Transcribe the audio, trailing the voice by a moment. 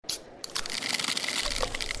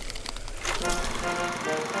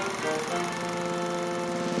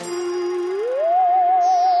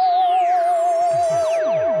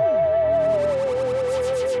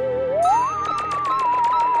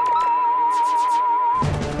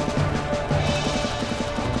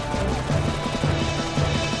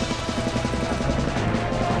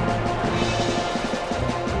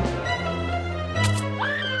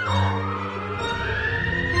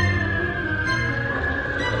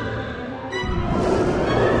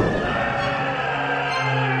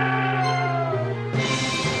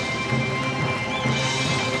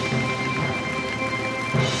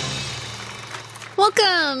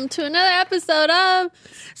Welcome to another episode of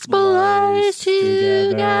Splice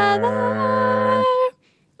Together.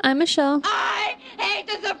 I'm Michelle. I hate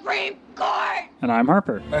the Supreme Court! And I'm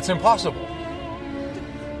Harper. That's impossible.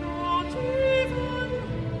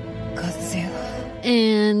 Godzilla.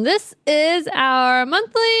 And this is our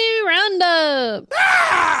monthly roundup.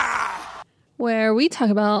 Where we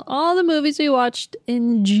talk about all the movies we watched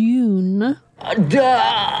in June.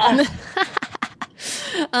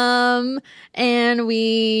 And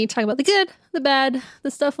we talk about the good, the bad,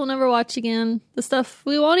 the stuff we'll never watch again, the stuff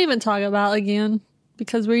we won't even talk about again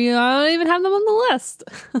because we don't even have them on the list.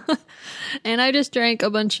 And I just drank a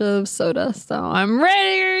bunch of soda, so I'm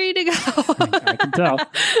ready to go. I can tell.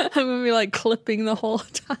 I'm going to be like clipping the whole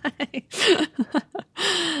time.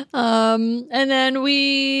 And then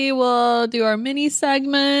we will do our mini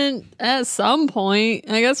segment at some point.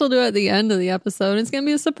 I guess we'll do it at the end of the episode. It's going to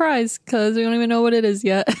be a surprise because we don't even know what it is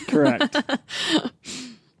yet. Correct.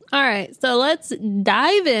 All right, so let's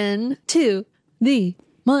dive in to the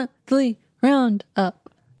monthly roundup.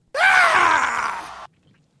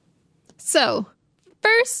 So,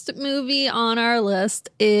 first movie on our list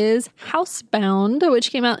is Housebound, which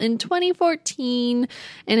came out in 2014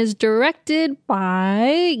 and is directed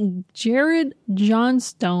by Jared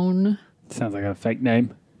Johnstone. Sounds like a fake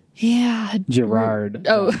name. Yeah. Gerard.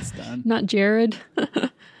 Oh, Johnstone. not Jared.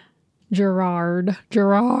 Gerard's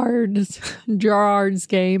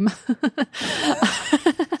game.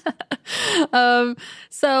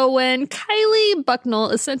 So when Kylie Bucknell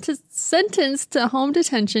is sentenced to home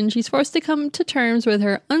detention, she's forced to come to terms with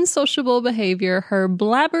her unsociable behavior, her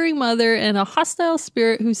blabbering mother, and a hostile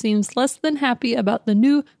spirit who seems less than happy about the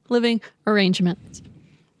new living arrangement.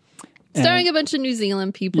 Starring a bunch of New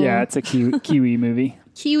Zealand people. Yeah, it's a Kiwi movie.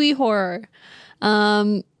 Kiwi horror.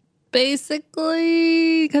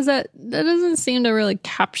 Basically, because that doesn't seem to really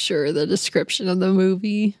capture the description of the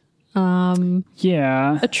movie.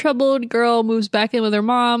 Yeah. A troubled girl moves back in with her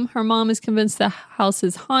mom. Her mom is convinced the house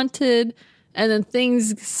is haunted. And then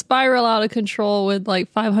things spiral out of control with like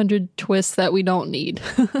 500 twists that we don't need.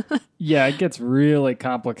 Yeah, it gets really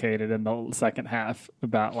complicated in the second half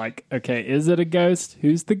about like, okay, is it a ghost?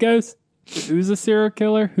 Who's the ghost? Who's a serial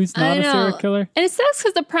killer? Who's not a serial killer? And it sucks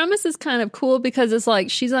because the premise is kind of cool because it's like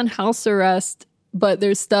she's on house arrest, but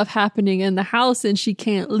there's stuff happening in the house and she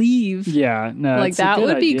can't leave. Yeah, no, like that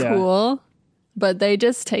would be idea. cool. But they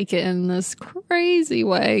just take it in this crazy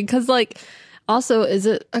way. Because like, also, is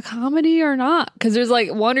it a comedy or not? Because there's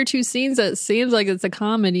like one or two scenes that seems like it's a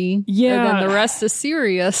comedy. Yeah. And then the rest is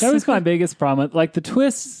serious. That was my biggest problem. Like the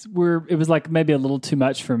twists it was like maybe a little too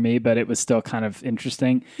much for me, but it was still kind of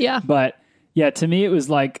interesting. Yeah. But yeah, to me, it was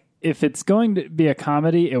like, if it's going to be a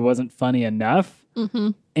comedy, it wasn't funny enough. Mm-hmm.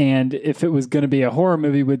 And if it was going to be a horror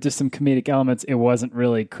movie with just some comedic elements, it wasn't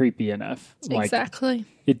really creepy enough. Exactly. Like,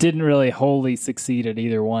 it didn't really wholly succeed at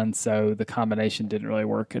either one, so the combination didn't really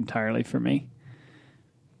work entirely for me.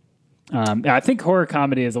 I think horror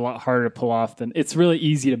comedy is a lot harder to pull off than... It's really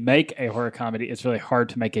easy to make a horror comedy. It's really hard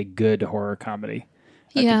to make a good horror comedy.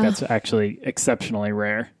 I think that's actually exceptionally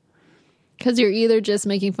rare. Because you're either just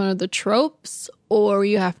making fun of the tropes or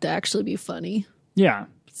you have to actually be funny. Yeah.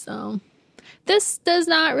 So this does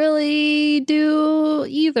not really do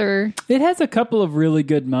either. It has a couple of really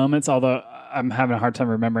good moments, although I'm having a hard time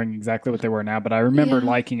remembering exactly what they were now, but I remember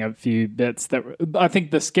liking a few bits that I think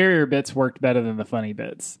the scarier bits worked better than the funny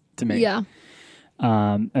bits to me. Yeah.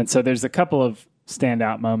 And so there's a couple of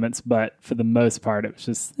standout moments, but for the most part, it was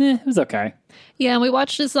just, it was okay. Yeah, and we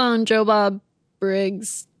watched this on Joe Bob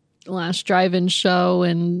Briggs' last drive-in show,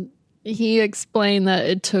 and he explained that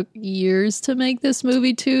it took years to make this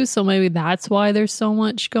movie too, so maybe that's why there's so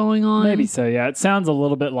much going on. Maybe so, yeah. It sounds a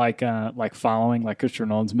little bit like Following, like Christopher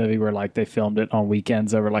Nolan's movie, where like they filmed it on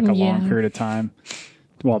weekends over like a long period of time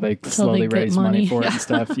while they slowly raise money for it and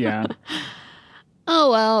stuff. Yeah.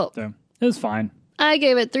 Oh, well. So it was fine. I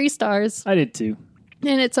gave it 3 stars. I did too.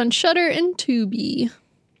 And it's on Shudder and Tubi.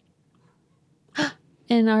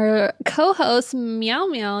 And our co-host, Meow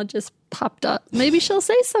Meow, just popped up. Maybe she'll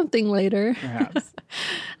say something later. Perhaps.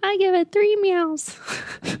 I give it 3 meows.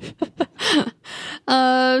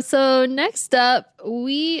 So next up,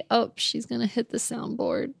 she's going to hit the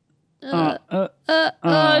soundboard.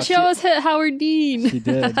 She almost hit Howard Dean. She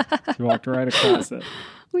did. She walked right across it.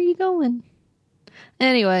 Where are you going?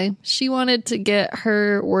 Anyway, she wanted to get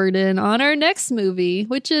her word in on our next movie,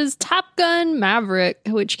 which is Top Gun Maverick,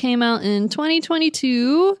 which came out in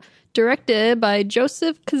 2022, directed by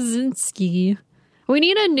Joseph Kosinski. We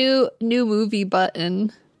need a new movie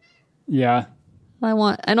button. Yeah. I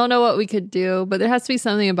don't know what we could do, but there has to be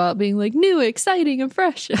something about being like new, exciting, and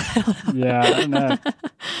fresh. Yeah, I don't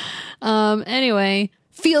know. Anyway,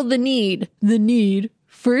 feel the need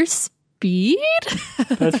for speed.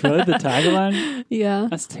 That's really the tagline? Yeah.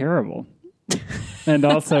 That's terrible. And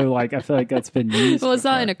also, like, I feel like that's been used. Well, it's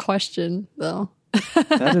before. not in a question, though.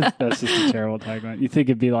 That's just a terrible tagline. You think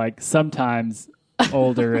it'd be like, sometimes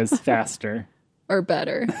older is faster. Or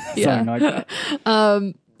better. Yeah. Something like that.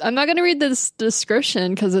 I'm not going to read this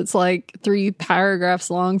description because it's like 3 paragraphs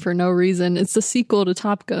long for no reason. It's the sequel to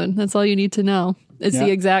Top Gun. That's all you need to know. It's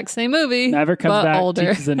the exact same movie. Never comes but back,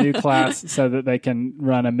 older. teaches a new class so that they can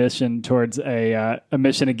run a mission towards a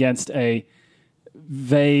mission against a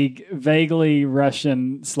vaguely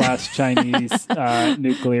Russian / Chinese secret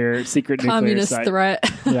nuclear communist site.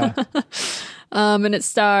 threat. Yeah. And it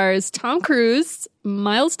stars Tom Cruise,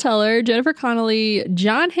 Miles Teller, Jennifer Connelly,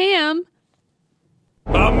 John Hamm.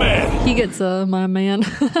 My man. He gets a my man.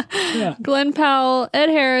 Yeah. Glenn Powell, Ed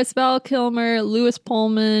Harris, Val Kilmer, Lewis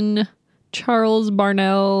Pullman, Charles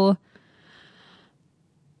Barnell,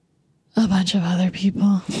 a bunch of other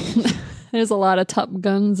people. There's a lot of Top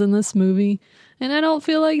Guns in this movie, and I don't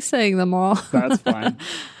feel like saying them all. That's fine.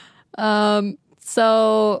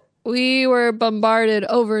 So we were bombarded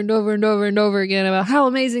over and over and over and over again about how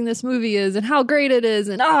amazing this movie is and how great it is,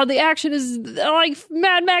 and the action is like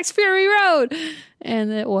Mad Max Fury Road,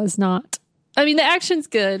 and it was not. I mean, the action's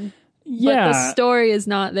good, Yeah. but the story is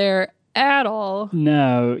not there at all.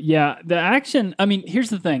 No, yeah. The action, I mean, here's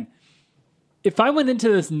the thing. If I went into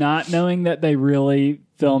this not knowing that they really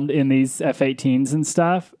filmed in these F-18s and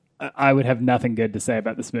stuff, I would have nothing good to say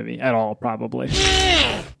about this movie at all, probably.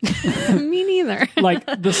 Me neither. Like,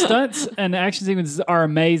 the stunts and the action sequences are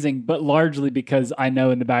amazing, but largely because I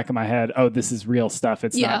know in the back of my head, oh, this is real stuff.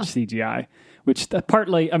 It's not CGI. Which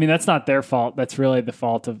partly, I mean, that's not their fault. That's really the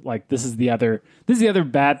fault of, like, this is the other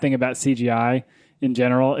bad thing about CGI in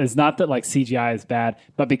general, is not that like CGI is bad,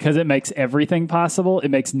 but because it makes everything possible, it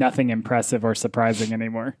makes nothing impressive or surprising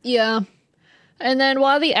anymore. Yeah. And then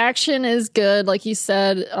while the action is good, like you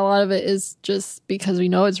said, a lot of it is just because we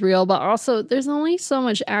know it's real, but also there's only so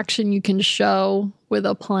much action you can show with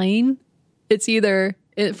a plane. It's either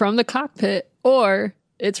from the cockpit or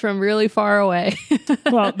it's from really far away.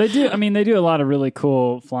 Well, they do a lot of really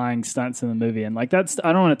cool flying stunts in the movie, and like I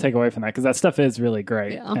don't want to take away from that because that stuff is really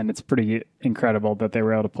great, and it's pretty incredible that they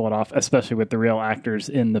were able to pull it off, especially with the real actors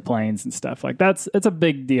in the planes and stuff. Like it's a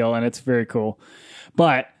big deal, and it's very cool.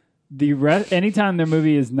 But anytime their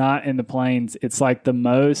movie is not in the planes, it's like the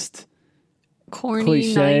most corny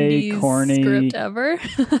cliche, 90s corny script ever.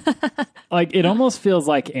 Like it almost feels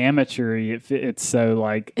like amateur-y. It's so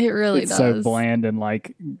like it really it's does. so bland and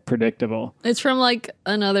like predictable. It's from like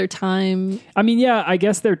another time. I mean, yeah, I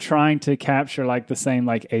guess they're trying to capture like the same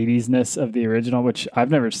like 80s-ness of the original, which I've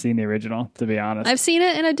never seen the original, to be honest. I've seen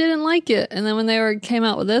it and I didn't like it. And then when they came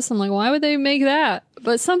out with this, I'm like, why would they make that?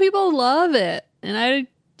 But some people love it, and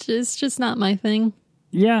it's just not my thing.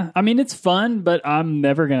 Yeah, I mean, it's fun, but I'm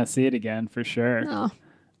never going to see it again for sure. No.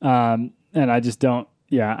 And I just don't,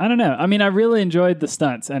 yeah, I don't know. I mean, I really enjoyed the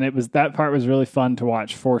stunts, and that part was really fun to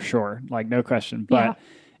watch for sure, like no question. But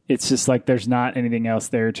it's just like there's not anything else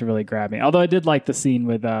there to really grab me. Although I did like the scene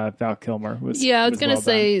with Val Kilmer. I was going to well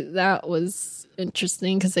say done. that was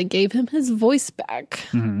interesting because they gave him his voice back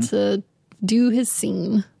to do his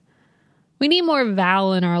scene. We need more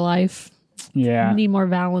Val in our life. Yeah. We need more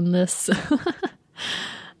Val in this.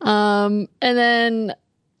 And then,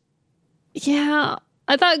 yeah,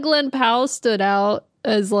 I thought Glenn Powell stood out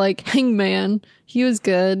as like Hangman. He was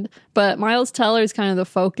good, but Miles Teller is kind of the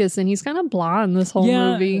focus, and he's kind of blonde this whole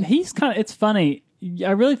movie. He's kind of, it's funny.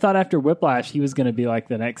 I really thought after Whiplash, he was going to be like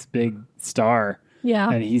the next big star. Yeah.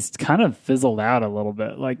 And he's kind of fizzled out a little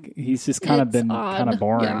bit. Like he's just kind of It's been odd. kind of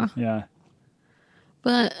boring. Yeah.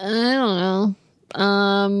 But I don't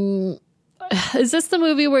know. Is this the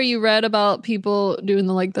movie where you read about people doing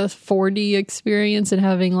the 4D experience and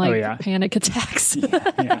having panic attacks?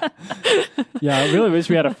 Yeah. I really wish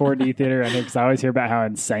we had a 4D theater in here because I always hear about how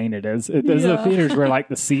insane it is. Those are the theaters where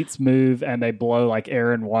the seats move and they blow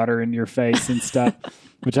air and water in your face and stuff,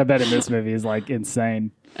 which I bet in this movie is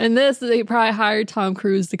insane. And this, they probably hired Tom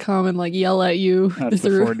Cruise to come and yell at you. That's the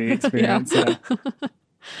 4D experience. Yeah.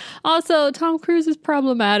 Also, Tom Cruise is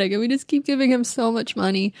problematic, and we just keep giving him so much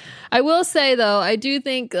money. I will say, though, I do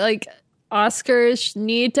think Oscars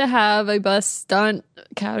need to have a best stunt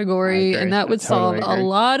category, and that would solve a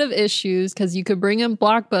lot of issues because you could bring in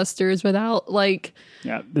blockbusters without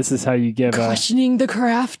this is how you give questioning the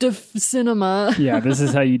craft of cinema. This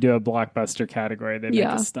is how you do a blockbuster category. They make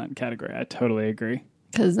a stunt category. I totally agree.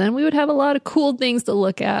 Because then we would have a lot of cool things to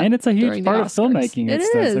look at. And it's a huge part of filmmaking. It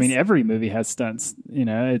stunts. is. I mean, every movie has stunts,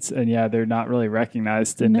 they're not really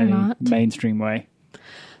recognized in any mainstream way.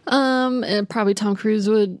 And probably Tom Cruise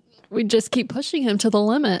we'd just keep pushing him to the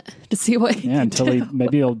limit to see what he can until do.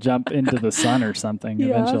 maybe he'll jump into the sun or something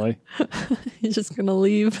eventually. He's just going to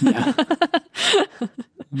leave. Yeah. It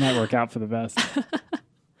might work out for the best.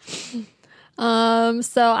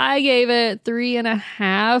 So I gave it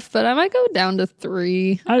 3.5, but I might go down to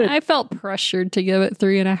 3. I felt pressured to give it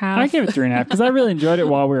 3.5. I gave it 3.5 because I really enjoyed it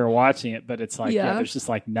while we were watching it, but it's there's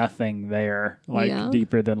just nothing there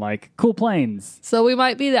deeper than cool planes. So we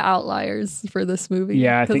might be the outliers for this movie.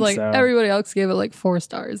 Yeah, I think so. Everybody else gave it 4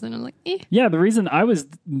 stars, and I'm eh. Yeah, the reason I was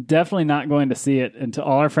definitely not going to see it until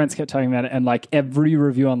all our friends kept talking about it, and every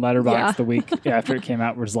review on Letterboxd the week after it came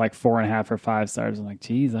out was 4.5 or 5 stars. I'm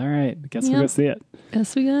geez, all right, I guess we'll go see it.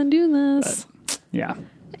 Guess we gotta do this. Yeah.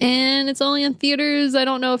 And it's only in theaters. I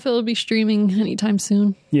don't know if it'll be streaming anytime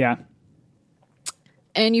soon. Yeah.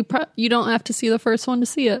 And you don't have to see the first one to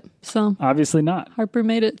see it. So obviously not. Harper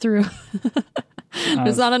made it through.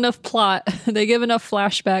 There's not enough plot. They give enough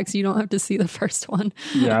flashbacks. You don't have to see the first one.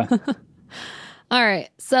 Yeah. All right.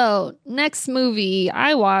 So next movie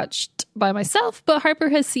I watched by myself, but Harper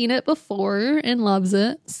has seen it before and loves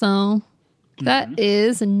it. So that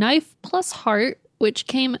is Knife Plus Heart, which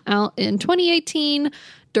came out in 2018,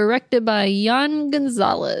 directed by Jan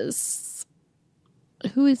Gonzalez.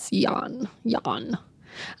 Who is Jan? Jan.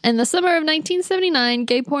 In the summer of 1979,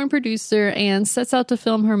 gay porn producer Anne sets out to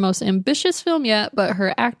film her most ambitious film yet, but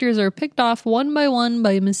her actors are picked off one by one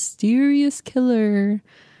by a mysterious killer,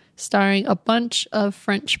 starring a bunch of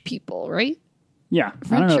French people, right? Yeah.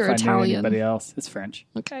 French I don't know or if I Italian? knew anybody else. It's French.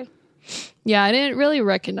 Okay. Yeah, I didn't really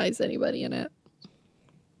recognize anybody in it.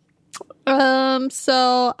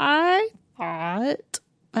 So I thought...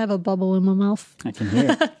 I have a bubble in my mouth. I can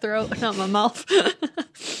hear it. Throat, not my mouth.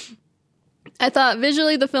 I thought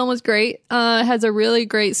visually the film was great. It has a really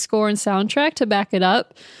great score and soundtrack to back it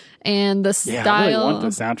up. And the style... I really want the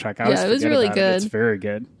soundtrack. It was really good. It's very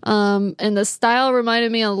good. And the style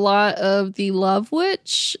reminded me a lot of The Love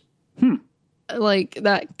Witch. Like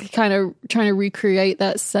that kind of trying to recreate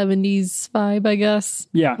that 70s vibe, I guess.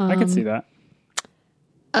 Yeah, I can see that.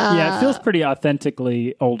 Yeah, it feels pretty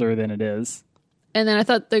authentically older than it is. And then I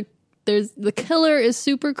thought the killer is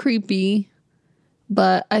super creepy,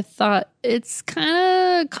 but I thought it's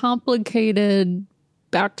kind of complicated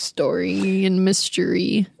backstory and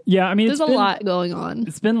mystery. Yeah, I mean, there's a lot going on.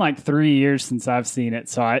 It's been 3 years since I've seen it,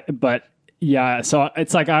 so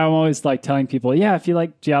it's I'm always telling people, yeah, if you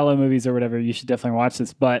like giallo movies or whatever, you should definitely watch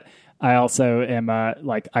this. But I also am I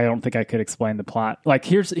don't think I could explain the plot.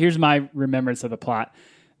 Here's my remembrance of the plot.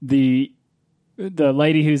 The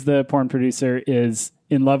lady who's the porn producer is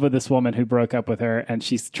in love with this woman who broke up with her, and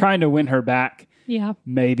she's trying to win her back. Yeah,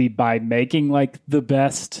 maybe by making the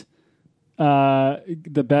best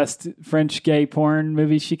French gay porn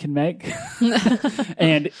movie she can make.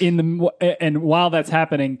 and while that's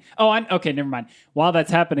happening, never mind. While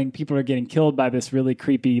that's happening, people are getting killed by this really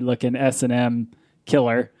creepy looking S&M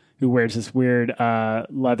killer who wears this weird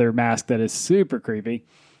leather mask that is super creepy.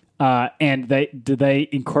 And they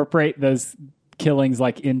incorporate those killings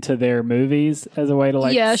into their movies as a way to sell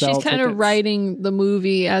tickets? She's kind of writing the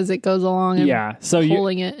movie as it goes along and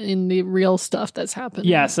pulling it in the real stuff that's happening.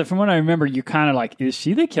 Yeah, so from what I remember, you kind of is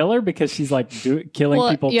she the killer because she's killing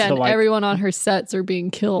people? Yeah, and everyone on her sets are being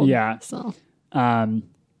killed. Yeah, so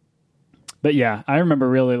but yeah, I remember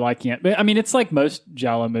really liking it. But I mean, it's like most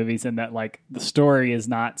giallo movies in that the story is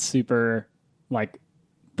not super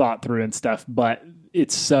thought through and stuff, but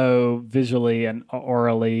it's so visually and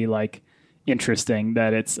orally interesting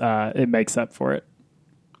that it makes up for it.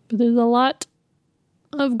 But there's a lot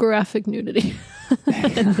of graphic nudity.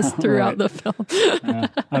 throughout the film.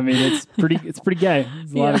 I mean, it's pretty gay.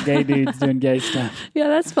 There's a lot of gay dudes doing gay stuff. Yeah,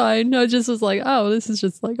 that's fine. No, it just was like, oh, this is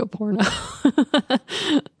just like a porno.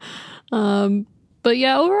 But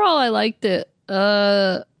yeah, overall, I liked it.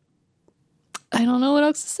 I don't know what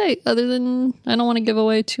else to say other than I don't want to give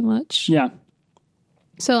away too much. Yeah.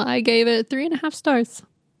 So I gave it 3.5 stars.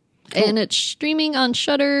 Cool. And it's streaming on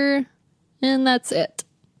Shudder, and that's it.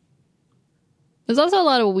 There's also a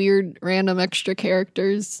lot of weird random extra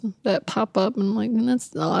characters that pop up, and I'm like,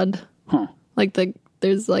 that's odd. Huh. Like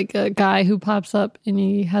there's like a guy who pops up and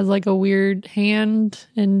he has like a weird hand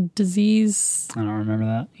and disease. I don't remember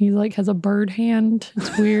that. He like has a bird hand.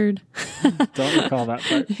 It's weird. Don't recall that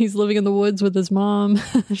part. He's living in the woods with his mom.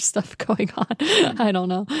 There's stuff going on. I don't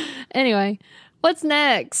know. Anyway, what's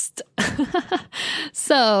next?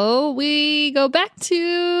 So we go back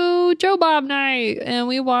to Joe Bob night and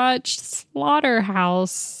we watch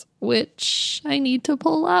Slaughterhouse, which I need to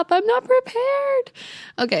pull up. I'm not prepared.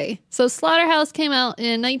 Okay, so Slaughterhouse came out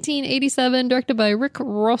in 1987, directed by Rick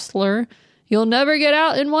Rossler. You'll never get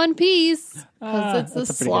out in one piece because it's a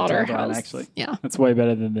slaughterhouse. Actually, yeah, that's way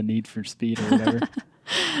better than the Need for Speed or whatever.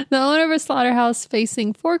 The owner of a slaughterhouse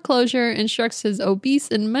facing foreclosure instructs his obese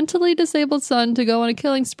and mentally disabled son to go on a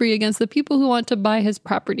killing spree against the people who want to buy his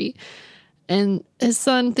property. And his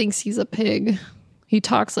son thinks he's a pig. He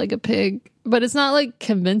talks like a pig, but it's not like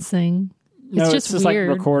convincing. It's just weird.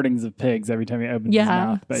 Like recordings of pigs every time he opens his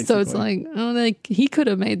mouth. Basically. So it's like, oh, like he could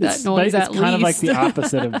have made that noise at least. It's kind of like the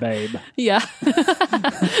opposite of Babe. Yeah,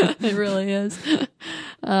 it really is.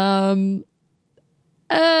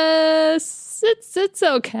 It's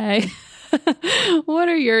okay. What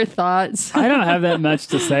are your thoughts? I don't have that much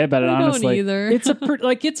to say about it, honestly. I don't either.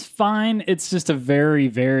 It's fine. It's just a very,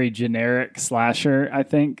 very generic slasher, I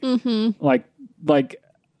think. Mm-hmm. Like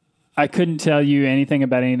I couldn't tell you anything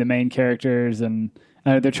about any of the main characters, and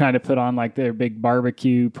they're trying to put on like their big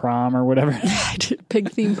barbecue prom or whatever. Pig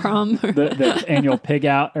theme prom. the annual pig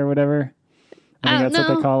out or whatever. I think that's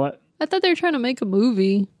what they call it. I thought they were trying to make a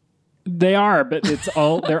movie. They are, but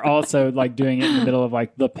they're also like doing it in the middle of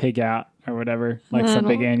like the pig out or whatever, like some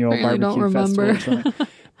big annual barbecue festival or something.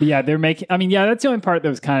 But yeah, that's the only part that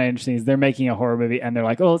was kind of interesting is they're making a horror movie and they're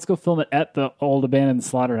like, oh, let's go film it at the old abandoned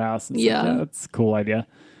slaughterhouse. Yeah, that's a cool idea.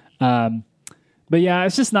 But yeah,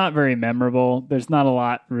 it's just not very memorable. There's not a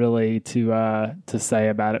lot really to say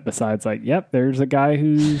about it besides like, yep, there's a guy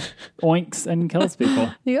who oinks and kills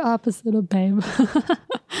people. The opposite of Babe.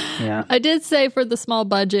 Yeah. I did say for the small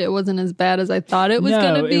budget, it wasn't as bad as I thought it was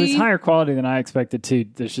going to be. It was higher quality than I expected too.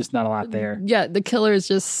 There's just not a lot there. Yeah, the killer is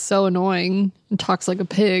just so annoying and talks like a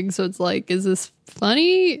pig. So it's like, is this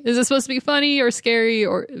funny? Is this supposed to be funny or scary,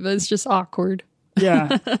 or it's just awkward? Yeah,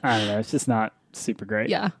 I don't know. It's just not super great.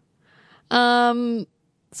 Yeah. So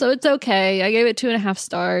it's okay. I gave it 2.5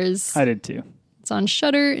 stars. I did too. It's on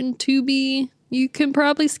Shudder and Tubi. You can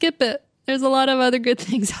probably skip it. There's a lot of other good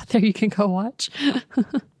things out there you can go watch.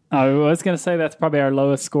 I was going to say that's probably our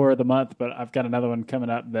lowest score of the month, but I've got another one coming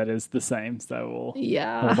up that is the same, so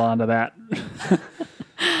we'll hold on to that.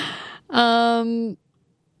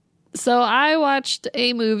 So I watched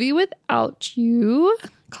a movie without you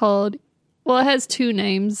called, well, it has 2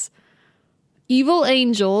 names. Evil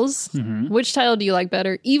Angels. Mm-hmm. Which title do you like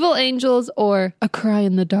better? Evil Angels or A Cry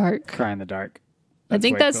in the Dark? Cry in the Dark. I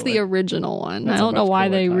think that's the original one. I don't know why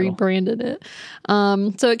they rebranded it.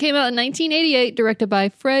 So it came out in 1988, directed by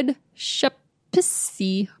Fred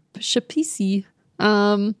Schapisi.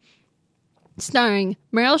 Starring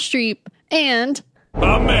Meryl Streep and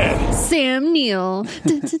Sam Neill.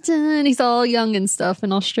 And he's all young and stuff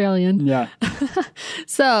and Australian. Yeah.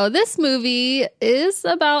 So this movie is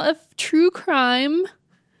about a true crime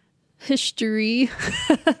history.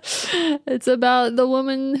 It's about the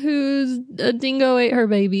woman whose a dingo ate her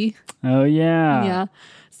baby. Oh, yeah. Yeah.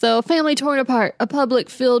 So, family torn apart, a public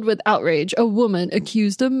filled with outrage, a woman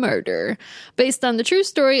accused of murder. Based on the true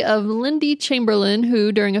story of Lindy Chamberlain,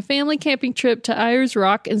 who, during a family camping trip to Ayers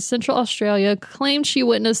Rock in Central Australia, claimed she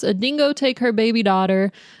witnessed a dingo take her baby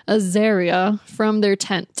daughter, Azaria, from their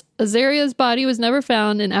tent. Azaria's body was never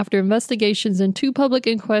found, and after investigations and 2 public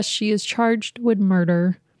inquests, she is charged with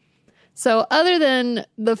murder. So other than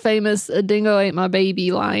the famous "a dingo ate my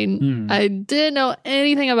baby" line, I didn't know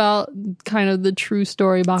anything about kind of the true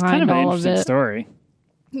story behind all of it. It's kind of an interesting story.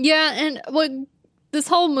 Yeah, and this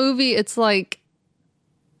whole movie, it's like,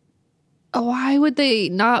 why would they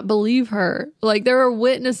not believe her? Like, there are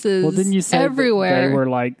witnesses didn't you say everywhere. They were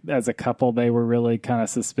like, as a couple, they were really kind of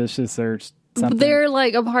suspicious or something? They're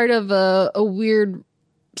like a part of a weird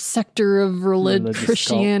sector of Religious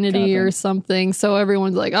Christianity cult kind of or thing. something. So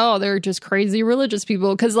everyone's like, oh, they're just crazy religious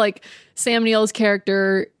people. Because like Sam Neill's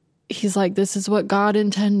character, he's like, this is what God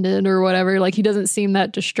intended or whatever. Like he doesn't seem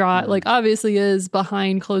that distraught. Like obviously is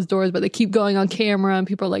behind closed doors, but they keep going on camera and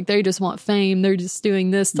people are like, they just want fame. They're just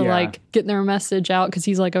doing this to like get their message out because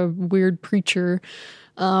he's like a weird preacher.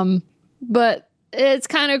 But it's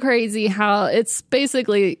kind of crazy how it's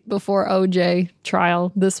basically before OJ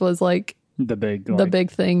trial. This was like The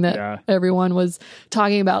big thing that everyone was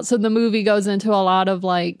talking about. So the movie goes into a lot of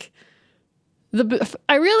like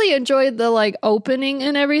I really enjoyed the like opening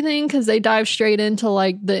and everything because they dive straight into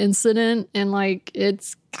like the incident and like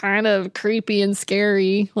it's kind of creepy and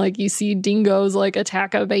scary. Like you see dingoes like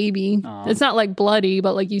attack a baby. It's not like bloody,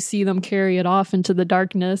 but like you see them carry it off into the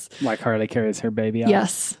darkness. Like Harley carries her baby out.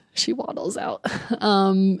 Yes, she waddles out.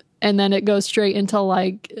 And then it goes straight into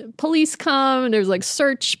like police come and there's like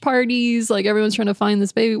search parties. Like everyone's trying to find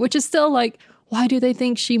this baby, which is still like, why do they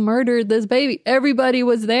think she murdered this baby? Everybody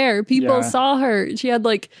was there. People saw her. She had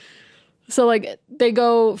like, so like they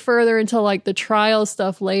go further into like the trial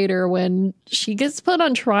stuff later when she gets put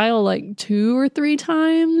on trial like 2 or 3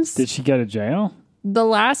 times. Did she go to jail? The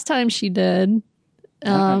last time she did.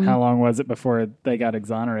 How long was it before they got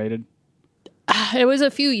exonerated? It was a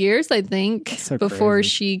few years, I think, before crazy.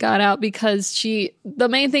 she got out because the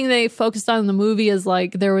main thing they focused on in the movie is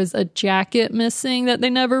like there was a jacket missing that they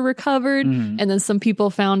never recovered. And then some people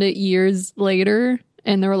found it years later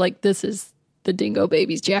and they were like, this is the dingo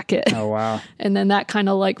baby's jacket. Oh, wow. And then that kind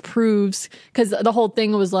of like proves, because the whole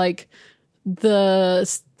thing was like the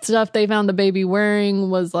stuff they found the baby wearing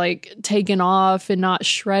was like taken off and not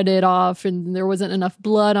shredded off and there wasn't enough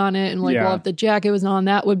blood on it and like well if the jacket was on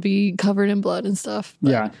that would be covered in blood and stuff.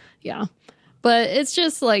 But, yeah, but it's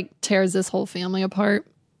just like tears this whole family apart,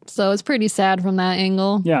 so it's pretty sad from that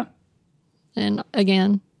angle. And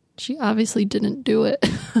again, she obviously didn't do it.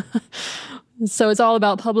 So it's all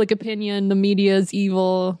about public opinion, the media is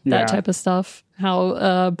evil, that type of stuff,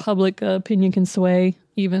 how public opinion can sway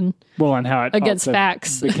even and how it against also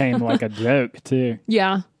facts became like a joke too.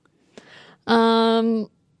 So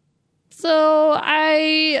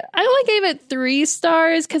I only gave it 3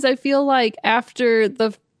 stars because I feel like after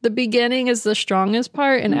the beginning is the strongest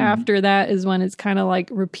part and after that is when it's kind of like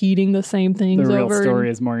repeating the same things The real over. story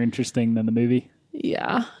is more interesting than the movie.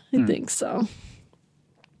 Yeah, I think so.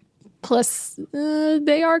 Plus,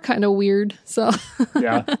 they are kind of weird. So,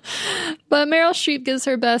 Yeah. but Meryl Streep gives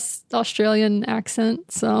her best Australian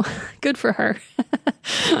accent, so good for her.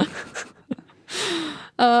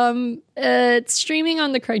 It's streaming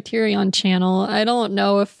on the Criterion channel. I don't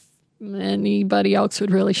know if anybody else would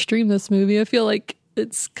really stream this movie. I feel like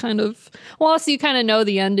it's kind of also you kind of know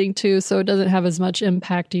the ending too, so it doesn't have as much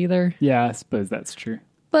impact either. Yeah, I suppose that's true.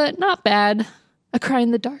 But not bad. A Cry in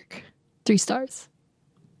the Dark, 3 stars.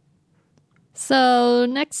 So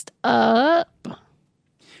next up,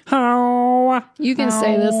 you can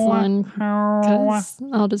say this one because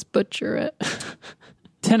I'll just butcher it.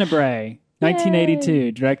 Tenebrae,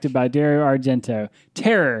 1982, directed by Dario Argento.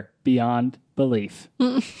 Terror beyond belief.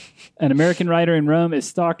 An American writer in Rome is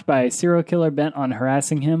stalked by a serial killer bent on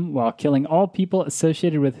harassing him while killing all people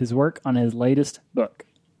associated with his work on his latest book.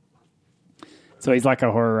 So he's like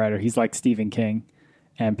a horror writer. He's like Stephen King,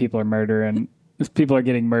 and people are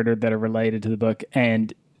getting murdered that are related to the book,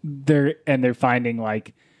 and they're finding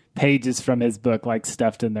like pages from his book like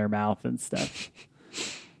stuffed in their mouth and stuff.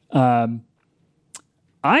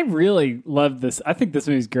 I really love this. I think this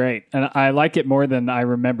movie's great, and I like it more than I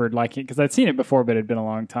remembered liking it because I'd seen it before, but it had been a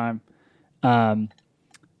long time. I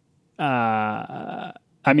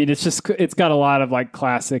mean, it's got a lot of like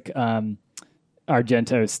classic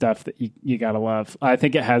Argento stuff that you gotta love. I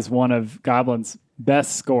think it has one of Goblin's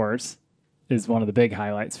best scores. Is one of the big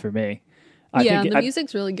highlights for me. The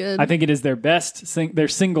music's really good. I think it is their their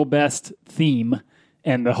single best theme,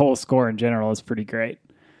 and the whole score in general is pretty great.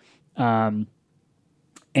 And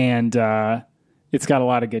it's got a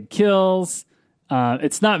lot of good kills.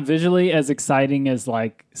 It's not visually as exciting as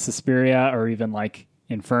like Suspiria or even like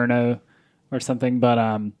Inferno or something,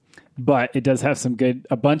 but it does have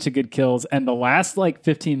a bunch of good kills, and the last like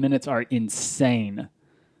 15 minutes are insane.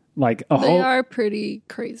 They are pretty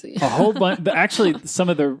crazy. A whole bunch. Actually, some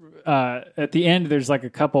of the at the end, there's like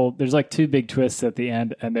 2 big twists at the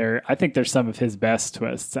end, and I think they're some of his best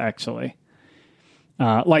twists actually.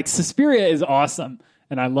 Like Suspiria is awesome,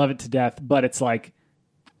 and I love it to death. But it's like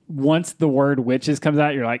once the word witches comes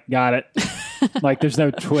out, you're like, got it. Like there's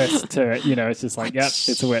no twist to it. It's just like, yep,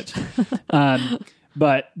 it's a witch.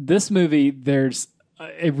 But this movie, there's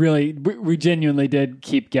it really, we genuinely did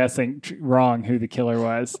keep guessing wrong who the killer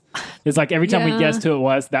was. It's like every time we guessed who it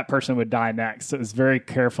was, that person would die next. So it was very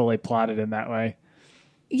carefully plotted in that way.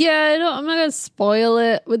 Yeah, I'm not going to spoil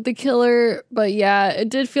it with the killer, but yeah, it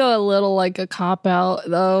did feel a little like a cop-out,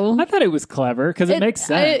 though. I thought it was clever, because it makes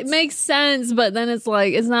sense. It makes sense, but then it's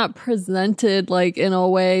like, it's not presented like in a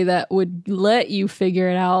way that would let you figure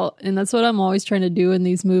it out. And that's what I'm always trying to do in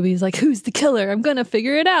these movies. Like, who's the killer? I'm going to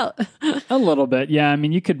figure it out. A little bit, yeah. I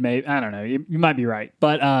mean, you could I don't know. You might be right.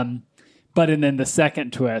 But and then the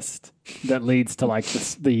second twist that leads to like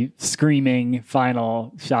the screaming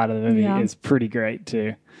final shot of the movie is pretty great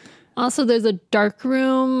too. Also, there's a dark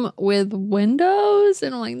room with windows,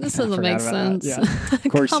 and I'm like, this doesn't make sense. Yeah. Of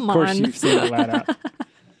course, you've seen it let out.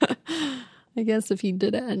 I guess if he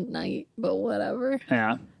did it at night, but whatever.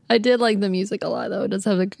 Yeah. I did like the music a lot, though. It does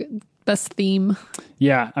have the best theme.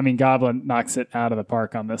 Yeah, I mean, Goblin knocks it out of the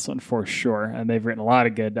park on this one for sure, and they've written a lot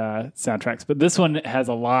of good soundtracks. But this one has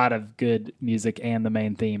a lot of good music, and the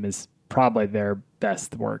main theme is probably their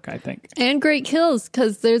best work, I think. And great kills,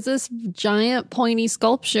 because there's this giant pointy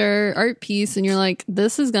sculpture art piece, and you're like,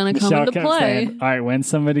 this is going to come into play. Saying, all right, when's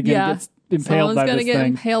somebody going to get impaled by this thing? Someone's going to get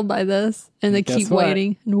impaled by this, and they keep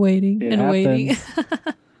waiting and waiting and waiting.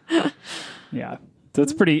 Yeah. So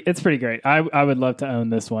it's pretty great. I would love to own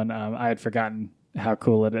this one. I had forgotten how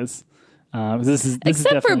cool it is. This is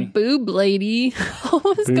except for Boob Lady.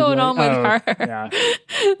 What's going on with her? Yeah.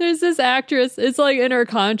 There's this actress. It's like in her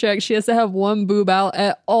contract, she has to have one boob out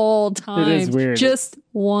at all times. It is weird. Just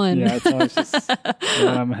one. Yeah, it's always just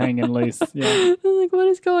I'm hanging loose. Yeah. I'm like, what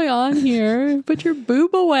is going on here? Put your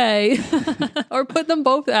boob away, or put them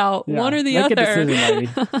both out. Yeah. One or the other. Make a decision,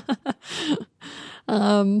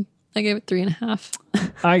 lady. I gave it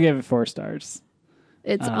 3.5. I gave it 4 stars.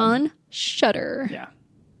 It's on Shudder. Yeah.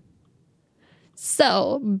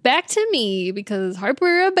 So back to me, because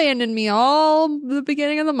Harper abandoned me all the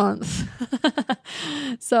beginning of the month.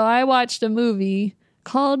 So I watched a movie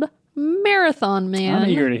called Marathon Man. I'm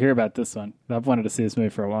eager to hear about this one. I've wanted to see this movie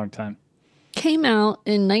for a long time. Came out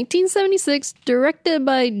in 1976, directed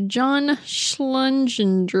by John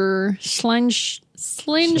Schlesinger. Schlinger.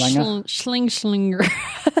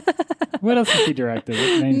 What else has he directed?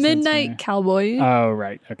 Midnight Cowboy. Oh,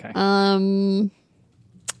 right. Okay.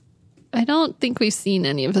 I don't think we've seen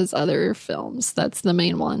any of his other films. That's the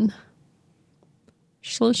main one.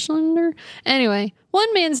 Schlesinger? Anyway,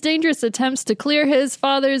 one man's dangerous attempts to clear his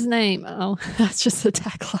father's name. Oh, that's just a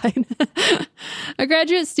tagline. A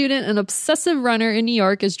graduate student and obsessive runner in New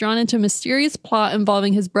York is drawn into a mysterious plot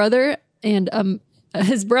involving his brother, a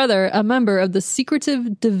member of the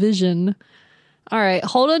secretive division. All right,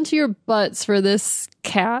 hold on to your butts for this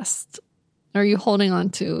cast. Are you holding on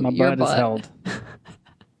to your butt? My butt is held.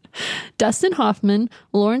 Dustin Hoffman,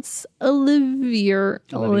 Laurence Olivier,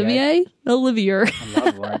 I love Laurence Olivier.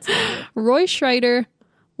 Roy Scheider,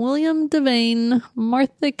 William Devane,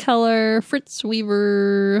 Martha Keller, Fritz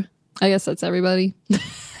Weaver. I guess that's everybody.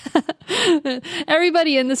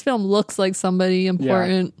 Everybody in this film looks like somebody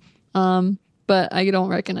important, but I don't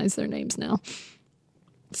recognize their names now.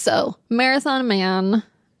 So, Marathon Man,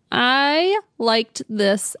 I liked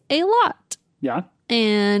this a lot. Yeah.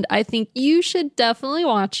 And I think you should definitely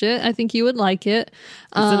watch it. I think you would like it.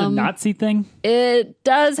 Is it a Nazi thing? It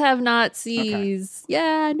does have Nazis. Okay.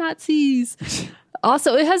 Yeah, Nazis.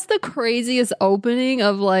 Also, it has the craziest opening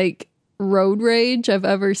of like road rage I've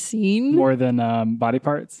ever seen. More than Body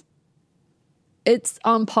Parts? It's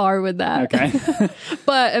on par with that. Okay.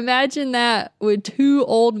 But imagine that with 2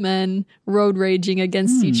 old men road raging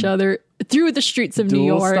against each other through the streets of New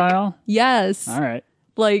York. Style? Yes. All right.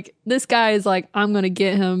 Like, this guy is like, I'm going to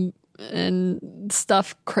get him, and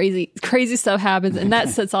stuff, crazy stuff happens, and that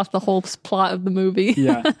sets off the whole plot of the movie.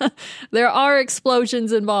 Yeah. There are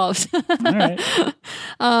explosions involved. All right.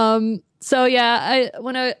 So yeah,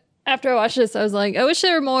 after I watched this, I was like, I wish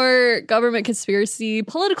there were more government conspiracy,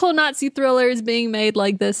 political Nazi thrillers being made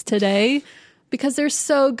like this today, because they're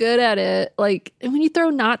so good at it. Like, when you throw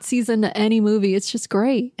Nazis into any movie, it's just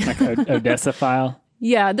great. Like Odessa File?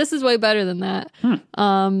 Yeah, this is way better than that.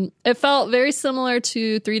 It felt very similar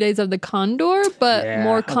to 3 Days of the Condor, but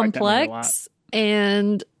more complex.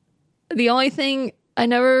 And the only thing they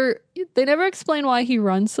never explain why he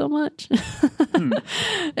runs so much.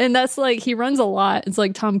 And that's like, he runs a lot. It's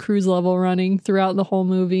like Tom Cruise level running throughout the whole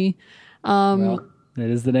movie. Well, it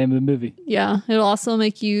is the name of the movie. Yeah. It'll also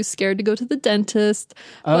make you scared to go to the dentist.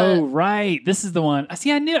 Oh, right. This is the one.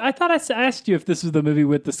 See, I thought I asked you if this was the movie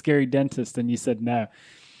with the scary dentist, and you said no.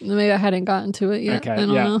 Maybe I hadn't gotten to it yet. Okay. I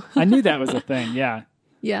don't know. I knew that was a thing. Yeah.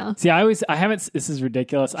 Yeah. See, I haven't, this is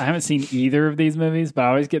ridiculous. I haven't seen either of these movies, but I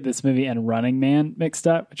always get this movie and Running Man mixed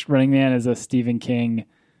up, which Running Man is a Stephen King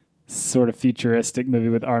sort of futuristic movie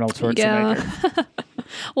with Arnold Schwarzenegger. Yeah.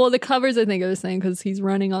 Well, the covers I think are the same because he's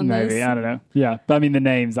running on Maybe, this. I don't know. Yeah. But I mean, the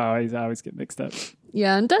names I always get mixed up.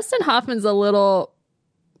 Yeah, and Dustin Hoffman's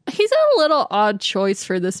he's a little odd choice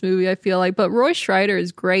for this movie, I feel like. But Roy Scheider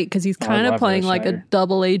is great because he's kind of playing like a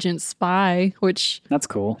double agent spy, which that's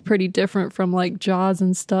cool. Pretty different from like Jaws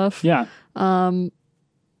and stuff. Yeah. But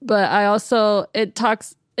I also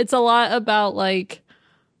it's a lot about like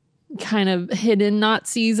kind of hidden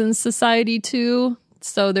Nazis in society too.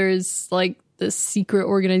 So there's like this secret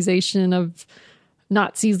organization of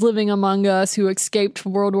Nazis living among us who escaped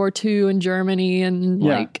from World War II in Germany and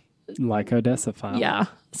like Odessa Files. Yeah.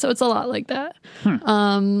 So it's a lot like that.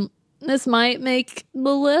 This might make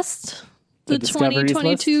the list. The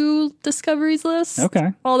 2022 Discoveries list.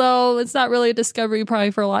 Okay. Although it's not really a discovery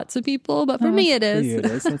probably for lots of people, but for me it is. For you it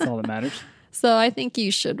is. That's all that matters. So I think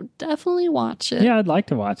you should definitely watch it. Yeah, I'd like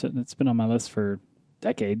to watch it. It's been on my list for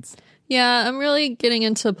decades. Yeah, I'm really getting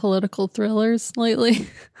into political thrillers lately.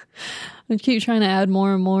 I keep trying to add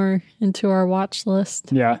more and more into our watch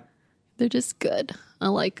list. Yeah. They're just good. I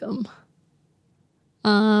like them.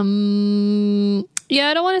 Yeah,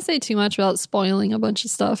 I don't want to say too much about spoiling a bunch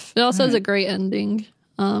of stuff. It also has a great ending.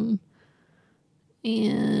 And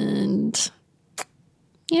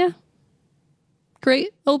yeah.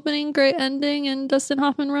 Great opening, great ending, and Dustin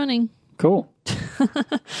Hoffman running. Cool.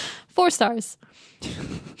 4 stars.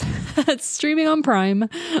 It's streaming on Prime.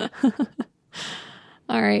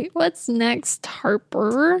 All right. What's next,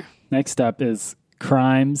 Harper? Next up is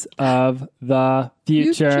Crimes of the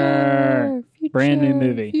Future. Brand new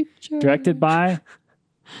movie. Directed by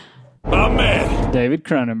My man. David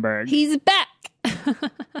Cronenberg. He's back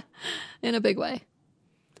in a big way.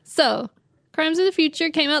 So, Crimes of the Future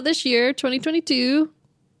came out this year, 2022.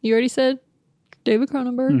 You already said David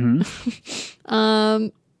Cronenberg. Mm-hmm.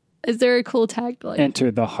 Is there a cool tagline?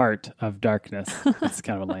 Enter the heart of darkness. That's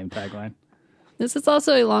kind of a lame tagline. This is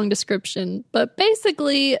also a long description, but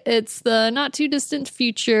basically it's the not too distant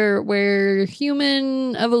future where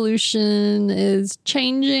human evolution is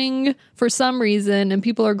changing for some reason and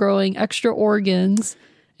people are growing extra organs,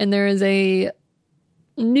 and there is a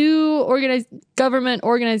new government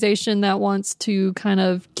organization that wants to kind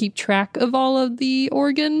of keep track of all of the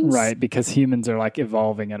organs. Right, because humans are like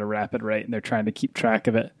evolving at a rapid rate and they're trying to keep track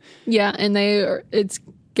of it. Yeah, and it's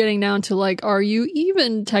getting down to like, are you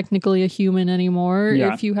even technically a human anymore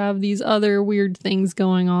if you have these other weird things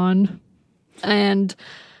going on? And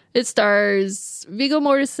it stars Viggo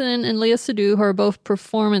Mortensen and Lea Seydoux, who are both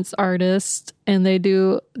performance artists, and they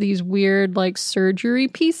do these weird like surgery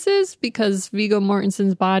pieces because Viggo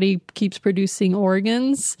Mortensen's body keeps producing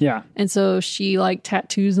organs. Yeah. And so she like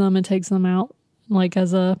tattoos them and takes them out like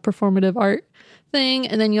as a performative art thing.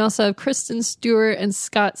 And then you also have Kristen Stewart and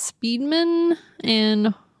Scott Speedman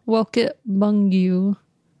and Welkit Bungu.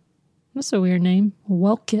 That's a weird name.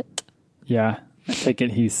 Welkit. Yeah. I take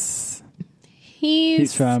it he's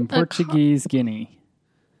He's from Portuguese Guinea.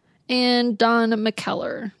 And Don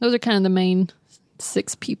McKellar. Those are kind of the main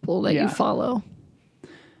 6 people that you follow.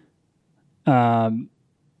 Well,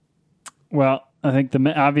 I think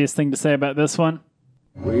the obvious thing to say about this one.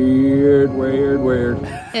 Weird.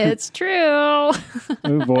 It's true. Oh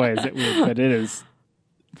boy, is it weird, but it is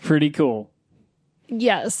pretty cool.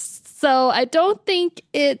 Yes. So I don't think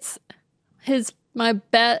it's my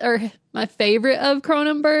favorite of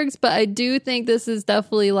Cronenberg's, but I do think this is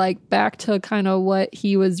definitely like back to kind of what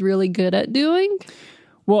he was really good at doing.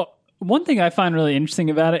 Well, one thing I find really interesting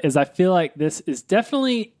about it is I feel like this is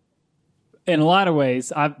definitely, in a lot of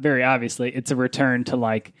ways, very obviously, it's a return to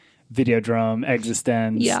like Videodrome,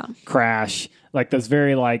 Existence, Crash, like those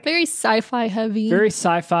very sci-fi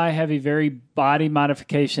heavy, very body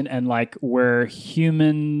modification, and like where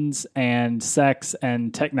humans and sex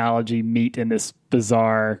and technology meet in this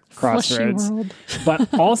bizarre crossroads. world.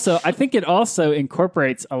 But also, I think it also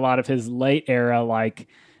incorporates a lot of his late era like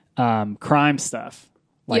crime stuff,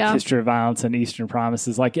 like History of Violence and Eastern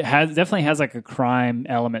Promises. Like it definitely has like a crime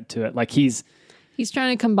element to it. Like he's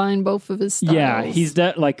trying to combine both of his styles. Yeah, he's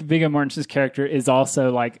like Viggo Mortensen's character is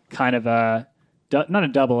also like kind of not a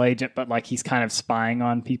double agent, but like he's kind of spying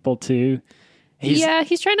on people too. He's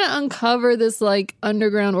trying to uncover this like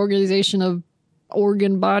underground organization of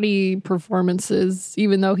organ body performances,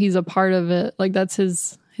 even though he's a part of it. Like that's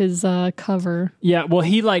his cover. Yeah, well,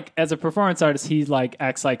 he like as a performance artist, he like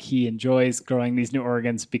acts like he enjoys growing these new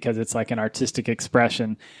organs because it's like an artistic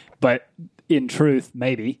expression. But in truth,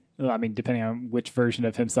 maybe, I mean, depending on which version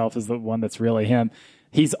of himself is the one that's really him,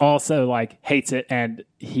 he's also like hates it, and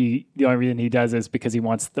the only reason he does is because he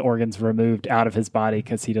wants the organs removed out of his body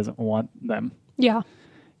because he doesn't want them. Yeah.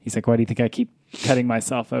 He's like, why do you think I keep cutting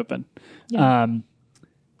myself open? Yeah.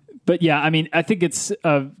 But yeah, I mean, I think it's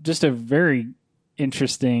just a very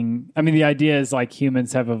interesting. I mean, the idea is like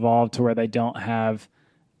humans have evolved to where they don't have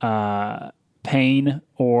pain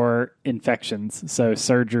or infections. So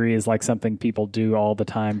surgery is like something people do all the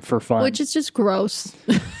time for fun. Which is just gross.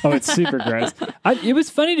 Oh, it's super gross. It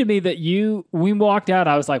was funny to me that we walked out,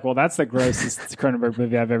 I was like, well, that's the grossest Cronenberg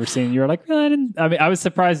movie I've ever seen. You were like, I was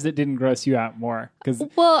surprised it didn't gross you out more.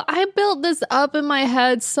 Well, I built this up in my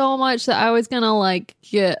head so much that I was going to like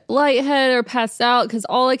get lightheaded or pass out because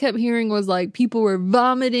all I kept hearing was like people were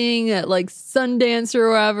vomiting at like Sundance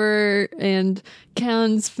or whatever and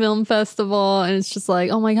Cannes Film Festival. And it's just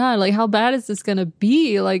like, oh my God, like how bad is this going to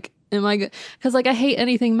be? Like, am I good? Because like I hate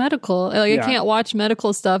anything medical. Like I can't watch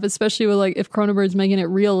medical stuff, especially with like if Cronenberg's making it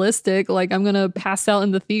realistic. Like I'm gonna pass out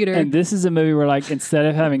in the theater. And this is a movie where like instead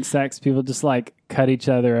of having sex, people just like cut each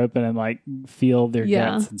other open and like feel their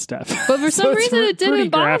guts and stuff. But for some reason, it didn't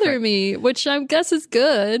bother graphic. me, which I guess is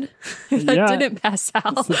good. I didn't pass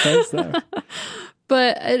out. I suppose so.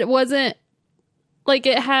 But it wasn't like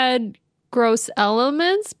it had gross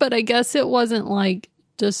elements, but I guess it wasn't like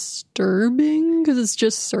disturbing because it's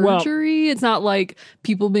just surgery. It's not like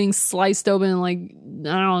people being sliced open and like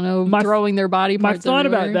I don't know throwing their body parts. My thought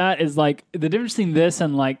everywhere. about that is like the difference between this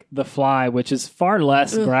and like The Fly, which is far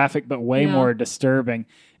less graphic but way more disturbing,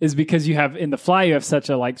 is because you have in The Fly you have such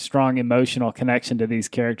a like strong emotional connection to these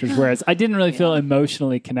characters, whereas I didn't really feel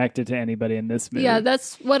emotionally connected to anybody in this movie. Yeah,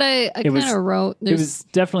 that's what I kind of wrote. It was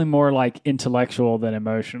definitely more like intellectual than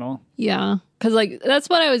emotional. Yeah. Because, like, that's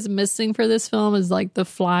what I was missing for this film is, like, the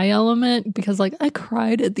Fly element. Because, like, I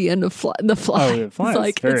cried at the end of The Fly. Oh, The Fly is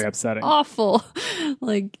like, very upsetting. Awful.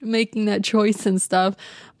 Like, making that choice and stuff.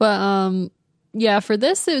 But, yeah, for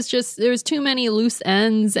this, it was just, there was too many loose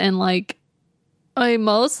ends. And, like, I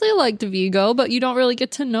mostly liked Vigo, but you don't really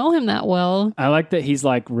get to know him that well. I like that he's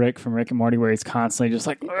like Rick from Rick and Morty, where he's constantly just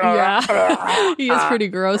like, yeah, he is pretty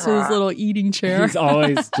gross with his little eating chair. He's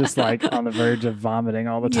always just like on the verge of vomiting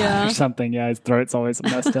all the time or something. Yeah, his throat's always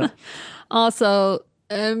messed up. Also,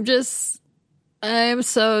 I'm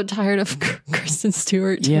so tired of Kristen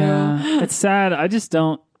Stewart too. Yeah, it's sad. I just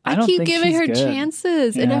don't. I don't keep think giving she's her good.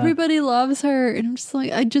 chances, and everybody loves her, and I'm just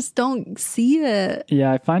like, I just don't see it.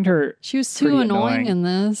 Yeah, I find her. She was too annoying in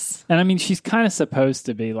this, and I mean, she's kind of supposed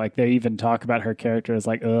to be like. They even talk about her character as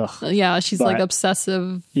like, ugh. Yeah, she's like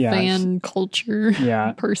obsessive fan culture.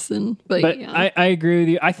 Person, but I agree with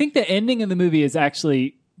you. I think the ending of the movie is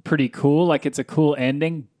actually pretty cool. Like, it's a cool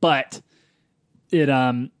ending, but it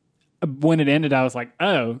when it ended, I was like,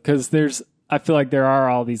 oh, because I feel like there are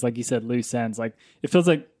all these, like you said, loose ends. Like, it feels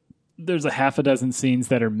like there's a half a dozen scenes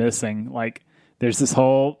that are missing. Like, there's this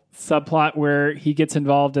whole subplot where he gets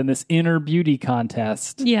involved in this inner beauty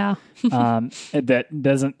contest. Yeah. That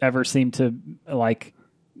doesn't ever seem to, like,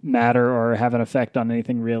 matter or have an effect on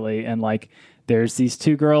anything, really. And, like, there's these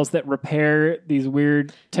two girls that repair these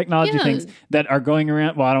weird technology things that are going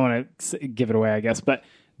around. Well, I don't want to give it away, I guess, but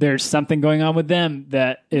there's something going on with them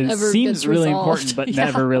that seems really important, but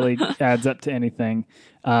never really adds up to anything.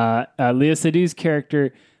 Lea Seydoux'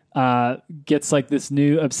 character gets like this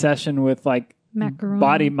new obsession with like macaroni.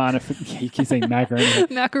 Body modification. You keep saying macaroni.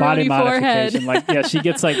 Macaroni body forehead. modification. Like, yeah, she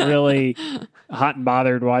gets like really hot and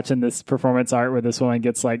bothered watching this performance art where this woman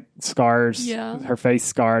gets like scars, her face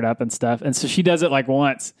scarred up and stuff. And so she does it like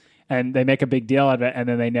once. And they make a big deal out of it, and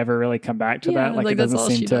then they never really come back to that. Like it doesn't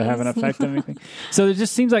seem to have an effect on anything. So it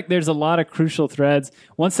just seems like there's a lot of crucial threads.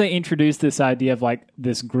 Once they introduce this idea of like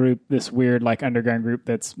this group, this weird like underground group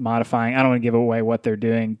that's modifying, I don't want to give away what they're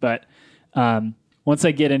doing, but once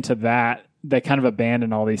they get into that, they kind of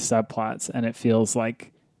abandon all these subplots, and it feels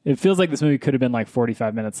like this movie could have been like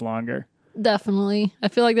 45 minutes longer. Definitely. I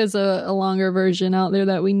feel like there's a longer version out there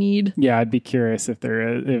that we need. Yeah, I'd be curious if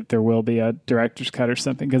there will be a director's cut or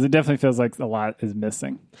something, because it definitely feels like a lot is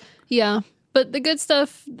missing. Yeah. But the good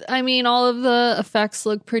stuff, I mean, all of the effects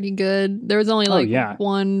look pretty good. There was only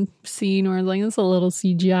one scene where like it's a little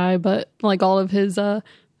CGI, but like all of his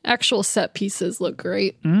actual set pieces look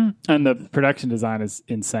great. Mm-hmm. And the production design is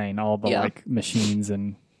insane. All the like machines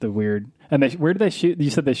and the weird. And where did they shoot? You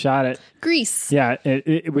said they shot it Greece. Yeah,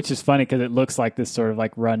 which is funny because it looks like this sort of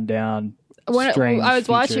like rundown. Strange I was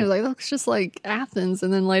watching, feature. it was like, looks just like Athens,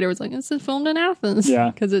 and then later it was like, it's filmed in Athens.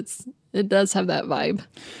 Yeah, because it does have that vibe.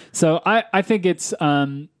 So I think it's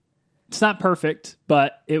not perfect,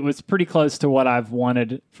 but it was pretty close to what I've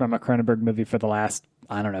wanted from a Cronenberg movie for the last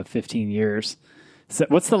 15 years. So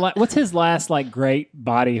what's his last like great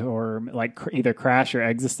body horror, like either Crash or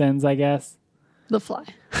Existence, I guess. The Fly.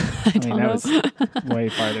 I mean, that was way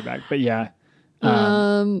farther back, but yeah.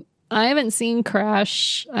 I haven't seen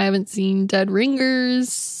Crash. I haven't seen Dead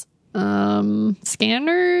Ringers.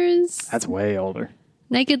 Scanners. That's way older.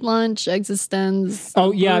 Naked Lunch, Existence.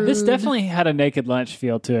 Oh yeah, Brood. this definitely had a Naked Lunch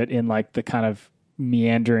feel to it in like the kind of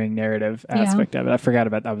meandering narrative aspect of it. I forgot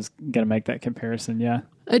about that. I was going to make that comparison. Yeah.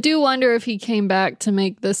 I do wonder if he came back to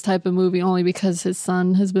make this type of movie only because his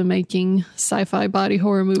son has been making sci-fi body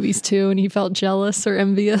horror movies too, and he felt jealous or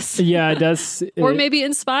envious. Yeah, it does. Or maybe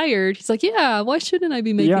inspired. He's like, yeah, why shouldn't I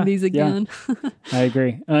be making these again? Yeah. I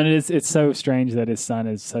agree. And it's so strange that his son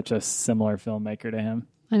is such a similar filmmaker to him.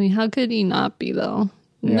 I mean, how could he not be, though?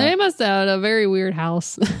 Yeah. They must have had a very weird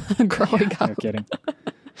house growing up. No kidding.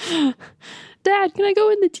 Dad, can I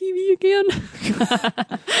go in the TV again?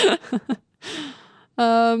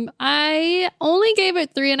 I only gave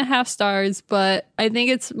it 3.5 stars, but I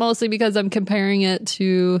think it's mostly because I'm comparing it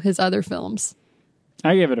to his other films.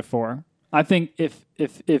 I gave it a 4. I think if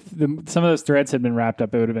some of those threads had been wrapped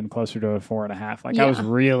up, it would have been closer to a 4.5. Like I was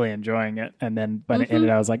really enjoying it, and then when it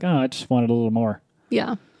ended, I was like, oh, I just wanted a little more.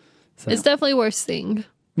 Yeah, so. It's definitely worth seeing.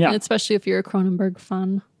 Yeah, especially if you're a Cronenberg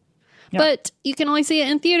fan. Yeah. But you can only see it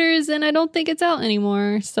in theaters, and I don't think it's out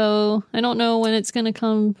anymore. So I don't know when it's going to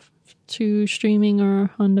come to streaming or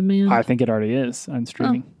on demand. I think it already is on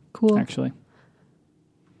streaming. Oh, cool. Actually.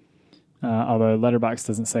 Although Letterboxd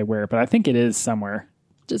doesn't say where, but I think it is somewhere.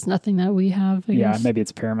 Just nothing that we have. I guess. Maybe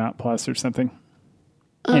it's Paramount Plus or something.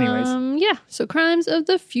 Anyways. Yeah. So Crimes of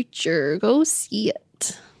the Future. Go see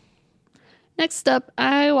it. Next up,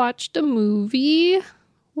 I watched a movie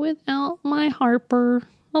without my Harper.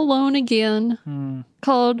 Alone again,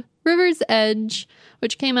 called River's Edge,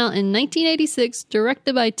 which came out in 1986,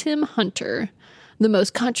 directed by Tim Hunter. The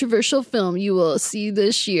most controversial film you will see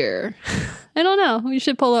this year. I don't know. We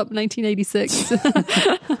should pull up 1986.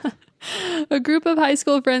 A group of high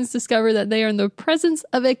school friends discover that they are in the presence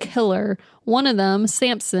of a killer. One of them,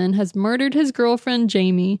 Samson, has murdered his girlfriend,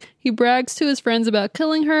 Jamie. He brags to his friends about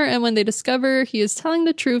killing her, and when they discover he is telling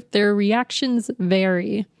the truth, their reactions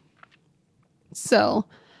vary. So,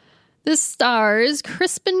 this stars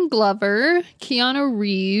Crispin Glover, Keanu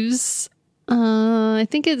Reeves, I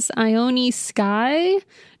think it's Ione Skye,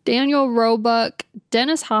 Daniel Roebuck,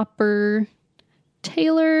 Dennis Hopper,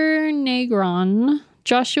 Taylor Negron,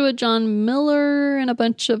 Joshua John Miller, and a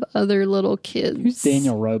bunch of other little kids. Who's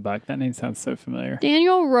Daniel Roebuck? That name sounds so familiar.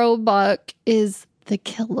 Daniel Roebuck is the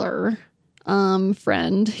killer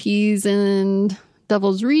friend. He's in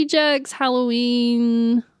Devil's Rejects,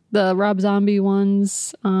 Halloween, the Rob Zombie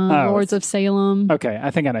ones, Lords of Salem. Okay,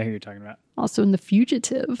 I think I know who you're talking about. Also in The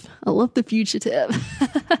Fugitive. I love The Fugitive.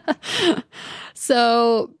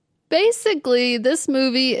 So basically, this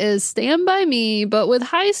movie is Stand By Me, but with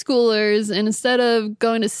high schoolers, and instead of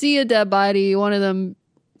going to see a dead body, one of them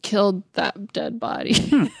killed that dead body.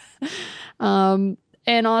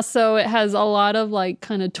 And also it has a lot of like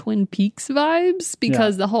kind of Twin Peaks vibes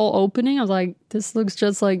because the whole opening, I was like, this looks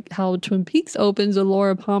just like how Twin Peaks opens with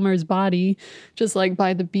Laura Palmer's body, just like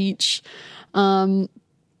by the beach. But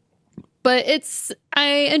I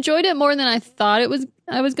enjoyed it more than I thought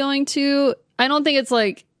I was going to. I don't think it's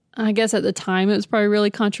like, I guess at the time it was probably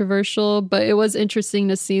really controversial, but it was interesting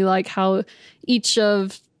to see like how each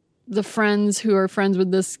of the friends who are friends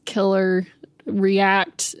with this killer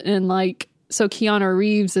react. And like, so Keanu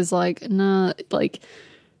Reeves is like, nah, like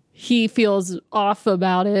he feels off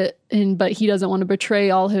about it, but he doesn't want to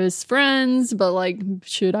betray all his friends, but like,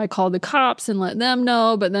 should I call the cops and let them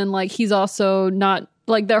know? But then like, he's also not,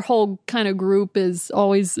 like their whole kind of group is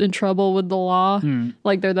always in trouble with the law.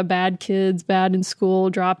 Like they're the bad kids, bad in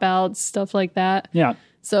school, dropouts, stuff like that. Yeah.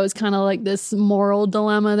 So it's kind of like this moral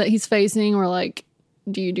dilemma that he's facing, where like,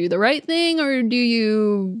 do you do the right thing or do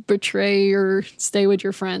you betray or stay with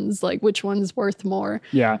your friends? Like, which one's worth more?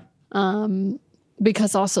 Yeah.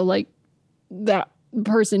 Because also like that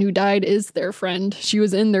person who died is their friend. She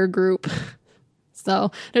was in their group.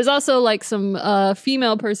 So there's also like some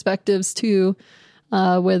female perspectives too,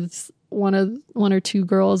 with one or two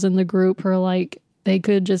girls in the group who are like, they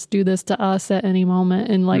could just do this to us at any moment.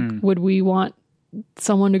 And like, would we want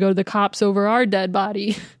someone to go to the cops over our dead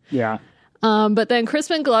body? Yeah. But then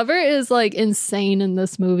Crispin Glover is like insane in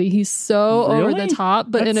this movie. He's so over the top,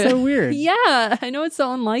 but that's so weird. Yeah, I know it's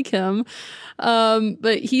so unlike him.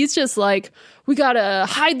 But he's just like, we gotta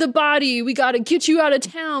hide the body. We gotta get you out of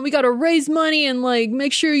town. We gotta raise money and like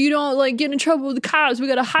make sure you don't like get in trouble with the cops. We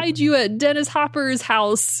gotta hide you at Dennis Hopper's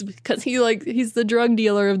house because he's the drug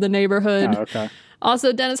dealer of the neighborhood. Oh, okay.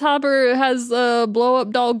 Also, Dennis Hopper has a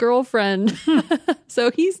blow-up doll girlfriend,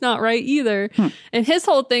 so he's not right either. And his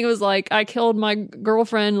whole thing was like, I killed my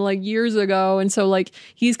girlfriend like years ago, and so like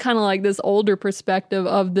he's kind of like this older perspective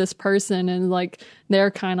of this person, and like they're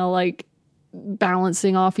kind of like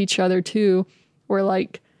balancing off each other too, where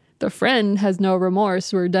like the friend has no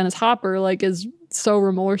remorse, where Dennis Hopper like is so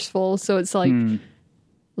remorseful. So it's like,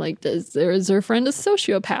 like is their friend a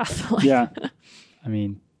sociopath? Like, Yeah. I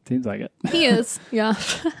mean, seems like it. he is, yeah.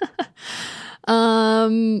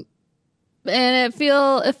 And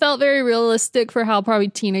it felt very realistic for how probably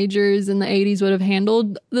teenagers in the 80s would have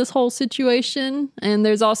handled this whole situation. And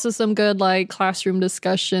there's also some good like classroom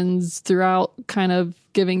discussions throughout, kind of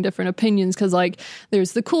giving different opinions, because like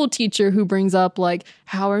there's the cool teacher who brings up like,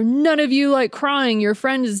 how are none of you like crying? Your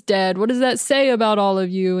friend is dead. What does that say about all of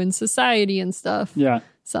you in society and stuff? Yeah.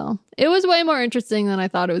 So it was way more interesting than I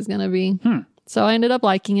thought it was going to be. So I ended up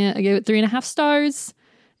liking it. I gave it 3.5 stars.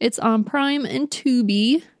 It's on Prime and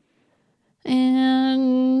Tubi.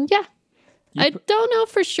 And yeah, I don't know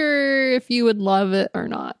for sure if you would love it or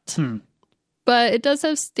not. But it does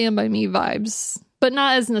have Stand By Me vibes, but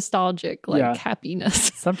not as nostalgic, like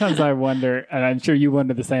happiness. Sometimes I wonder, and I'm sure you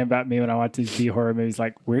wonder the same about me when I watch these B-horror movies,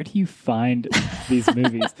 like, where do you find these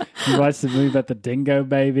movies? You watch the movie about the dingo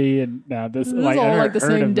baby, and now this is like, all I like the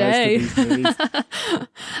same day. Most of these movies.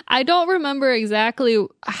 I don't remember exactly.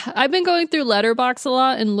 I've been going through Letterboxd a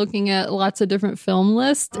lot and looking at lots of different film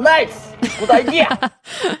lists. Nice! Good idea!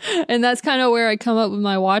 And that's kind of where I come up with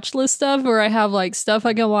my watch list stuff, where I have like stuff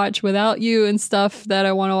I can watch without you and stuff that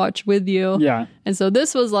I want to watch with you. Yeah. And so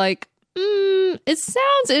this was like, it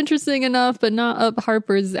sounds interesting enough, but not up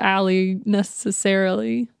Harper's alley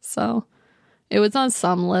necessarily. So it was on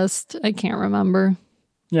some list. I can't remember.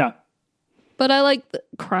 Yeah. But I like the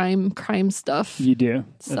crime stuff. You do.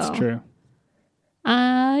 That's So. true.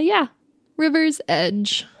 Yeah. River's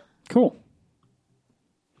Edge. Cool.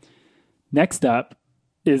 Next up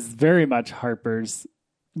is very much Harper's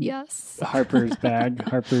Yes. bag,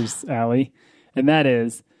 Harper's alley, and that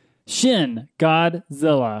is Shin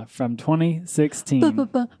Godzilla from 2016,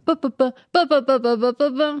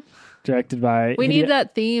 directed by We need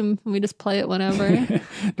that theme. We just play it whenever.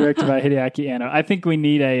 directed by Hideaki Anno. I think we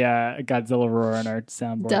need a Godzilla roar on our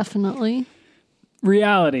soundboard. Definitely.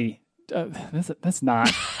 Reality. That's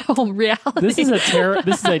not. Oh, reality. This is a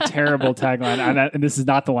terrible tagline, and this is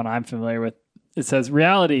not the one I'm familiar with. It says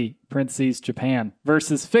reality (parentheses Japan)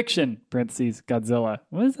 versus fiction (parentheses Godzilla).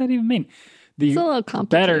 What does that even mean? The It's a little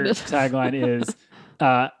better complicated. tagline is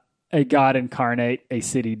a god incarnate, a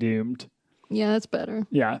city doomed. Yeah, that's better.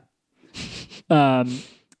 Yeah.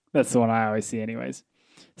 That's the one I always see anyways.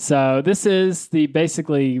 So this is the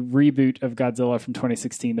basically reboot of Godzilla from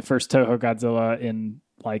 2016, the first Toho Godzilla in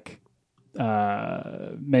like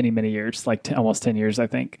many years, like almost 10 years, I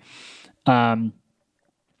think. And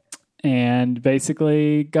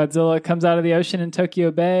basically Godzilla comes out of the ocean in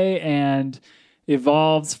Tokyo Bay and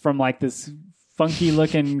evolves from like this funky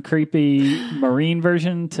looking creepy marine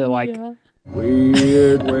version to like Yeah.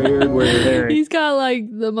 Weird. very, He's got like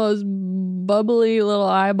the most bubbly little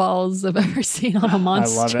eyeballs I've ever seen on a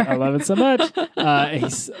monster. I love it so much.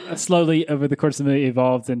 He's slowly over the course of the movie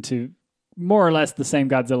evolves into more or less the same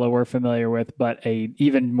Godzilla we're familiar with, but a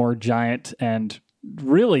even more giant and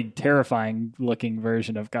really terrifying looking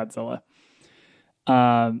version of Godzilla.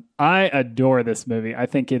 I adore this movie. I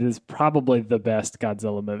think it is probably the best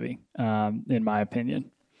Godzilla movie, in my opinion.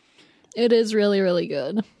 It is really, really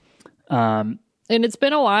good. And it's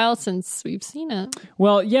been a while since we've seen it.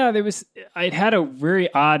 Well, yeah, it had a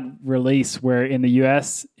very odd release where in the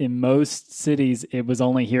US, in most cities, it was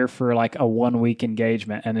only here for like a 1 week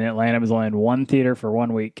engagement. And in Atlanta, it was only in one theater for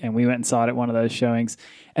 1 week. And we went and saw it at one of those showings.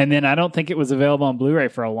 And then I don't think it was available on Blu-ray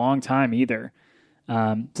for a long time either.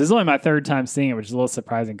 So this is only my third time seeing it, which is a little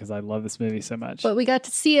surprising because I love this movie so much. But we got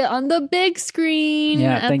to see it on the big screen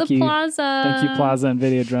at thank the you. Plaza. Thank you, Plaza and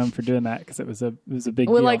Videodrome, for doing that because it was a big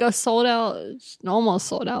With deal. like a sold out, almost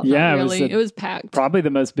sold out. Yeah, not it was really. It was packed. Probably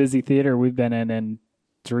the most busy theater we've been in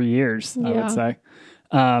 3 years, I would say.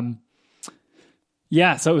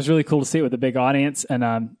 Yeah, so it was really cool to see it with a big audience. And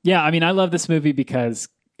I mean, I love this movie because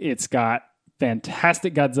it's got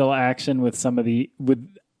fantastic Godzilla action with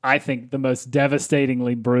I think the most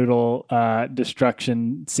devastatingly brutal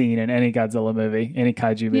destruction scene in any Godzilla movie, any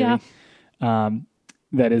kaiju movie. Yeah.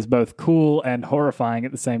 That is both cool and horrifying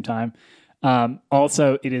at the same time.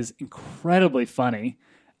 Also, it is incredibly funny.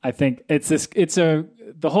 I think the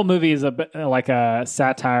whole movie is like a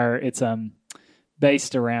satire. It's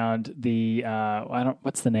based around the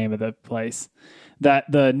what's the name of the place,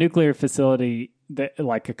 that the nuclear facility that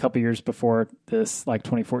like a couple years before this, like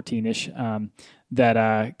 2014-ish,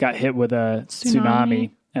 that got hit with a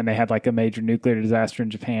tsunami, and they had like a major nuclear disaster in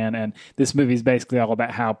Japan. And this movie is basically all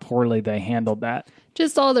about how poorly they handled that.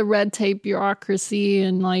 Just all the red tape bureaucracy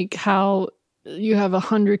and like how you have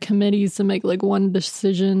 100 committees to make like one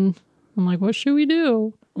decision. I'm like, what should we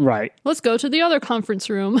do? Right. Let's go to the other conference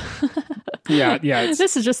room. Yeah.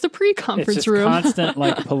 This is just a pre-conference room. Constant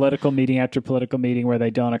like political meeting after political meeting where they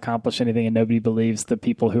don't accomplish anything and nobody believes the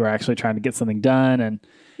people who are actually trying to get something done. And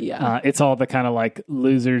it's all the kind of like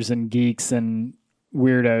losers and geeks and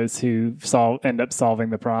weirdos who end up solving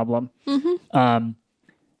the problem. Mm-hmm.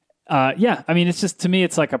 I mean, it's just, to me,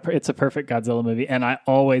 it's like it's a perfect Godzilla movie. And I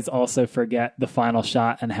always also forget the final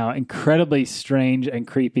shot and how incredibly strange and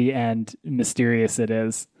creepy and mysterious it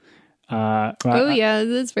is.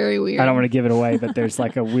 That's very weird. I don't want to give it away, but there's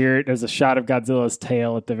like there's a shot of Godzilla's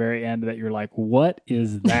tail at the very end that you're like, what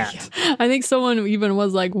is that? I think someone even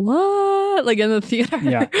was like, what? Like in the theater.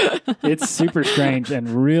 Yeah. It's super strange and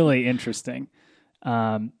really interesting.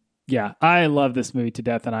 I love this movie to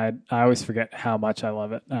death, and I always forget how much I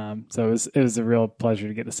love it. So it was a real pleasure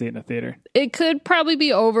to get to see it in a theater. It could probably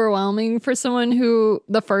be overwhelming for someone who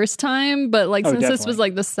the first time, but like since this was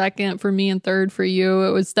like the second for me and third for you,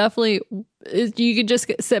 it was definitely, you could just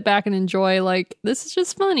sit back and enjoy, like, this is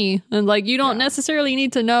just funny. And like, you don't necessarily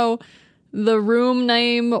need to know the room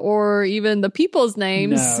name or even the people's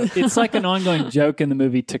names. No, it's like an ongoing joke in the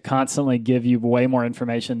movie to constantly give you way more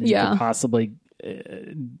information than you could possibly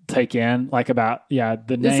take in, like about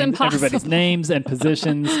the name, everybody's names and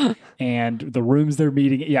positions and the rooms they're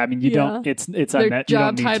meeting. I mean, you don't. It's their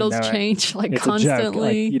job titles change like it's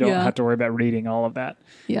constantly. Like, you don't have to worry about reading all of that.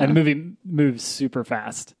 Yeah, and the movie moves super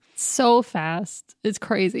fast. So fast, it's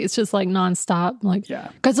crazy. It's just like nonstop. Like,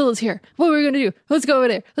 Godzilla's here. What are we gonna do? Let's go over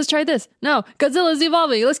there. Let's try this. No, Godzilla's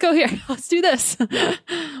evolving. Let's go here. Let's do this.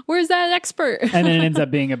 Where's that expert? And then it ends up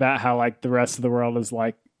being about how like the rest of the world is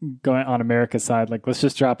like going on America's side, like, let's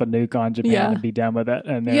just drop a nuke on Japan and be done with it.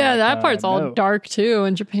 And that part's all dark too.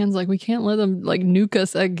 And Japan's like, we can't let them like nuke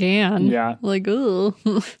us again. Yeah, like, ooh.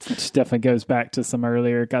 Which definitely goes back to some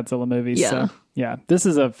earlier Godzilla movies. So this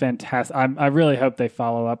is a fantastic. I really hope they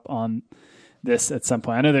follow up on this at some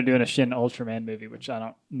point. I know they're doing a Shin Ultraman movie, which I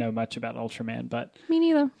don't know much about Ultraman, but me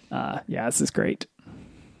neither. This is great.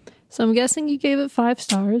 So I'm guessing you gave it 5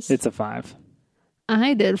 stars. It's a 5.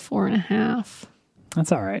 I did 4.5.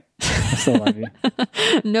 That's all right. I still love you.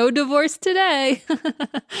 No divorce today.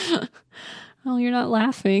 Oh, you're not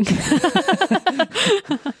laughing.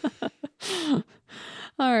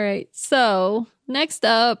 All right. So next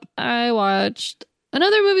up, I watched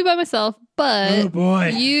another movie by myself, but oh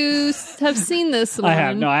boy, you have seen this one. I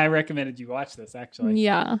have. No, I recommended you watch this, actually.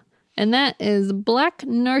 Yeah. And that is Black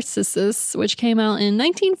Narcissus, which came out in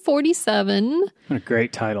 1947. What a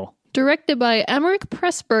great title. Directed by Emmerich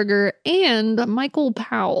Pressburger and Michael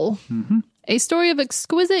Powell. Mm-hmm. A story of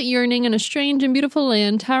exquisite yearning in a strange and beautiful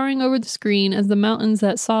land towering over the screen as the mountains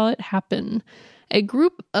that saw it happen. A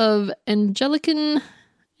group of Anglican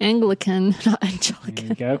nuns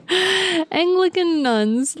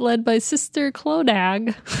led by Sister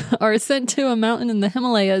Clodagh are sent to a mountain in the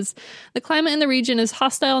Himalayas. The climate in the region is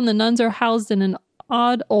hostile and the nuns are housed in an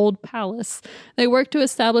odd old palace. They work to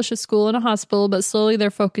establish a school and a hospital, but slowly their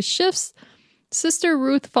focus shifts. Sister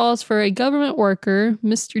Ruth falls for a government worker,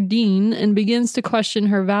 Mr. Dean, and begins to question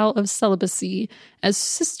her vow of celibacy. As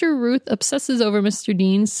Sister Ruth obsesses over Mr.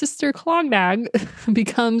 Dean, Sister Clodagh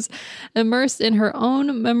becomes immersed in her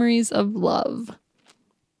own memories of love.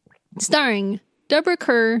 Starring Deborah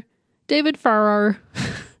Kerr, David Farrar,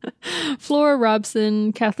 Flora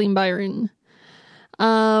Robson, Kathleen Byron.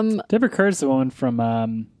 Deborah Kerr's the woman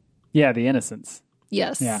from The Innocents.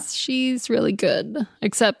 Yes, she's really good.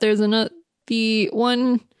 Except there's the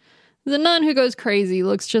nun who goes crazy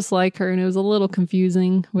looks just like her, and it was a little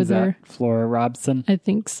confusing with her. Flora Robson? I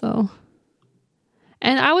think so.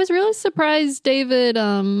 And I was really surprised David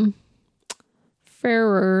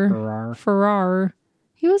Farrar.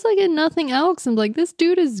 He was like in nothing else. I'm like, this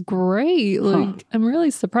dude is great. Like, I'm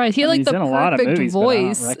really surprised. He had like the perfect lot of movies,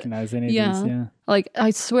 voice. But I don't recognize any of these. Yeah. Like,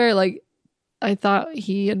 I swear, like, I thought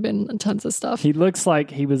he had been in tons of stuff. He looks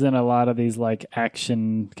like he was in a lot of these like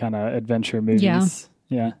action kind of adventure movies.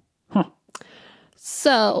 Yeah. Huh.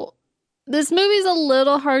 So This movie's a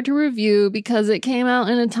little hard to review because it came out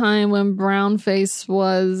in a time when brownface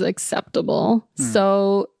was acceptable.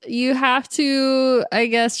 So you have to, I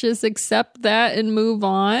guess, just accept that and move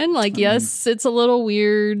on. Like, yes, it's a little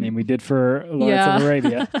weird. I mean, we did for Lawrence of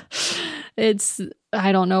Arabia.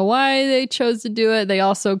 I don't know why they chose to do it.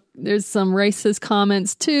 There's some racist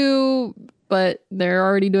comments too, but they're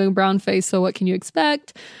already doing brownface, so what can you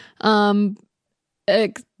expect? Past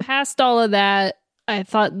all of that, I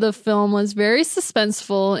thought the film was very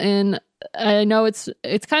suspenseful, and I know it's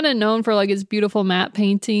kind of known for like its beautiful matte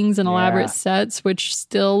paintings and elaborate sets, which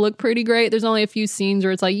still look pretty great. There's only a few scenes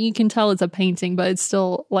where it's like you can tell it's a painting, but it's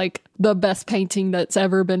still like the best painting that's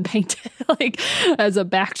ever been painted, like as a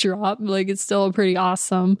backdrop. Like it's still pretty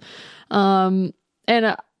awesome. And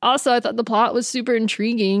also I thought the plot was super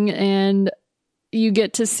intriguing, and you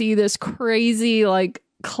get to see this crazy like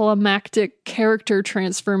climactic character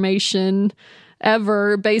transformation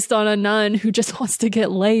ever based on a nun who just wants to get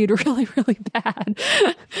laid really, really bad.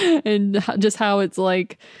 And just how it's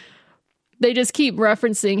like, they just keep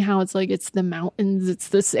referencing how it's like, it's the mountains, it's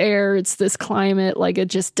this air, it's this climate, like it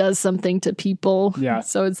just does something to people. Yeah.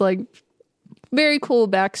 So it's like very cool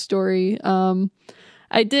backstory.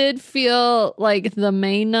 I did feel like the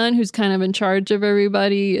main nun who's kind of in charge of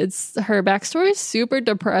everybody, her backstory is super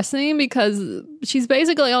depressing because she's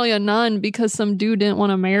basically only a nun because some dude didn't want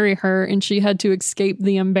to marry her and she had to escape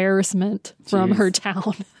the embarrassment from her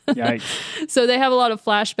town. Yikes. So they have a lot of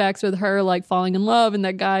flashbacks with her like falling in love and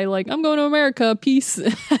that guy like, I'm going to America, peace.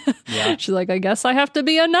 Yeah. She's like, I guess I have to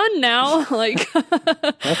be a nun now. Like,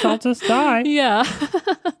 Guess I'll just die. Yeah.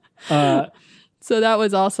 So that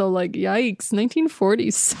was also like, yikes,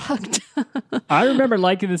 1940s sucked. I remember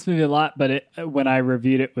liking this movie a lot, but when I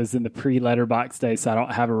reviewed it was in the pre-Letterboxd day, so I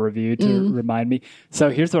don't have a review to remind me. So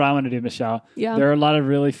here's what I want to do, Michelle. Yeah. There are a lot of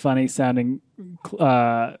really funny sounding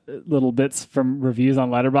little bits from reviews on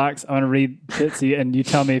Letterboxd. I want to read bits and you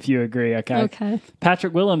tell me if you agree, okay? Okay.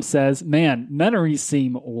 Patrick Willems says, man, nunneries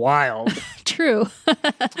seem wild. True. All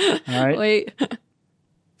right. Wait.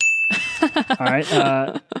 All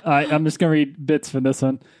right. I'm just going to read bits from this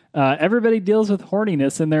one. Everybody deals with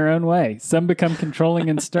horniness in their own way. Some become controlling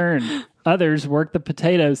and stern. Others work the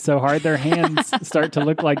potatoes so hard their hands start to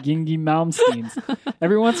look like Yingy Malmsteens.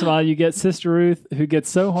 Every once in a while, you get Sister Ruth, who gets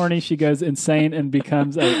so horny she goes insane and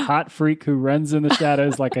becomes a hot freak who runs in the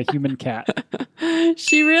shadows like a human cat.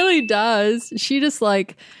 She really does. She just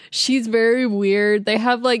like, she's very weird. They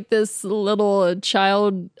have like this little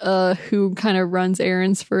child who kind of runs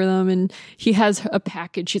errands for them, and he has a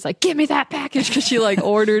package. She's like, give me that package, because she like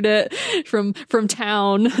ordered it from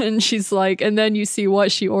town, and she's like, and then you see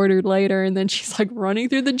what she ordered later, and then she's like running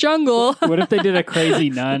through the jungle. What if they did a crazy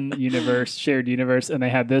nun universe, shared universe, and they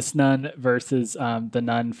had this nun versus the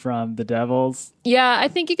nun from The Devils? Yeah, I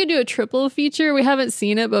think you could do a triple feature. We haven't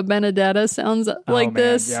seen it, but Benedetta sounds like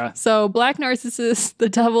this. Yeah. So Black Narcissus, The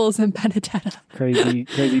Devils, and Benedetta. Crazy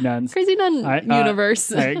nuns. Crazy nun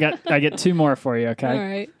universe. All right, I get two more for you,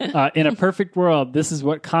 okay? All right. In a perfect world, this is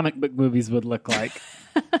what comic book movies would look like.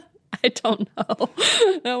 I don't know.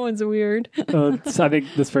 That one's weird. So I think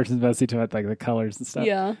this person's mostly talking about like the colors and stuff.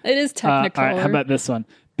 Yeah, it is technicolor. All right, how about this one?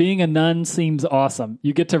 Being a nun seems awesome.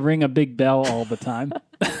 You get to ring a big bell all the time.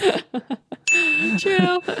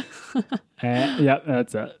 True. Yeah,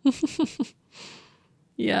 that's it.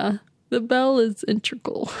 Yeah, the bell is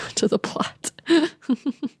integral to the plot.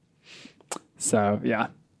 So, yeah.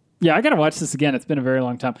 Yeah, I got to watch this again. It's been a very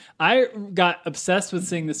long time. I got obsessed with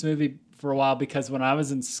seeing this movie for a while because when I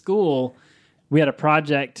was in school, we had a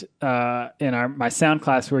project in my sound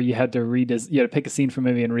class where you had to pick a scene from a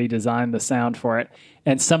movie and redesign the sound for it.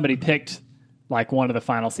 And somebody picked like one of the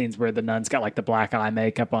final scenes where the nun's got like the black eye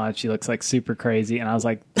makeup on. She looks like super crazy. And I was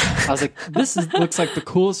like, this looks like the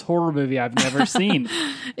coolest horror movie I've never seen.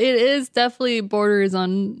 It is definitely borders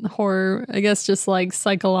on horror. I guess just like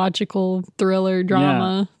psychological thriller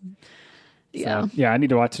drama. Yeah. So, yeah, I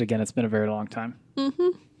need to watch it again. It's been a very long time. Mm-hmm.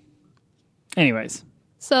 Anyways.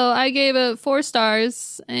 So I gave it 4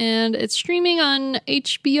 stars, and it's streaming on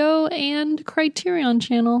HBO and Criterion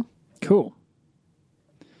Channel. Cool.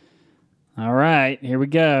 All right, here we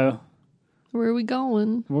go. Where are we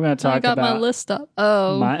going? We're going to talk about... I got my list up.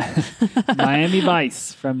 Oh. Miami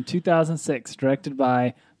Vice from 2006, directed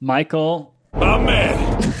by Michael... My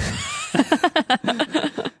man.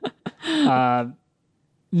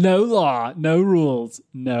 No law, no rules,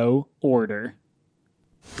 no order.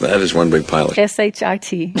 That is one big pilot.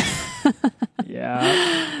 S-H-I-T.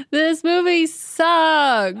 Yeah. This movie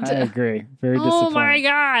sucked. I agree. Very disappointing. Oh my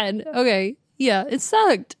God. Okay. Yeah, it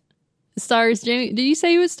sucked. Stars Jamie. Did you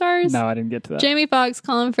say he was stars? No, I didn't get to that. Jamie Foxx,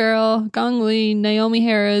 Colin Farrell, Gong Li, Naomi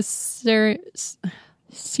Harris,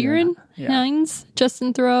 Ciaran Hinds,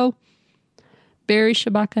 Justin Theroux, Barry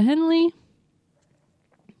Shabaka Henley,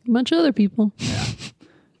 a bunch of other people.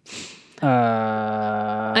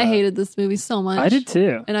 I hated this movie so much. I did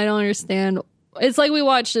too. And I don't understand. It's like we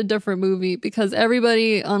watched a different movie because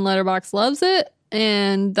everybody on Letterboxd loves it.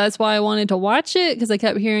 And that's why I wanted to watch it, because I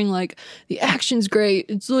kept hearing like, the action's great.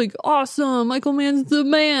 It's like awesome. Michael Mann's the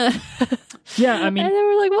man. Yeah, I mean. And then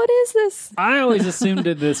we're like, what is this? I always assumed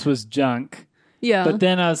that this was junk. Yeah. But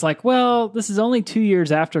then I was like, well, this is only 2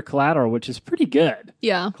 years after Collateral, which is pretty good.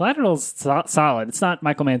 Yeah. Collateral's solid. It's not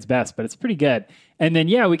Michael Mann's best, but it's pretty good. And then,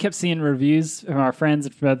 we kept seeing reviews from our friends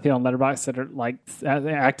and from other people on Letterboxd that are like,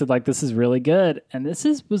 acted like this is really good. And this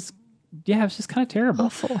was just kind of terrible.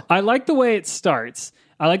 Awful. I like the way it starts.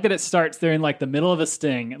 I like that it starts there in like the middle of a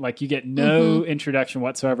sting. Like you get no introduction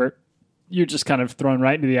whatsoever. You're just kind of thrown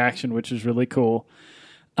right into the action, which is really cool.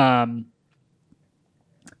 But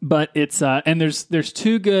it's and there's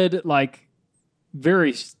two good, like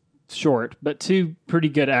very short, but two pretty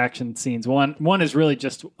good action scenes. One is really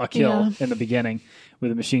just a kill in the beginning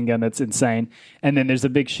with a machine gun that's insane, and then there's a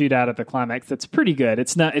big shootout at the climax that's pretty good.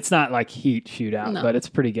 It's not like Heat shootout, but it's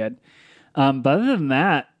pretty good. But other than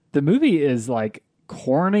that, the movie is like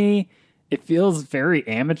corny. It feels very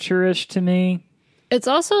amateurish to me. It's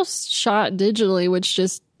also shot digitally, which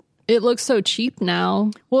just it looks so cheap now.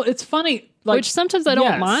 Well, it's funny. Like, which sometimes I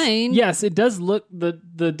don't mind. Yes, it does look, the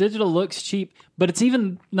digital looks cheap, but it's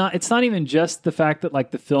not even just the fact that like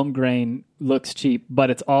the film grain looks cheap, but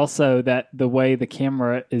it's also that the way the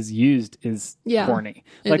camera is used is corny.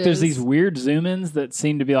 Like there's these weird zoom ins that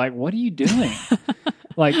seem to be like, what are you doing?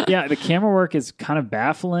 The camera work is kind of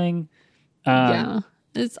baffling.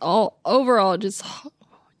 It's all overall just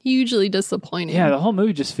hugely disappointing. Yeah, the whole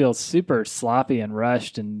movie just feels super sloppy and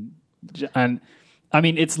rushed and I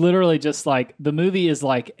mean, it's literally just like the movie is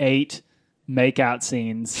like 8 makeout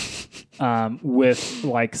scenes with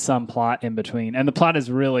like some plot in between, and the plot is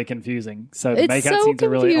really confusing. So the makeout scenes are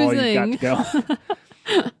really all you've got to go.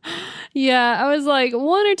 Yeah, I was like 1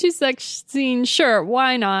 or 2 sex scenes, sure,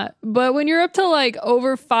 why not? But when you're up to like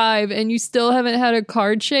over 5 and you still haven't had a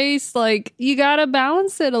car chase, like you gotta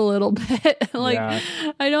balance it a little bit.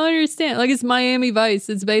 I don't understand. Like it's Miami Vice.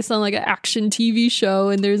 It's based on like an action TV show,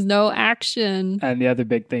 and there's no action. And the other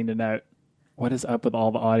big thing to note: what is up with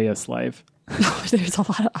all the audio slave? There's a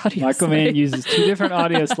lot of audio. Michael Mann uses 2 different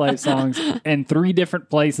audio slave songs in 3 different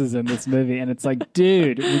places in this movie, and it's like,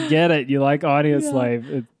 dude, we get it. You like audio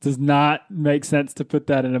slave. It does not make sense to put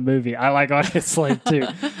that in a movie. I like audio slave too.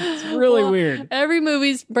 It's really weird. Every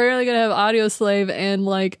movie's barely gonna have audio slave and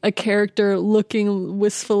like a character looking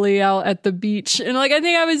wistfully out at the beach, and like I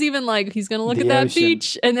think I was even like, he's gonna look at that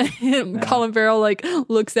beach, and then Colin Farrell like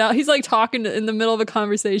looks out. He's like talking in the middle of a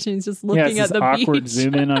conversation. He's just looking at the awkward beach.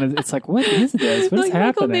 Zoom in on it. It's like, what is this? What is happening?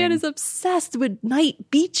 Michael Mann is obsessed with night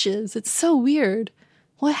beaches. It's so weird.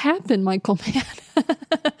 What happened, Michael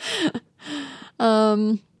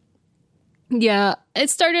Mann? Yeah, it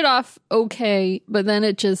started off okay, but then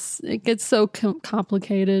it gets so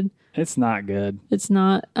complicated. It's not good. It's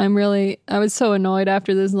not. I was so annoyed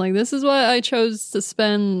after this. Like, this is what I chose to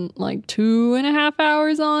spend like 2.5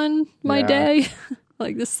 hours on my day.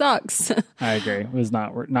 Like, this sucks. I agree. It was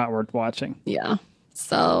not worth watching. Yeah.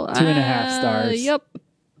 So 2.5 stars. Yep.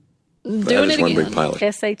 That is one big pilot.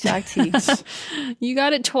 SHIT. You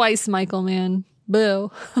got it twice, Michael Mann.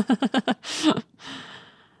 Boo.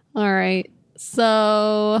 All right.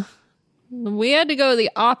 So we had to go the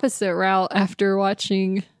opposite route after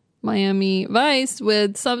watching Miami Vice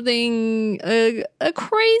with something, a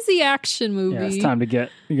crazy action movie. Yeah, it's time to go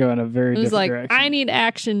in a very different direction. I need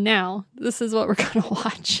action now. This is what we're going to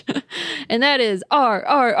watch. And that is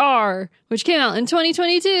RRR, which came out in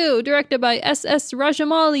 2022, directed by S.S.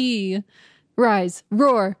 Rajamouli. Rise,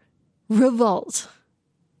 Roar, Revolt.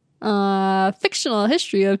 Fictional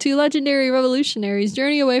history of 2 legendary revolutionaries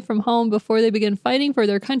journey away from home before they begin fighting for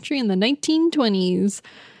their country in the 1920s.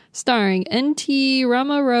 Starring N.T.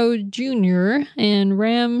 Ramarao Jr. and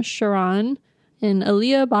Ram Charan and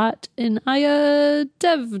Alia Bhatt and Aya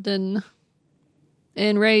Devgan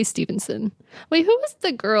and Ray Stevenson. Wait, who was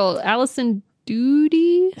the girl? Allison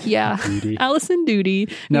Doody? Yeah. Doody. Allison Doody.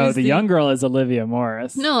 No, the young girl is Olivia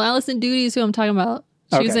Morris. No, Allison Doody is who I'm talking about.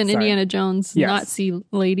 She was in Indiana Jones, Nazi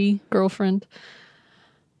lady, girlfriend.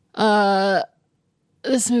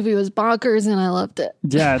 This movie was bonkers and I loved it.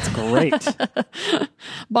 Yeah, it's great.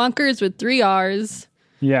 Bonkers with 3 R's.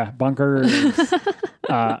 Yeah, bonkers.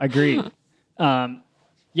 Agreed.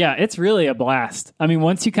 Yeah, it's really a blast. I mean,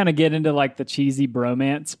 once you kind of get into like the cheesy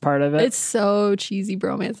bromance part of it. It's so cheesy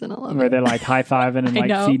bromance and I love where it. they're like high-fiving and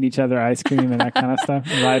like feeding each other ice cream and that kind of stuff.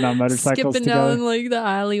 And riding on motorcycles Skipping together. down like the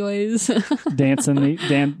alleyways. Dancing,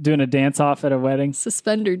 doing a dance-off at a wedding.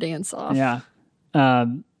 Suspender dance-off. Yeah.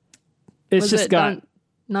 It's just got...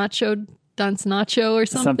 Dance Nacho or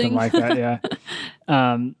something? Something like that, yeah.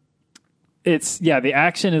 The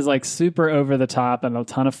action is like super over the top and a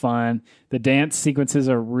ton of fun. The dance sequences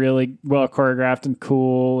are really well choreographed and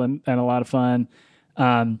cool and a lot of fun.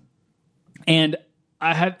 And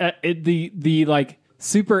I had the like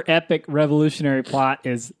super epic revolutionary plot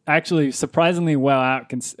is actually surprisingly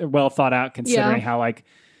well thought out considering how like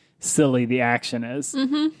silly the action is.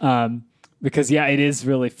 Mm-hmm. Because it is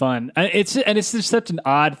really fun. It's just such an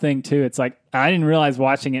odd thing too. It's like I didn't realize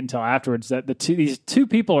watching it until afterwards that these two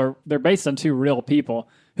people they're based on two real people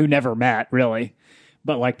who never met really,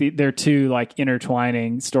 but like they're two like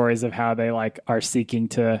intertwining stories of how they like are seeking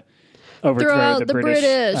to overthrow the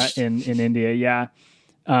British. In India. Yeah.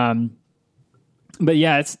 But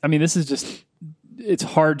yeah, it's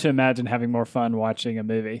hard to imagine having more fun watching a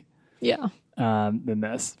movie. Yeah. Than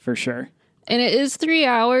this for sure. And it is 3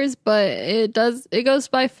 hours, but it goes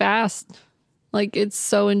by fast. Like, it's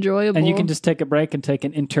so enjoyable. And you can just take a break and take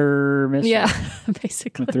an intermission. Yeah,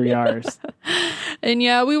 basically. For 3 hours. And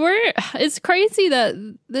it's crazy that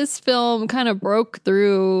this film kind of broke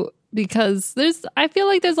through because I feel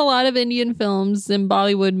like there's a lot of Indian films and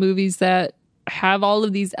Bollywood movies that have all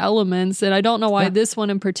of these elements. And I don't know why this one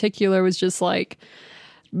in particular was just like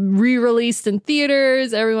re-released in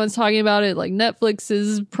theaters. Everyone's talking about it. Like Netflix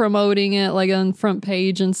is promoting it like on front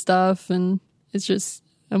page and stuff. And it's just,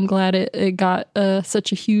 I'm glad it got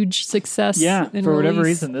such a huge success. Yeah, for whatever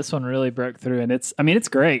reason, this one really broke through. And it's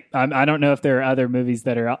great. I don't know if there are other movies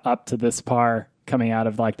that are up to this par coming out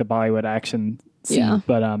of like the Bollywood action scene. Yeah.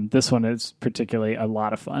 But this one is particularly a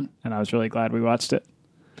lot of fun. And I was really glad we watched it.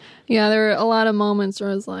 Yeah, there were a lot of moments where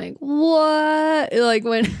I was like, what? Like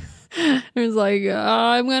when... It was like,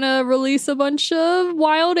 I'm going to release a bunch of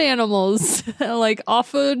wild animals, like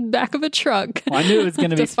off the back of a truck. Well, I knew it was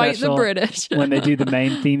going to be fight the British. When they do the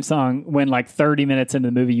main theme song, when like 30 minutes into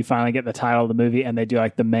the movie, you finally get the title of the movie and they do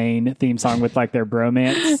like the main theme song with like their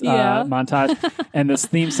bromance montage. And this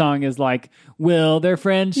theme song is like, will their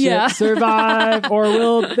friendship survive or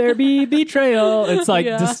will there be betrayal? It's like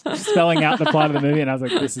just spelling out the plot of the movie. And I was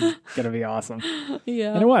like, this is going to be awesome.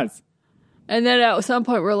 Yeah. And it was. And then at some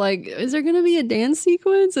point we're like, is there going to be a dance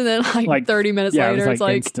sequence? And then like 30 minutes later, it's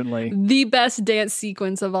like instantly the best dance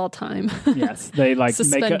sequence of all time. Yes. They like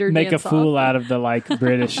make a fool out of the like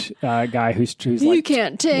British guy who's like, you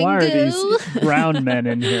can't tango. Why are these brown men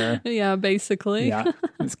in here? Yeah, basically. Yeah,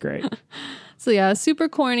 it's great. So yeah, super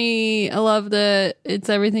corny. I love that it's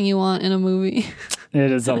everything you want in a movie.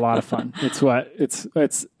 It is a lot of fun. It's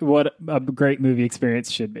what a great movie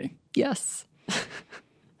experience should be. Yes.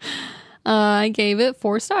 I gave it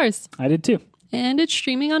 4 stars. I did too. And it's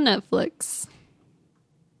streaming on Netflix.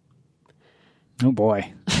 Oh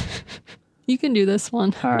boy. You can do this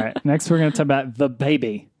one. All right. Next we're going to talk about The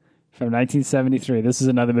Baby from 1973. This is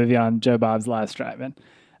another movie on Joe Bob's Last Drive-In.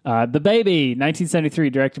 The Baby,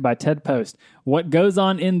 1973, directed by Ted Post. What goes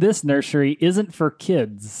on in this nursery isn't for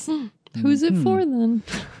kids. Who's it for then?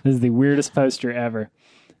 This is the weirdest poster ever.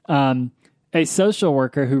 A social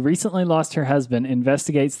worker who recently lost her husband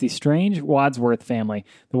investigates the strange Wadsworth family.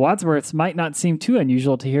 The Wadsworths might not seem too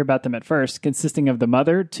unusual to hear about them at first, consisting of the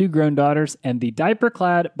mother, 2 grown daughters, and the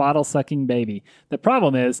diaper-clad, bottle-sucking baby. The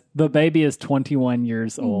problem is, the baby is 21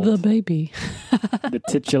 years old. The baby. The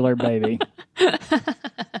titular baby.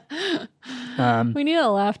 We need a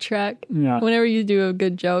laugh track. Yeah. Whenever you do a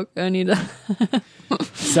good joke, I need a...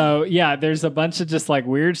 So, yeah, there's a bunch of just like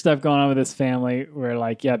weird stuff going on with this family where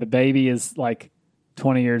like, the baby is like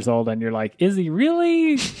 20 years old and you're like, is he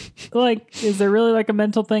really like, is there really like a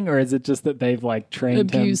mental thing? Or is it just that they've like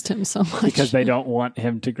abused him so much because they don't want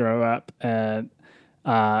him to grow up? And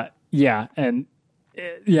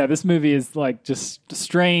this movie is like just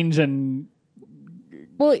strange and...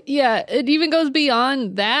 Well, yeah, it even goes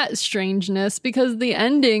beyond that strangeness because the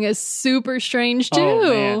ending is super strange too.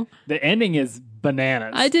 Oh, man. The ending is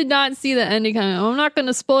bananas. I did not see the ending coming. I'm not going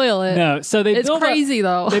to spoil it. No, so it's crazy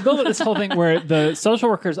though. They build up this whole thing where the social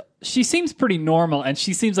workers, she seems pretty normal and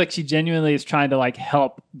she seems like she genuinely is trying to like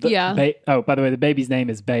help. Oh, by the way, the baby's name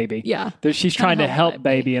is Baby. Yeah. She's trying to help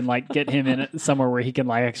Baby and like get him in somewhere where he can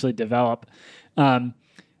like actually develop.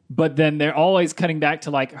 But then they're always cutting back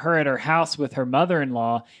to like her at her house with her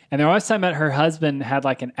mother-in-law. And they're always talking about her husband had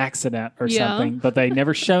like an accident or something, but they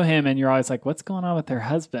never show him. And you're always like, what's going on with her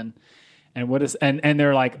husband? And what is and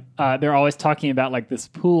they're like they're always talking about like this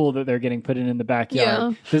pool that they're getting put in the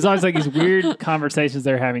backyard. Yeah. There's always like these weird conversations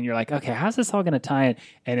they're having. You're like, okay, how's this all going to tie in?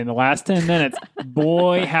 And in the last 10 minutes,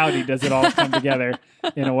 boy howdy, does it all come together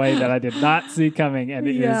in a way that I did not see coming, and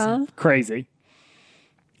it is crazy.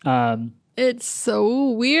 It's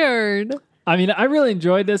so weird. I mean, I really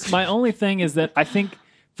enjoyed this. My only thing is that I think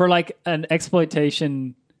for like an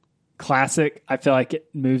exploitation classic, I feel like it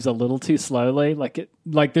moves a little too slowly. Like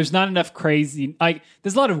there's not enough crazy. Like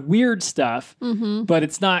there's a lot of weird stuff, but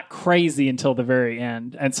it's not crazy until the very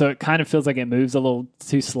end, and so it kind of feels like it moves a little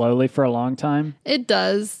too slowly for a long time. It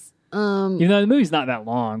does. Even though the movie's not that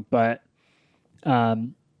long, but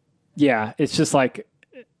yeah, it's just like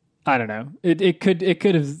I don't know. It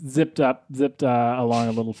could have zipped along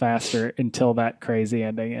a little faster until that crazy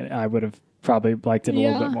ending, and I would have probably liked it a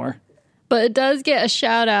little bit more. But it does get a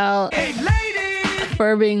shout out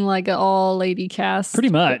for being like an all lady cast. Pretty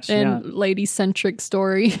much. And lady centric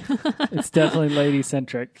story. It's definitely lady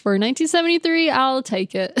centric. For 1973, I'll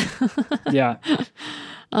take it. Yeah.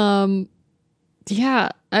 Yeah.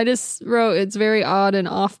 I just wrote it's very odd and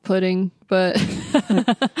off putting, but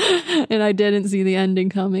and I didn't see the ending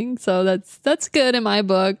coming. So that's good in my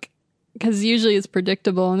book. Because usually it's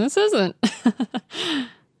predictable and this isn't.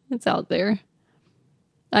 It's out there.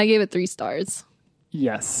 I gave it 3 stars.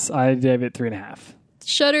 Yes, I gave it 3.5.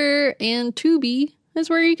 Shudder and Tubi is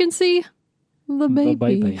where you can see the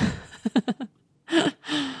baby.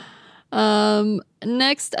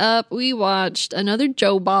 Next up, we watched another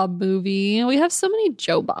Joe Bob movie. We have so many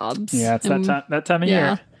Joe Bobs. Yeah, it's that time of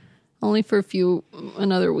year. Only for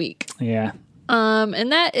another week. Yeah.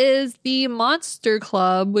 And that is The Monster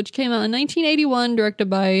Club, which came out in 1981, directed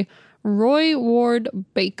by Roy Ward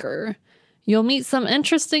Baker. You'll meet some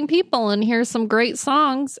interesting people and hear some great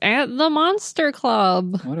songs at the Monster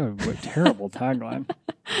Club. What a terrible tagline.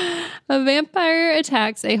 A vampire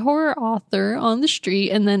attacks a horror author on the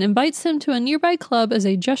street and then invites him to a nearby club as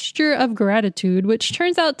a gesture of gratitude, which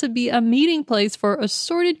turns out to be a meeting place for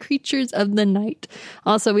assorted creatures of the night.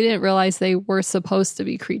 Also, we didn't realize they were supposed to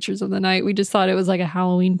be creatures of the night. We just thought it was like a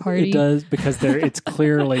Halloween party. It does, because it's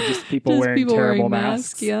clearly just people wearing terrible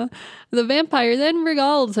masks. Yeah. The vampire then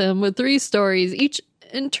regales him with 3 stories, each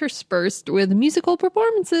interspersed with musical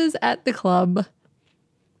performances at the club.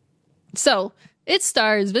 So, it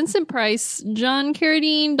stars Vincent Price, John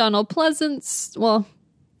Carradine, Donald Pleasance. Well,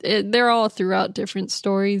 they're all throughout different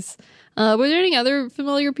stories. Were there any other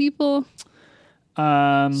familiar people?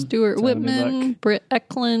 Stuart Whitman, Britt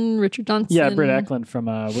Eklund, Richard Johnson. Yeah, Britt Eklund from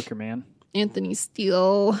Wicker Man. Anthony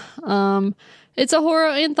Steele. It's a horror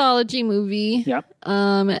anthology movie. Yep.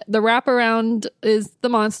 The wraparound is The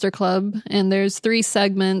Monster Club, and there's 3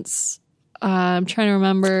 segments. I'm trying to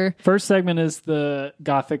remember. First segment is the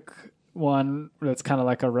gothic one that's kind of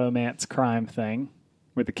like a romance crime thing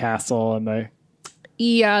with the castle and the...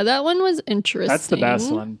 Yeah, that one was interesting. That's the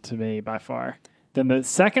best one to me by far. Then the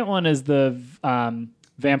second one is the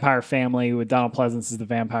vampire family with Donald Pleasance as the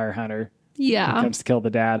vampire hunter. Yeah. Who comes to kill the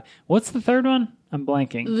dad. What's the third one? I'm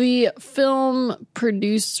blanking. The film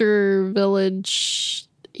producer village.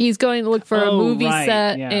 He's going to look for a movie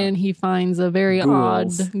set, and he finds a very odd,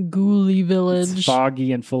 ghouly village. It's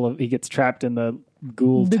foggy and full of... He gets trapped in the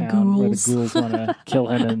ghoul town where the ghouls want to kill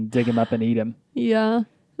him and dig him up and eat him. Yeah.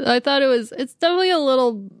 I thought it's definitely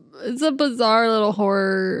it's a bizarre little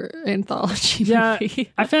horror anthology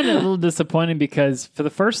movie. I found it a little disappointing because for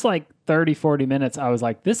the first 30, 40 minutes, I was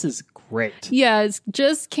like, this is great. Yeah, it's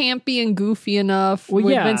just campy and goofy enough with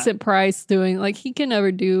Vincent Price doing, he can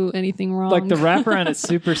never do anything wrong. The wraparound is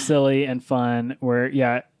super silly and fun where,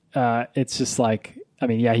 it's just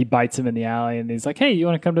he bites him in the alley and he's like, hey, you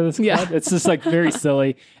want to come to this club? Yeah. It's just very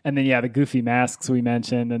silly. And then, the goofy masks we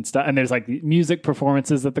mentioned and stuff. And there's music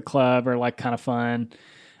performances at the club are kind of fun.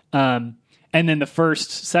 And then the first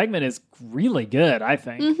segment is really good, I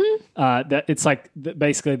think. Mm-hmm. That it's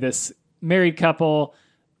basically this married couple,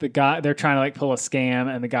 the guy, they're trying to pull a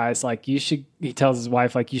scam. And the guy's he tells his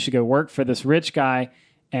wife, you should go work for this rich guy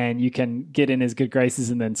and you can get in his good graces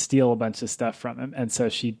and then steal a bunch of stuff from him. And so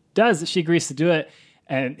she agrees to do it.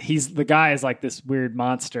 And the guy is this weird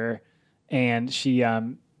monster, and she, I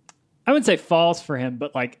wouldn't say falls for him,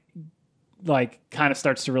 but kind of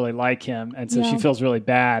starts to really like him. And so she feels really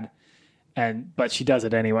bad. But she does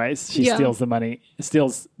it anyways. She steals the money,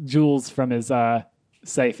 steals jewels from his,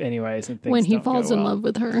 safe anyways. And things when he falls in love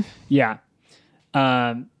with her. Yeah.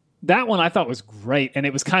 That one I thought was great. And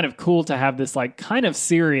it was kind of cool to have this kind of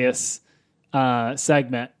serious,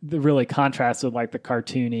 segment that really contrasts with the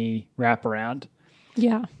cartoony wraparound.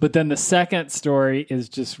 Yeah. But then the second story is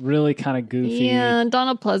just really kind of goofy. Yeah,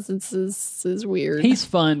 Donald Pleasance is weird. He's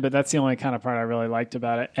fun, but that's the only kind of part I really liked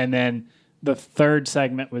about it. And then the third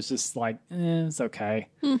segment was just like, it's okay.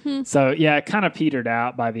 Mm-hmm. So, yeah, it kind of petered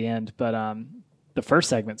out by the end. But the first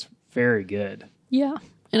segment's very good. Yeah.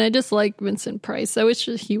 And I just like Vincent Price. I wish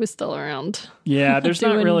he was still around. Yeah, there's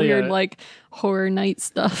not really weird like horror night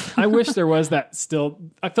stuff. I wish there was that still.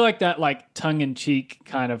 I feel like that like tongue-in-cheek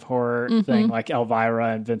kind of horror thing, like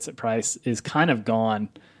Elvira and Vincent Price, is kind of gone,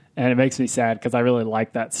 and it makes me sad because I really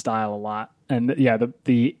like that style a lot. And yeah,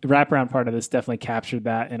 the wraparound part of this definitely captured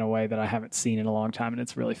that in a way that I haven't seen in a long time, and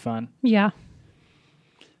it's really fun. Yeah.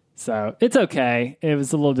 So it's okay. It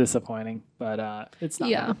was a little disappointing, but it's not.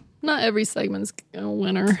 Yeah. Bad. Not every segment's a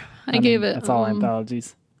winner. I gave it. That's all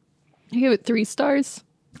anthologies. I gave it 3 stars.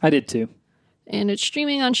 I did too. And it's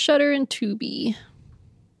streaming on Shudder and Tubi.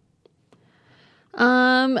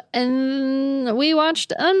 And we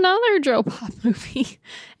watched another Joe Pop movie,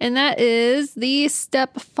 and that is The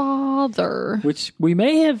Stepfather, which we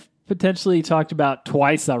may have potentially talked about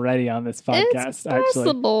twice already on this podcast,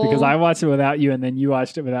 actually, because I watched it without you and then you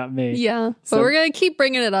watched it without me. Yeah, so we're gonna keep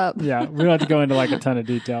bringing it up. Yeah, we don't have to go into like a ton of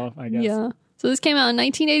detail, I guess. Yeah. So this came out in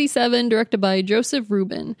 1987, directed by Joseph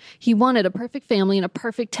Rubin. He wanted a perfect family in a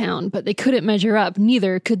perfect town, but they couldn't measure up.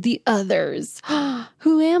 Neither could the others.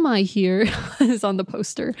 Who am I here? is on the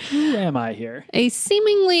poster. Who am I here? A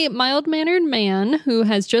seemingly mild-mannered man who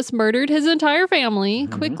has just murdered his entire family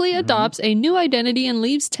quickly adopts a new identity and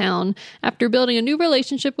leaves town. After building a new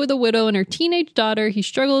relationship with a widow and her teenage daughter, he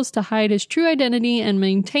struggles to hide his true identity and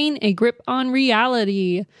maintain a grip on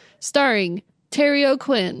reality. Starring Terry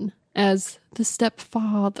O'Quinn as the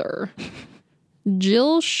stepfather,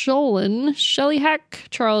 Jill Schoelen, Shelley Hack,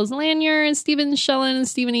 Charles Lanier, and Stephen Shellen, and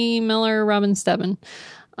Stephen E. Miller, Robin Stebbin.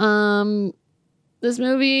 This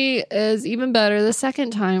movie is even better the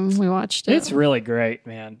second time we watched it. It's really great,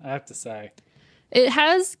 man, I have to say. It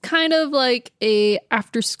has kind of like a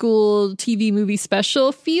after-school TV movie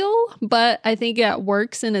special feel, but I think it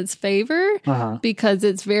works in its favor because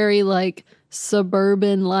it's very like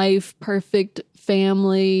suburban life, perfect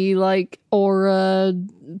family, like aura,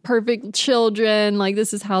 perfect children, like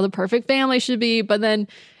this is how the perfect family should be. But then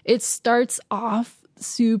it starts off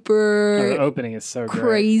super the opening is so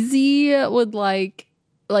crazy with like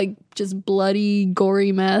just bloody,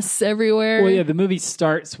 gory mess everywhere. Well, yeah, the movie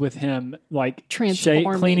starts with him like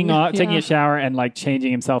transforming, cleaning off, taking a shower, and like changing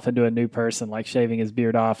himself into a new person, like shaving his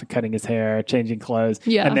beard off and cutting his hair, changing clothes,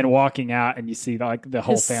 and then walking out, and you see like the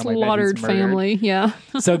whole his family slaughtered that he's murdered. family. Yeah.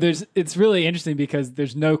 So it's really interesting because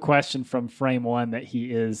there's no question from frame one that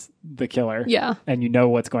he is the killer. Yeah, and you know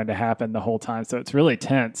what's going to happen the whole time, so it's really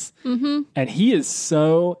tense. Mm-hmm. And he is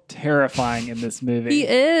so terrifying in this movie. He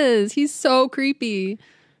is. He's so creepy.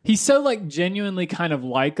 He's so like genuinely kind of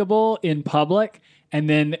likable in public, and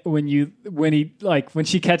then when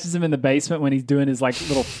she catches him in the basement when he's doing his like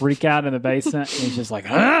little freak out in the basement, and he's just like,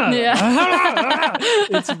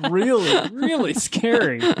 it's really, really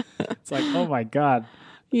scary. It's like, oh my god,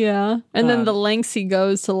 yeah. And then the lengths he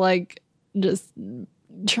goes to like just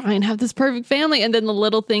try and have this perfect family, and then the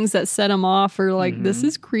little things that set him off are like, this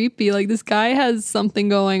is creepy. Like this guy has something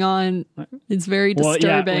going on. It's very disturbing.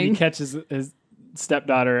 Well, yeah, when he catches his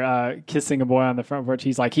stepdaughter kissing a boy on the front porch,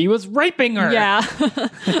 he's like, he was raping her. Yeah.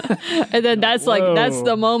 And then that's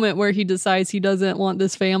the moment where he decides he doesn't want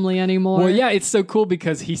this family anymore. Well, yeah, it's so cool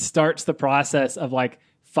because he starts the process of like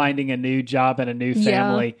finding a new job and a new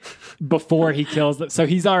family before he kills them. So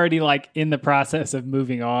he's already like in the process of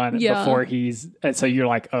moving on before and so you're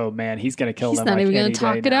like, oh man, he's going to kill them. He's not like even going to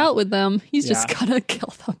talk it out with them. He's just going to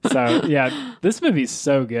kill them. So yeah, this movie's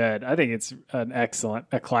so good. I think it's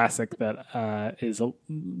a classic that is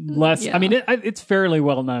less, I mean, it's fairly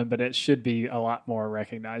well known, but it should be a lot more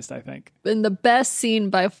recognized, I think. And the best scene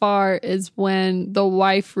by far is when the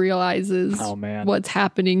wife realizes what's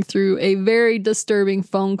happening through a very disturbing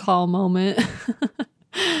phone call moment.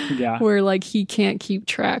 Where like he can't keep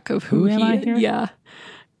track of who am I here?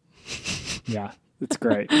 Yeah, it's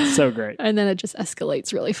great. It's so great. And then it just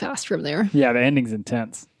escalates really fast from there. Yeah, the ending's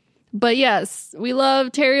intense. But yes, we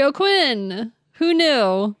love Terry O'Quinn. Who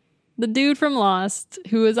knew? The dude from Lost,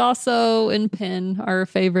 who is also in Pin, our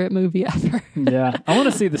favorite movie ever. Yeah, I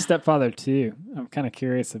want to see The Stepfather too. I'm kind of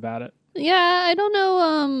curious about it. Yeah, I don't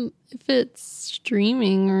know if it's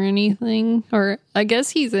streaming or anything. Or I guess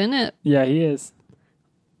he's in it. Yeah, he is.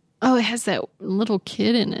 Oh, it has that little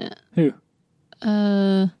kid in it. Who?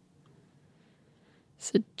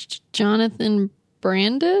 Is it Jonathan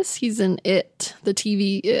Brandis? He's in It, the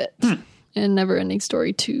TV It, and Never Ending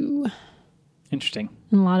Story 2. Interesting.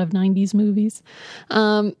 In a lot of 90s movies.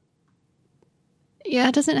 Yeah,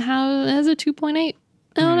 it has a 2.8.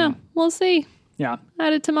 I don't know. We'll see. Yeah.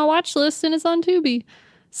 Add it to my watch list and it's on Tubi.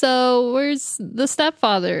 So where's The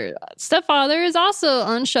Stepfather? Stepfather is also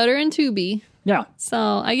on Shudder and Tubi. Yeah. So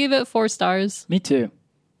I give it 4 stars. Me too.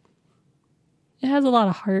 It has a lot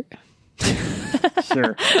of heart.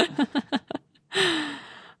 Sure.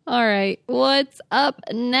 All right. What's up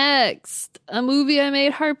next? A movie I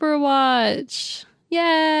made Harper watch.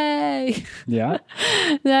 Yay! Yeah.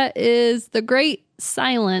 That is The Great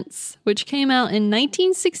Silence, which came out in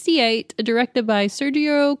 1968, directed by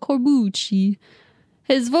Sergio Corbucci.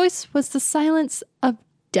 His voice was the silence of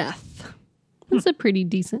death. That's a pretty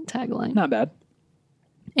decent tagline. Not bad.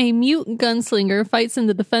 A mute gunslinger fights in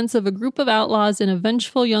the defense of a group of outlaws and a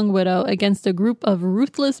vengeful young widow against a group of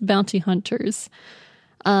ruthless bounty hunters.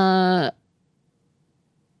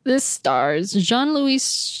 This stars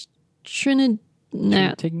Jean-Louis Trintignant,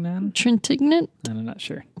 I'm not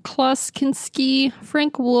sure. Klaus Kinski,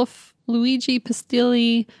 Frank Wolf, Luigi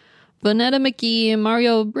Pistilli, Vanetta McGee,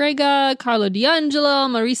 Mario Brega, Carlo D'Angelo,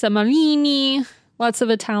 Marisa Marini, lots of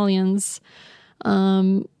Italians.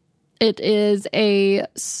 It is a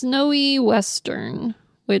snowy western,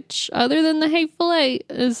 which other than The Hateful Eight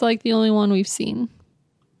is like the only one we've seen,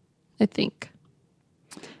 I think.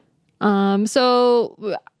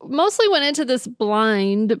 So mostly went into this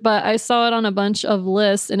blind, but I saw it on a bunch of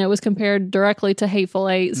lists and it was compared directly to Hateful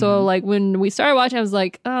Eight. So like when we started watching, I was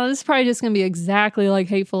like, oh, this is probably just going to be exactly like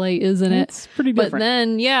Hateful Eight, isn't it? It's pretty different. But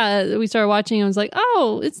then, yeah, we started watching and I was like,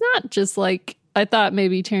 oh, it's not just like, I thought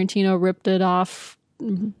maybe Tarantino ripped it off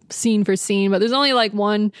scene for scene, but there's only like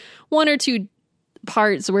one or two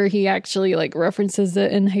parts where he actually like references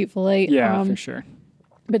it in Hateful Eight. Yeah, for sure.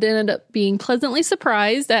 But it ended up being pleasantly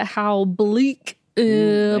surprised at how bleak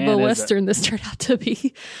of a Western this turned out to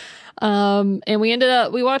be. And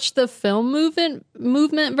we watched the film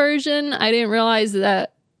movement version. I didn't realize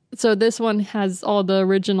that. So this one has all the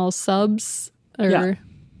original subs. I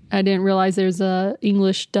didn't realize there's a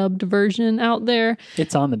English dubbed version out there.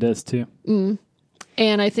 It's on the disc too.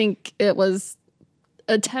 And I think it was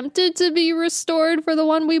attempted to be restored for the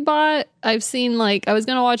one we bought. I've seen I was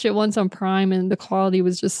going to watch it once on Prime and the quality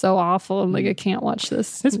was just so awful. I'm like, I can't watch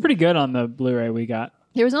this. It's pretty good on the Blu-ray we got.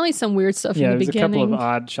 There was only some weird stuff in the beginning. Yeah, there's a couple of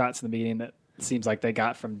odd shots in the beginning that seems like they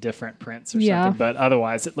got from different prints or something, but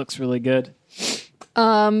otherwise it looks really good.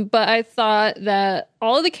 But I thought that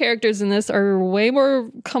all of the characters in this are way more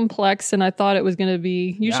complex than I thought it was going to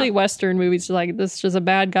be. Usually Western movies are like, this is just a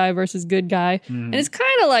bad guy versus good guy. And it's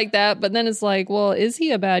kind of like that, but then it's like, well, is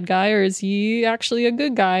he a bad guy or is he actually a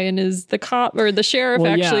good guy? And is the cop or the sheriff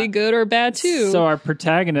actually good or bad too? So our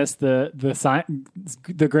protagonist,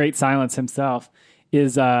 the Great Silence himself,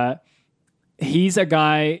 is he's a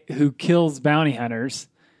guy who kills bounty hunters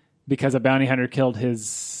because a bounty hunter killed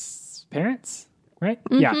his parents. Right?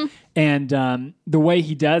 Yeah. And the way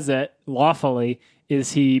he does it lawfully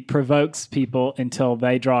is he provokes people until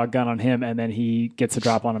they draw a gun on him and then he gets a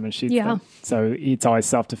drop on them and shoots them. So it's always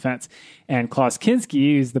self-defense. And Klaus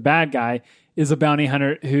Kinski, who's the bad guy, is a bounty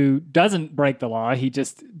hunter who doesn't break the law. He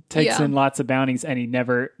just takes in lots of bounties and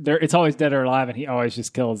it's always dead or alive and he always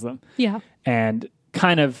just kills them. Yeah. And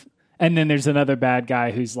and then there's another bad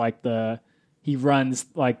guy who's like he runs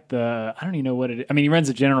I don't even know what it is. I mean, he runs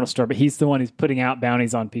a general store, but he's the one who's putting out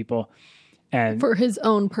bounties on people. And for his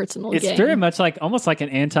own personal gain. It's very much almost like an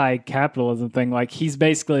anti-capitalism thing. Like he's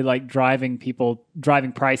basically like driving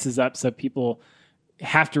prices up so people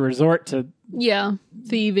have to resort to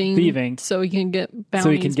thieving so he can get bounties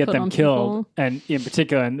so he can get them killed. People. And in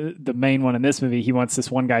particular, the main one in this movie, he wants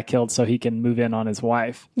this one guy killed so he can move in on his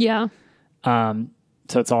wife. Yeah.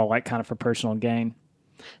 So it's all like kind of for personal gain.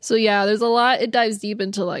 So yeah, there's a lot. It dives deep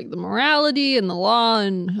into like the morality and the law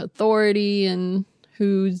and authority and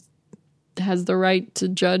who has the right to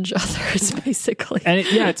judge others, basically. And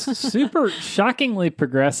it's super shockingly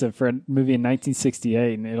progressive for a movie in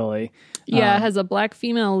 1968 in Italy. Yeah, it has a black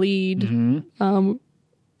female lead.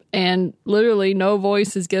 And literally no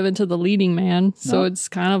voice is given to the leading man. So it's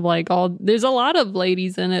kind of like there's a lot of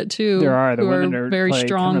ladies in it too. There are. The women are very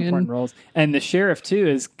strong kind of important roles. And the sheriff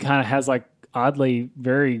too has like oddly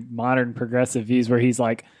very modern progressive views where he's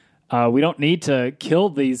like, we don't need to kill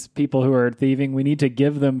these people who are thieving. We need to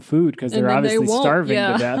give them food because they're obviously starving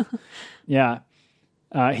to death. Yeah.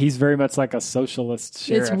 He's very much like a socialist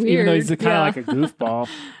sheriff. It's weird. Even though he's kind of like a goofball.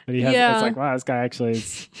 But he has, it's like, wow, this guy actually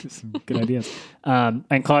has some good ideas.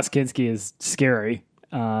 And Klaus Kinski is scary,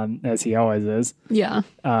 as he always is. Yeah.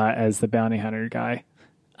 As the bounty hunter guy.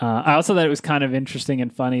 I also thought it was kind of interesting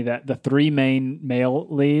and funny that the three main male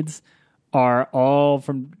leads are all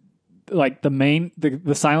from like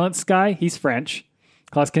the silence guy. He's French.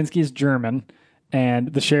 Klaus Kinski is German.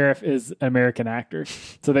 and the sheriff is an American actor.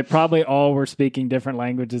 So they probably all were speaking different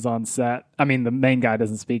languages on set. I mean, the main guy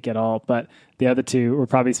doesn't speak at all, but the other two were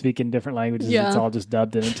probably speaking different languages. Yeah. It's all just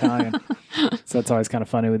dubbed in Italian. So it's always kind of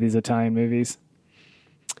funny with these Italian movies.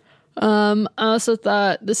 I also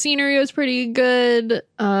thought the scenery was pretty good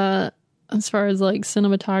as far as like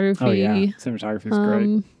cinematography. Oh, yeah. Cinematography is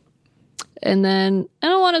great. And then I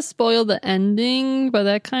don't want to spoil the ending, but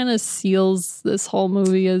that kind of seals this whole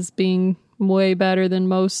movie as being way better than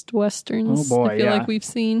most Westerns. Oh boy, I feel like we've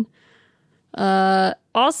seen.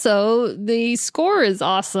 Also, the score is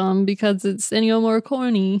awesome because it's Ennio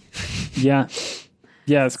Morricone. Yeah.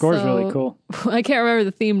 Yeah, the score is really cool. I can't remember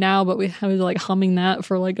the theme now, but I was like humming that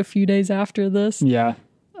for like a few days after this. Yeah.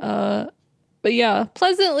 But yeah,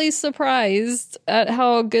 pleasantly surprised at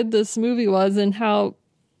how good this movie was and how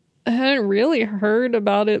I hadn't really heard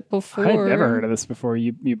about it before. I had never heard of this before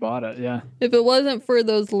you bought it, yeah. If it wasn't for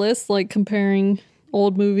those lists, like comparing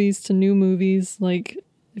old movies to new movies, like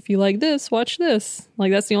if you like this, watch this.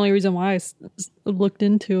 Like that's the only reason why I looked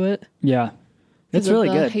into it. Yeah. It's really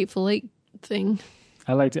good. Hateful Eight thing.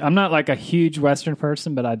 I liked it. I'm not like a huge Western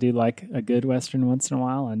person, but I do like a good Western once in a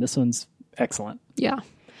while, and this one's excellent. Yeah.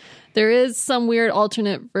 There is some weird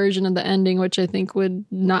alternate version of the ending, which I think would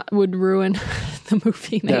ruin the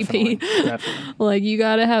movie. Maybe, definitely. Like you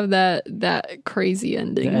got to have that crazy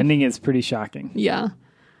ending. The ending is pretty shocking. Yeah,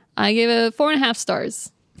 I gave it 4.5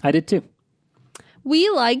 stars. I did too. We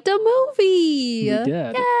liked a movie. We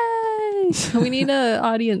did. Yay! We need an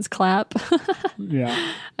audience clap.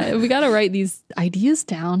 Yeah, we got to write these ideas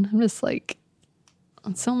down. I'm just like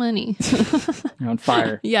on so many. You're on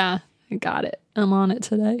fire. Yeah. I got it. I'm on it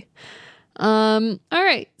today. All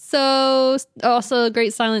right. So also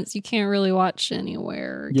Great Silence you can't really watch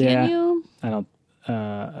anywhere. Can you? I don't.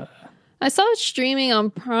 I saw it streaming on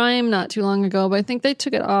Prime not too long ago, but I think they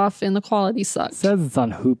took it off and the quality sucked. It says it's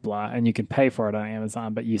on Hoopla and you can pay for it on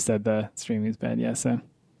Amazon, but you said the streaming is bad. Yeah. So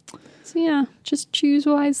yeah, just choose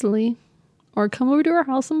wisely or come over to our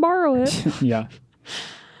house and borrow it. Yeah.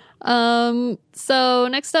 So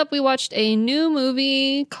next up we watched a new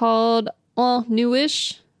movie called,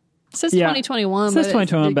 newish. It says 2021. It says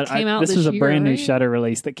 2021, but came out this was a year, brand new right? Shudder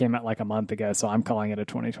release that came out like a month ago, so I'm calling it a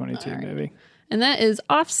 2022 movie. And that is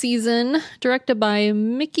Off Season, directed by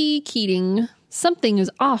Mickey Keating. Something is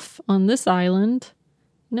off on this island.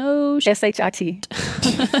 No SHIT.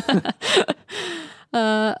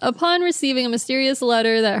 Upon receiving a mysterious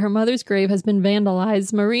letter that her mother's grave has been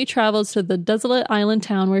vandalized, Marie travels to the desolate island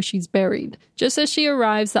town where she's buried. Just as she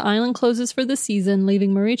arrives, the island closes for the season,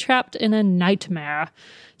 leaving Marie trapped in a nightmare.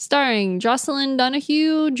 Starring Jocelyn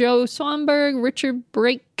Donahue, Joe Swanberg, Richard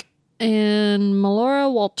Brake, and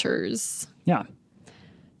Melora Walters. Yeah.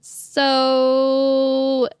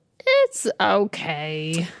 So it's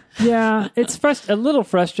okay. Yeah, it's a little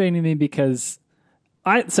frustrating to me because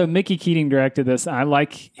so Mickey Keating directed this. I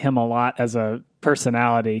like him a lot as a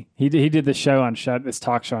personality. He did the show on this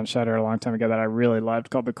talk show on Shudder a long time ago that I really loved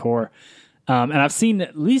called The Core. And I've seen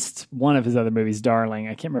at least one of his other movies, Darling.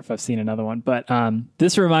 I can't remember if I've seen another one, but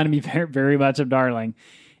this reminded me very, very much of Darling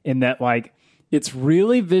in that like it's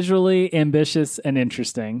really visually ambitious and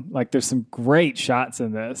interesting. Like there's some great shots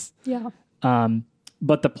in this. Yeah.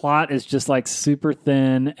 But the plot is just like super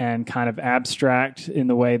thin and kind of abstract in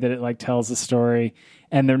the way that it like tells the story.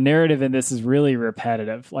 And the narrative in this is really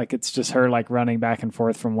repetitive. Like it's just her like running back and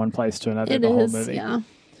forth from one place to another whole movie. Yeah.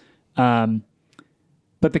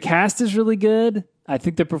 But the cast is really good. I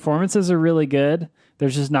think the performances are really good.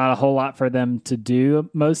 There's just not a whole lot for them to do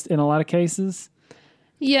in a lot of cases.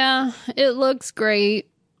 Yeah, it looks great.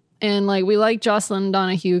 And like we like Jocelyn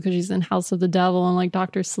Donahue because she's in House of the Devil and like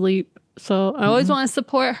Dr. Sleep. So I always want to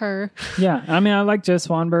support her. Yeah. I mean, I like Joe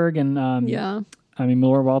Swanberg and yeah. I mean,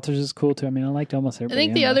 Melora Walters is cool too. I mean, I liked almost everybody. I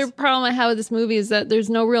think the other problem I have with this movie is that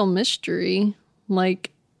there's no real mystery.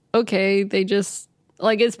 Like, okay, they just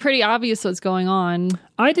like it's pretty obvious what's going on.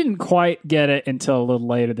 I didn't quite get it until a little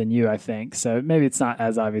later than you, I think. So maybe it's not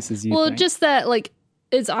as obvious as you think. Well, just that like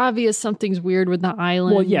it's obvious something's weird with the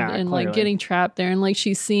island. Well, yeah, and clearly. like getting trapped there, and like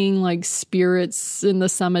she's seeing like spirits in the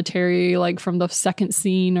cemetery, like from the second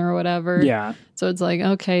scene or whatever. Yeah. So it's like,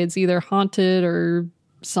 okay, it's either haunted or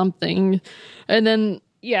something. And then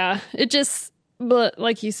but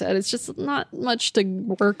like you said, it's just not much to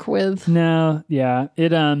work with. No, yeah. It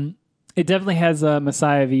definitely has a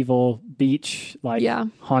Messiah of Evil beach like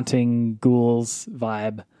haunting ghouls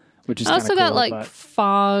vibe, which is I also cool, got like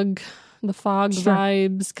fog. The fog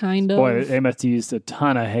vibes, kind of. Boy, they must have used a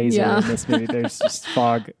ton of hazer in this movie. There's just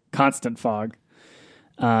fog, constant fog.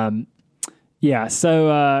 Yeah. So,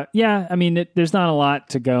 I mean, there's not a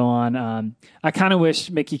lot to go on. I kind of wish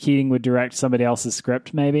Mickey Keating would direct somebody else's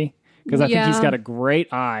script, maybe, because I think he's got a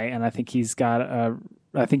great eye, and I think he's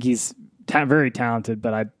very talented.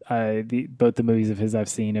 But both the movies of his I've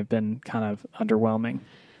seen have been kind of underwhelming.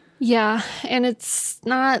 Yeah, and it's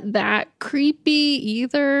not that creepy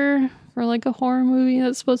either for like a horror movie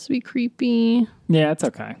that's supposed to be creepy. Yeah, it's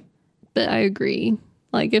okay. But I agree.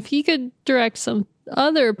 Like, if he could direct some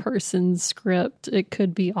other person's script, it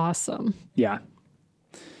could be awesome. Yeah.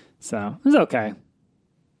 So, it was okay.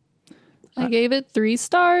 I gave it 3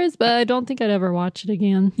 stars, but I don't think I'd ever watch it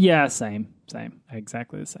again. Yeah, same.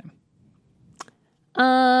 Exactly the same.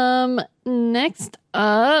 Next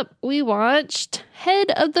up, we watched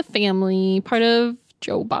Head of the Family, part of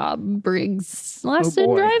Joe Bob Briggs' Last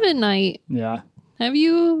in Drive-In Night. Yeah. Have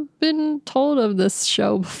you been told of this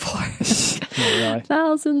show before? Yeah, really.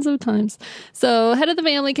 Thousands of times. So, Head of the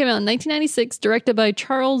Family came out in 1996, directed by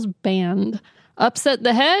Charles Band. Upset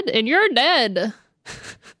the head and you're dead.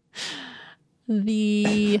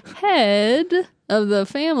 The head of the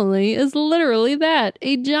family is literally that,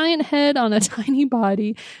 a giant head on a tiny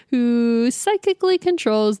body who psychically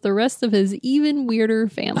controls the rest of his even weirder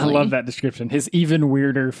family. I love that description. His even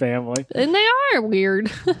weirder family. And they are weird.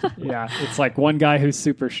 Yeah. It's like one guy who's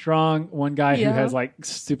super strong, one guy who has like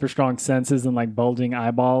super strong senses and like bulging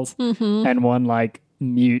eyeballs, and one like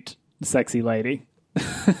mute sexy lady.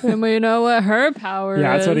 And we know what her power is.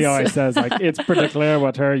 Yeah, that's what he always says. Like, it's pretty clear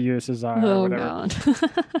what her uses are. Oh, or whatever. God.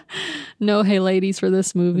 No Hey Ladies for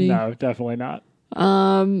this movie. No, definitely not.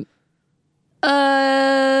 I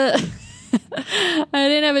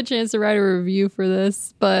didn't have a chance to write a review for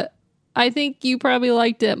this, but I think you probably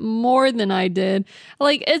liked it more than I did.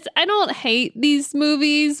 Like, I don't hate these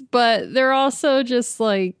movies, but they're also just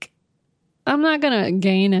like, I'm not going to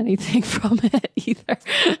gain anything from it either.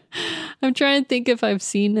 I'm trying to think if I've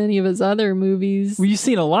seen any of his other movies. Well, you've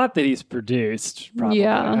seen a lot that he's produced, probably.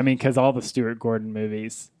 Yeah. I mean, because all the Stuart Gordon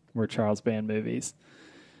movies were Charles Band movies.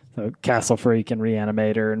 So Castle Freak and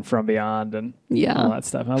Reanimator and From Beyond and all that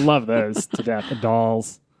stuff. And I love those to death. The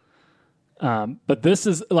Dolls. But this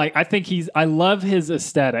is, like, I love his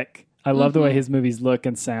aesthetic. I love the way his movies look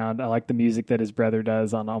and sound. I like the music that his brother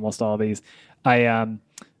does on almost all these.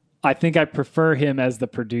 I think I prefer him as the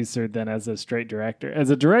producer than as a straight director.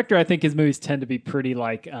 As a director, I think his movies tend to be pretty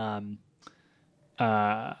like,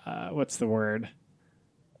 what's the word?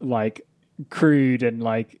 Like crude and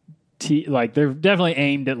like they're definitely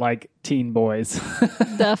aimed at like teen boys.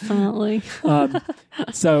 Definitely.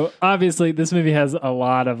 So obviously this movie has a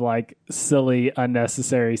lot of like silly,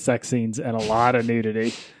 unnecessary sex scenes and a lot of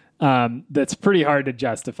nudity. That's pretty hard to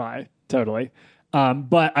justify. Totally.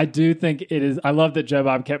 But I do think it is. I love that Joe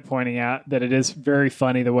Bob kept pointing out that it is very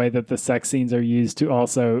funny the way that the sex scenes are used to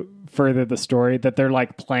also further the story. That they're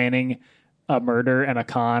like planning a murder and a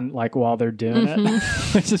con like while they're doing it,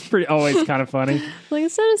 which is always kind of funny. Like,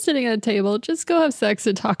 instead of sitting at a table, just go have sex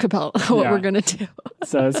and talk about what we're gonna do.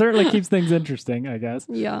 So it certainly keeps things interesting, I guess.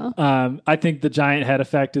 Yeah. I think the giant head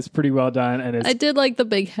effect is pretty well done, and I did like the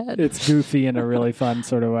big head. It's goofy in a really fun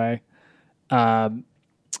sort of way.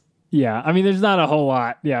 Yeah, I mean, there's not a whole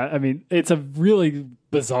lot. Yeah, I mean, it's a really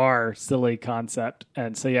bizarre, silly concept.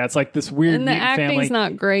 And so, yeah, it's like this weird and the acting's family.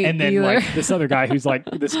 Not great and then, either. like, this other guy who's like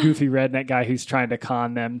this goofy redneck guy who's trying to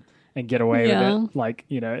con them and get away with it. Like,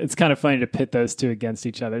 you know, it's kind of funny to pit those two against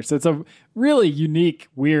each other. So it's a really unique,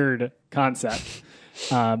 weird concept.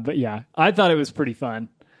 But yeah, I thought it was pretty fun.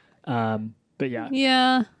 But yeah.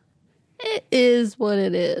 Yeah, it is what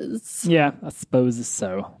it is. Yeah, I suppose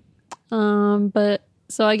so. But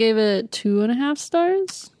so I gave it 2.5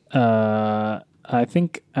 stars. I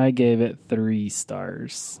think I gave it 3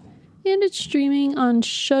 stars. And it's streaming on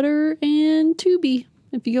Shudder and Tubi.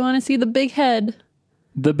 If you want to see the big head.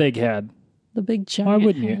 The big head. The big giant Why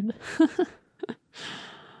wouldn't head. You?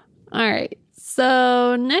 All right.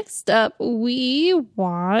 So next up, we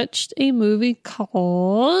watched a movie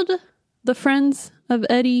called The Friends of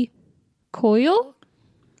Eddie Coyle.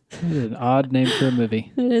 An odd name for a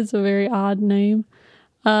movie. It is a very odd name.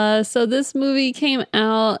 So this movie came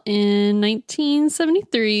out in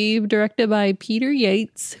 1973, directed by Peter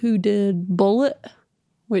Yates, who did Bullet,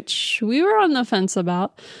 which we were on the fence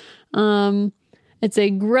about. It's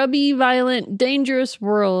a grubby, violent, dangerous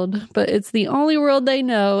world, but it's the only world they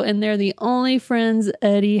know, and they're the only friends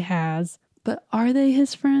Eddie has. But are they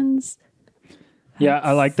his friends? Yeah,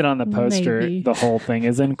 I like that on the poster. Maybe. The whole thing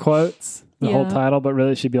is in quotes, the whole title, but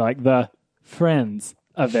really it should be like The Friends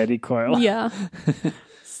of Eddie Coyle. Yeah.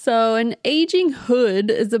 So an aging Hood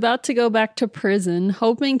is about to go back to prison.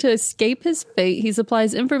 Hoping to escape his fate, he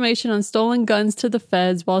supplies information on stolen guns to the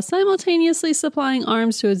feds while simultaneously supplying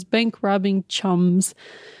arms to his bank-robbing chums.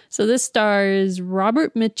 So this stars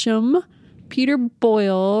Robert Mitchum, Peter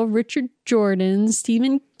Boyle, Richard Jordan,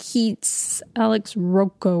 Stephen Keats, Alex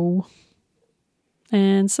Rocco,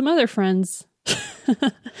 and some other friends.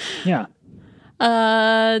 Yeah.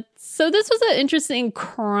 So this was an interesting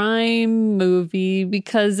crime movie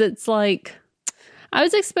because it's like, I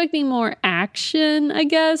was expecting more action, I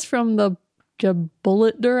guess, from the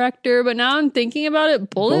Bullet director, but now I'm thinking about it,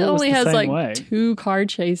 Bullet only has like 2 car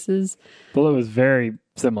chases. Bullet was very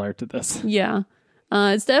similar to this. Yeah.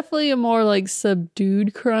 It's definitely a more like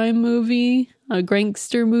subdued crime movie, a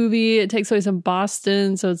gangster movie. It takes place in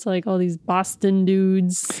Boston, so it's like all these Boston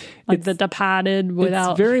dudes, like The Departed,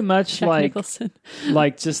 without. It's very much Jack like Nicholson.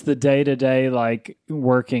 Like just the day-to-day like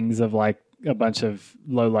workings of like a bunch of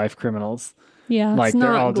low-life criminals. Yeah, like it's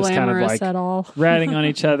they're not all just kind of like at all. ratting on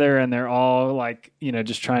each other, and they're all like, you know,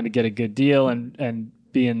 just trying to get a good deal and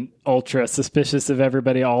being ultra suspicious of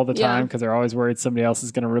everybody all the time because they're always worried somebody else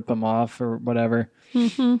is going to rip them off or whatever.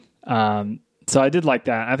 Mm-hmm. So I did like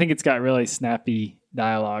that. I think it's got really snappy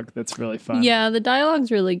dialogue that's really fun. Yeah, the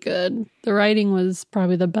dialogue's really good. The writing was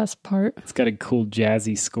probably the best part. It's got a cool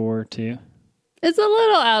jazzy score too. It's a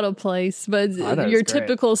little out of place, but your great.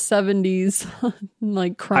 Typical 70s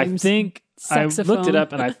like crime. I think saxophone. I looked it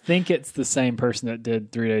up, and I think it's the same person that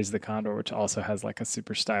did 3 Days of the Condor, which also has like a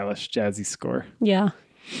super stylish jazzy score. Yeah.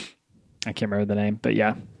 I can't remember the name, but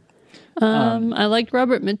yeah. I liked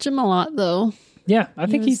Robert Mitchum a lot, though. Yeah, I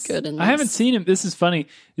think he's good in this. I haven't seen him. This is funny.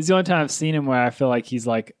 This is the only time I've seen him where I feel like he's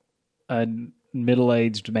like a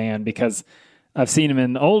middle-aged man, because I've seen him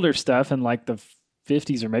in older stuff in like the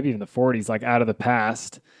 50s or maybe even the 40s, like Out of the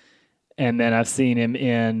Past. And then I've seen him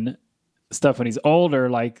in stuff when he's older,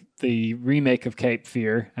 like the remake of Cape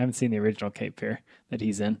Fear. I haven't seen the original Cape Fear that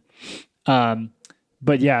he's in.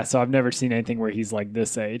 But yeah, so I've never seen anything where he's like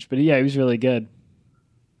this age. But yeah, he was really good.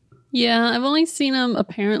 Yeah, I've only seen him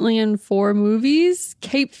apparently in 4 movies.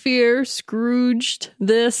 Cape Fear, Scrooged,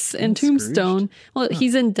 this, and Tombstone. Well,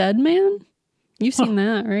 he's in Dead Man. You've seen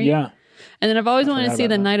that, right? Yeah. And then I've always wanted to see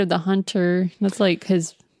The Night of the Hunter. That's like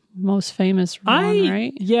his most famous one,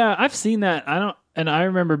 right? Yeah, I've seen that. I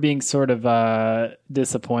remember being sort of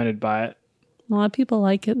disappointed by it. A lot of people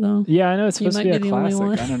like it, though. Yeah, I know it's supposed to be a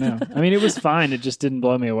classic. I don't know. I mean, it was fine. It just didn't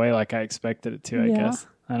blow me away like I expected it to, I guess.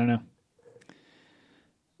 I don't know.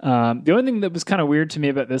 The only thing that was kind of weird to me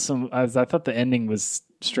about this one is I thought the ending was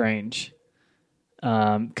strange.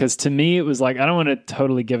 Because to me, it was like, I don't want to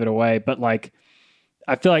totally give it away, but like,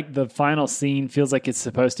 I feel like the final scene feels like it's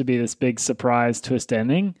supposed to be this big surprise twist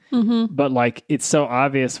ending, but like, it's so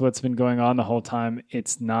obvious what's been going on the whole time.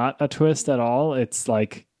 It's not a twist at all. It's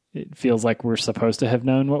like, it feels like we're supposed to have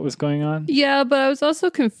known what was going on. Yeah, but I was also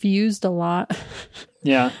confused a lot.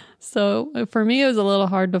 Yeah. So for me, it was a little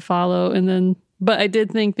hard to follow. But I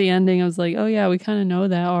did think the ending, I was like, oh yeah, we kind of know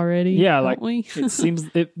that already. Yeah, like it seems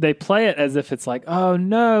they play it as if it's like, oh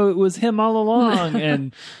no, it was him all along.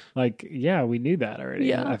 And like, yeah, we knew that already.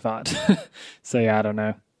 Yeah. I thought. So yeah, I don't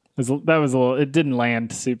know. It didn't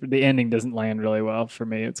land super. The ending doesn't land really well for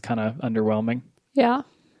me. It's kind of underwhelming. Yeah.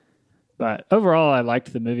 But overall, I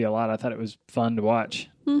liked the movie a lot. I thought it was fun to watch.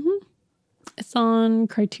 Mm-hmm. It's on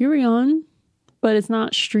Criterion, but it's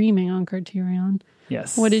not streaming on Criterion.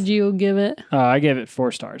 Yes. What did you give it? I gave it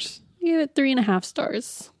 4 stars. I gave it 3.5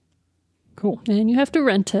 stars. Cool. And you have to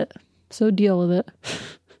rent it, so deal with it.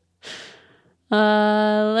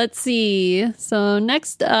 Let's see. So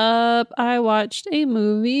next up, I watched a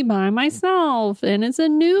movie by myself, and it's a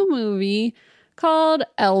new movie called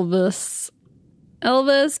Elvis.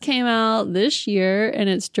 Elvis came out this year, and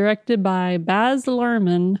it's directed by Baz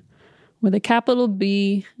Luhrmann with a capital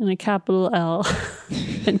B and a capital L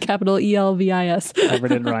and capital ELVIS.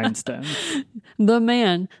 Covered in rhinestones. The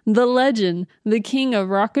man, the legend, the king of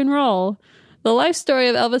rock and roll. The life story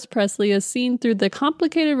of Elvis Presley is seen through the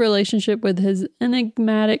complicated relationship with his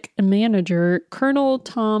enigmatic manager, Colonel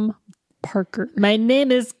Tom Parker. My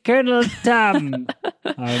name is Colonel Tom.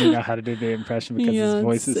 I don't even know how to do the impression because his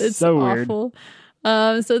voice is so awful. Weird.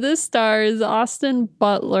 So this stars Austin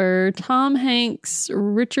Butler, Tom Hanks,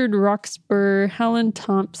 Richard Roxburgh, Helen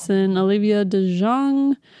Thompson, Olivia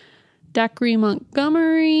DeJonge, Dacre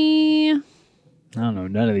Montgomery. I don't know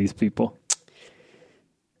none of these people.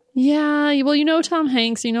 Yeah, well, you know Tom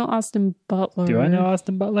Hanks, you know Austin Butler. Do I know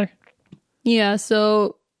Austin Butler? Yeah,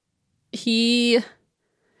 so he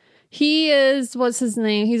He is, what's his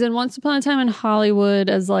name? He's in Once Upon a Time in Hollywood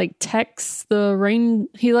as like Tex the Rain.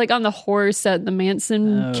 He like on the horse at the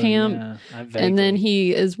Manson camp. Yeah. And then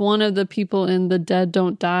he is one of the people in The Dead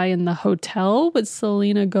Don't Die in the hotel with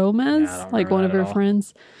Selena Gomez, like one of her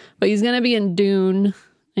friends. But he's going to be in Dune,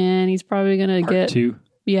 and he's probably going to get 2.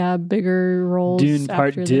 Yeah, bigger roles. Dune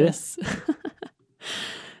Part 2.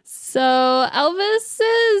 So Elvis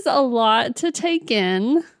is a lot to take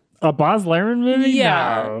in. A Baz Luhrmann movie?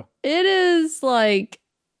 Yeah. No. It is like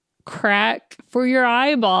crack for your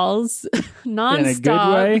eyeballs nonstop. In a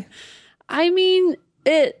good way? I mean,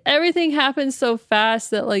 everything happens so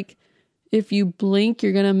fast that like if you blink,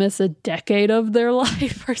 you're going to miss a decade of their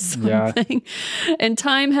life or something. Yeah. And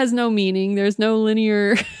time has no meaning. There's no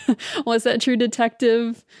linear, what's that, True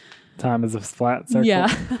Detective? Time is a flat circle.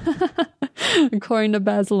 Yeah. According to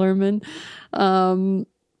Baz Luhrmann.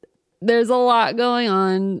 There's a lot going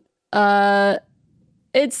on.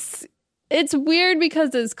 It's weird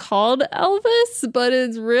because it's called Elvis, but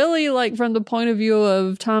it's really like from the point of view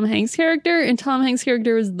of Tom Hanks' character, and Tom Hanks'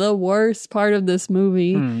 character is the worst part of this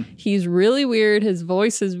movie. He's really weird. His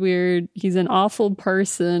voice is weird. He's an awful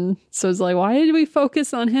person. So it's like, why did we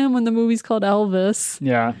focus on him when the movie's called Elvis?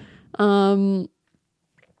 Yeah.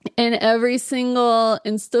 And every single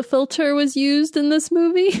Insta filter was used in this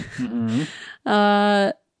movie.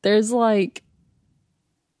 There's like,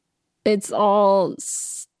 it's all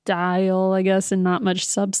style, I guess, and not much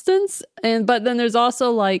substance. But then there's also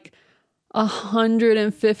like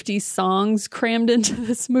 150 songs crammed into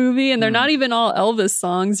this movie, and they're not even all Elvis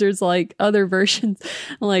songs. There's like other versions.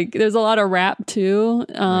 Like there's a lot of rap too.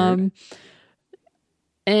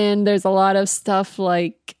 And there's a lot of stuff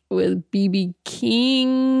like with B.B.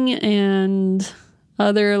 King and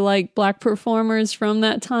other like black performers from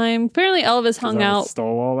that time. Apparently Elvis hung out,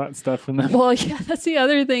 stole all that stuff from them. Well, yeah, that's the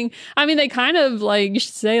other thing. I mean, they kind of like, you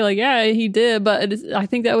should say like, yeah, he did, but I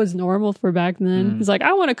think that was normal for back then. He's like,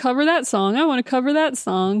 I want to cover that song. I want to cover that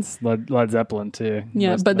song. Led Zeppelin too.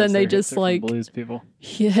 Yeah, but then they just like blues people.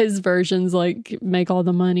 His versions like make all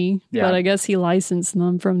the money. Yeah. But I guess he licensed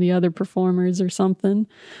them from the other performers or something.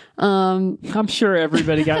 I'm sure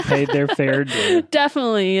everybody got paid their fair due.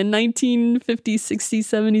 Definitely in 1950s, 60s,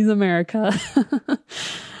 70s America.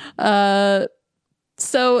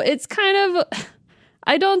 So it's kind of,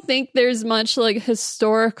 I don't think there's much like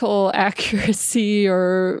historical accuracy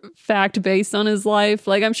or fact based on his life.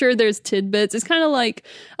 Like I'm sure there's tidbits. It's kind of like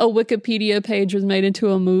a Wikipedia page was made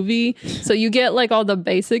into a movie. So you get like all the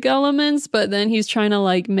basic elements, but then he's trying to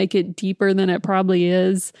like make it deeper than it probably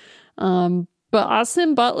is. But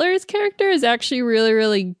Austin Butler's character is actually really,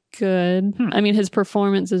 really good. I mean, his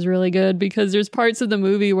performance is really good because there's parts of the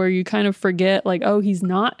movie where you kind of forget, like, oh, he's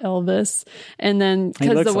not Elvis. And then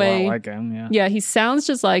because the way, a lot like him, yeah, he sounds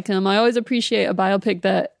just like him. I always appreciate a biopic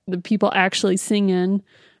that the people actually sing in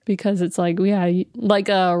because it's like, yeah, like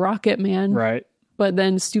a Rocket Man, right? But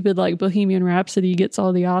then stupid like Bohemian Rhapsody gets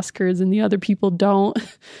all the Oscars and the other people don't.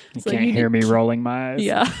 You can't hear me rolling my eyes.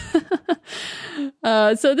 Yeah.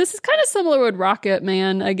 So this is kind of similar with Rocket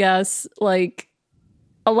Man, I guess. Like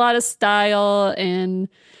a lot of style, and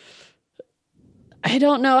I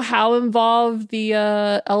don't know how involved the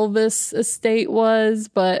Elvis estate was,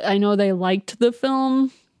 but I know they liked the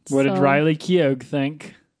film. What did Riley Keough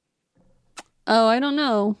think? Oh, I don't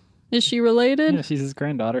know. Is she related? Yeah, she's his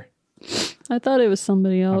granddaughter. I thought it was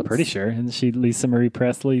somebody else. I'm pretty sure. Isn't she Lisa Marie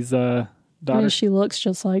Presley's daughter? I mean, she looks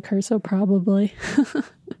just like her, so probably.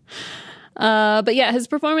 But yeah, his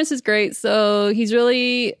performance is great. So he's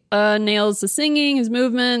really nails the singing, his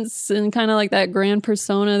movements, and kind of like that grand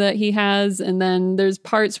persona that he has. And then there's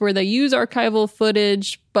parts where they use archival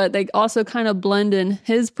footage, but they also kind of blend in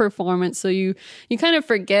his performance. So you kind of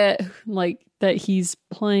forget like that he's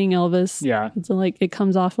playing Elvis. Yeah. It's like it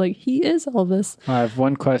comes off like he is Elvis. I have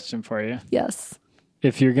one question for you. Yes.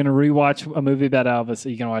 If you're going to rewatch a movie about Elvis, are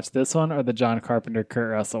you going to watch this one or the John Carpenter,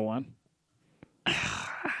 Kurt Russell one?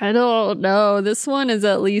 I don't know. This one is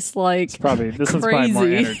at least like this one's probably more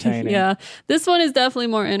entertaining. Yeah, this one is definitely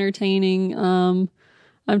more entertaining. I'm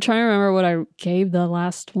trying to remember what I gave the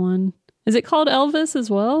last one. Is it called Elvis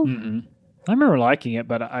as well? Mm-mm. I remember liking it,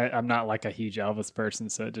 but I'm not like a huge Elvis person,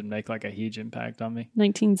 so it didn't make like a huge impact on me.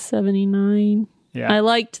 1979. Yeah, I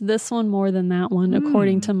liked this one more than that one,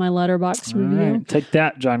 according to my Letterboxd review. Right. Take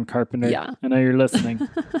that, John Carpenter. Yeah, I know you're listening.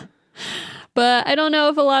 But I don't know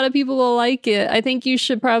if a lot of people will like it. I think you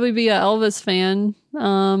should probably be an Elvis fan,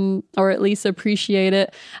 or at least appreciate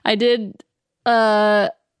it. I did.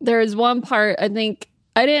 There's one part, I think,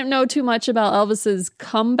 I didn't know too much about Elvis's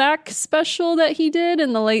comeback special that he did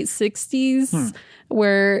in the late 60s,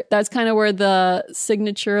 where that's kind of where the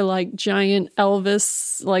signature, like, giant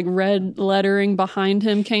Elvis, like, red lettering behind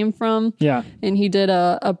him came from. Yeah. And he did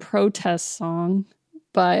a protest song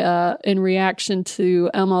by in reaction to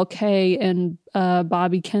MLK and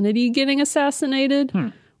Bobby Kennedy getting assassinated,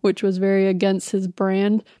 which was very against his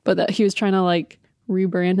brand, but that he was trying to, like,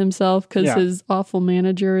 rebrand himself because his awful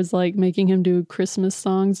manager is, like, making him do Christmas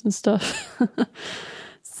songs and stuff.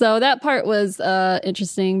 So that part was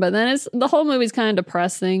interesting, but then the whole movie's kind of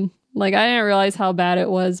depressing. Like, I didn't realize how bad it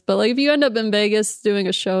was, but, like, if you end up in Vegas doing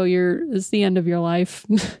a show, it's the end of your life.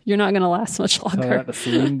 You're not going to last much longer. The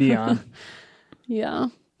Celine Dion. Yeah.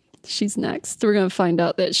 She's next. We're going to find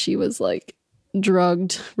out that she was, like,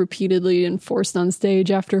 drugged repeatedly and forced on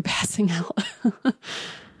stage after passing out.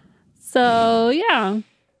 So, yeah.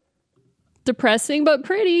 Depressing, but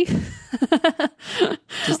pretty.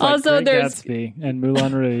 Just like also, there's Gatsby and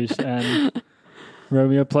Moulin Rouge and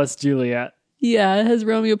Romeo plus Juliet. Yeah, it has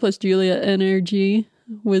Romeo plus Juliet energy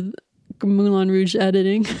with Moulin Rouge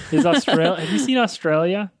editing. Have you seen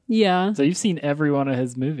Australia? Yeah. So you've seen every one of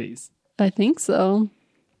his movies. I think so.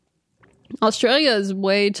 Australia is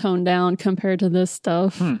way toned down compared to this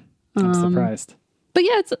stuff. I'm surprised. But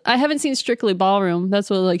yeah, I haven't seen Strictly Ballroom. That's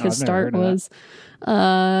what, like, his start was.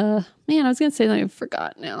 Man, I was gonna say that, I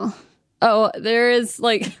forgot now. Oh, there is,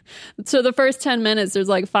 like, so the first 10 minutes, there's,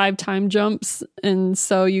 like, 5 time jumps. And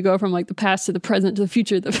so you go from, like, the past to the present to the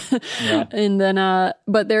future. And then,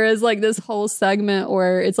 but there is, like, this whole segment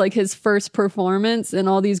where it's, like, his first performance and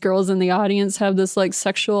all these girls in the audience have this, like,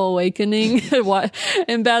 sexual awakening.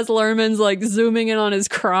 And Baz Luhrmann's, like, zooming in on his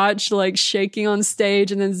crotch, like, shaking on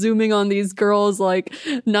stage, and then zooming on these girls, like,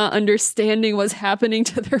 not understanding what's happening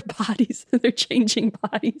to their bodies. They're changing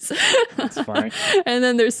bodies. That's funny. And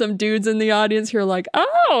then there's some dudes in the audience who are like,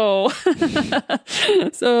 oh.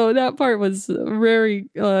 So that part was very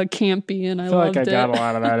campy, and I loved it. I feel like I got a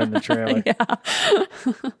lot of that in the trailer. Yeah.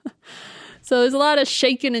 So there's a lot of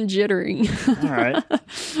shaking and jittering. All right.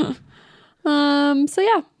 So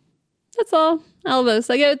yeah, that's all. Elvis,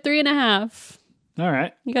 I give it 3.5. All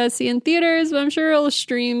right. You guys see in theaters, but I'm sure it'll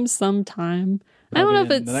stream sometime. Probably I don't know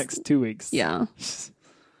if it's the next 2 weeks. Yeah.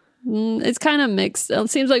 It's kind of mixed. It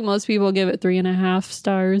seems like most people give it 3.5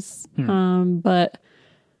 stars, but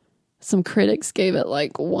some critics gave it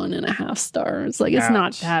like 1.5 stars. Like, it's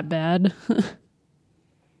not that bad.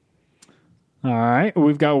 All right,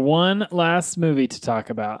 we've got one last movie to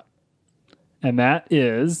talk about, and that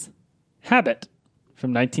is Habit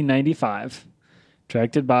from 1995,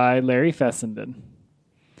 directed by Larry Fessenden.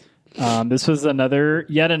 This was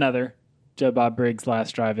yet another Joe Bob Briggs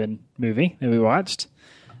Last Drive-In movie that we watched.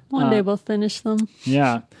 One day we'll finish them.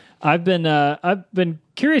 Yeah. I've been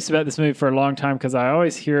curious about this movie for a long time because I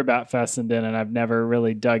always hear about Fessenden and I've never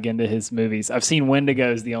really dug into his movies. I've seen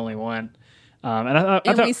Wendigo is the only one.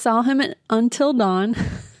 And we saw him in Until Dawn.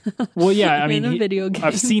 Well, yeah, I mean, in a video game.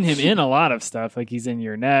 I've seen him in a lot of stuff. Like, he's in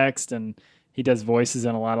You're Next, and he does voices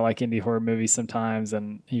in a lot of, like, indie horror movies sometimes,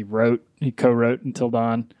 and he co-wrote Until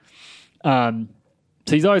Dawn. So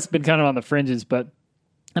he's always been kind of on the fringes,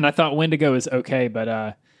 and I thought Wendigo is okay,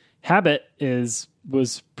 but Habit was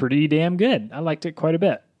pretty damn good. I liked it quite a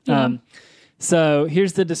bit. Yeah. So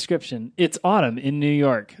here's the description. It's autumn in New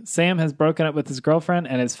York. Sam has broken up with his girlfriend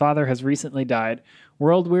and his father has recently died.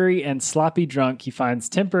 World-weary and sloppy drunk, he finds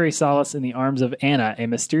temporary solace in the arms of Anna, a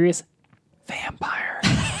mysterious vampire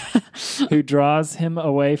who draws him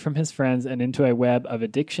away from his friends and into a web of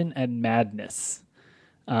addiction and madness.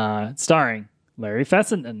 Starring Larry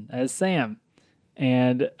Fessenden as Sam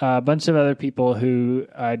and a bunch of other people who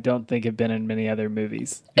I don't think have been in many other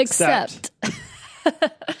movies. Except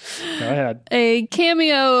go ahead. A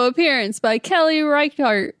cameo appearance by Kelly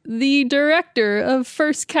Reichardt, the director of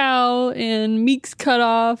First Cow and Meek's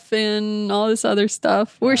Cutoff and all this other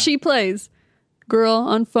stuff, where she plays girl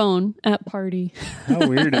on phone at party. How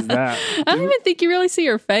weird is that? I don't even think you really see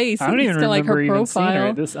her face. I don't even remember like her even profile. Seeing her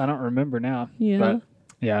at this. I don't remember now. Yeah. But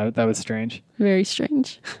yeah, that was strange. Very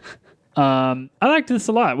strange. I liked this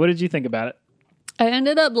a lot. What did you think about it? I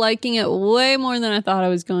ended up liking it way more than I thought I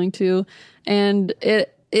was going to. And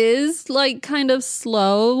it is like kind of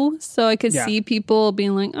slow. So I could see people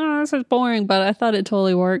being like, oh, this is boring. But I thought it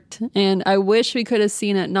totally worked. And I wish we could have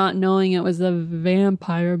seen it not knowing it was a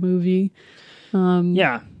vampire movie.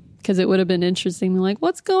 Because it would have been interesting. Like,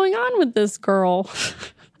 what's going on with this girl?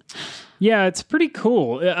 Yeah, it's pretty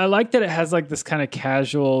cool. I like that it has like this kind of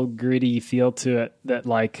casual, gritty feel to it that,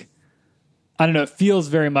 like, I don't know, it feels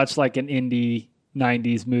very much like an indie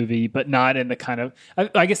 90s movie, but not in the kind of,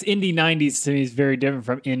 I guess indie 90s to me is very different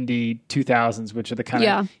from indie 2000s, which are the kind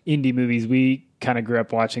of indie movies we kind of grew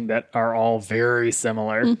up watching that are all very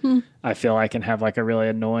similar. I feel like, and have like a really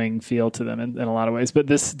annoying feel to them in a lot of ways. But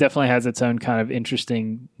this definitely has its own kind of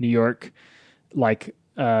interesting New York, like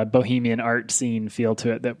bohemian art scene feel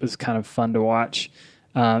to it that was kind of fun to watch.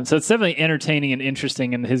 So it's definitely entertaining and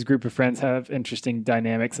interesting, and his group of friends have interesting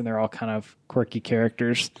dynamics, and they're all kind of quirky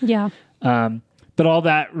characters. Yeah. But all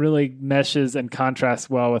that really meshes and contrasts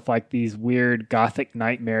well with like these weird gothic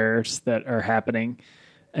nightmares that are happening.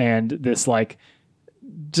 And this like,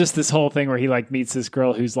 just this whole thing where he like meets this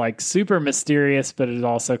girl who's like super mysterious, but is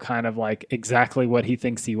also kind of like exactly what he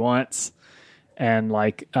thinks he wants. And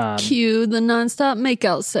like, cue the nonstop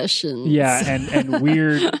makeout sessions. Yeah. And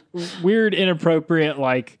weird, inappropriate,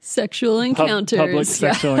 like sexual encounters, public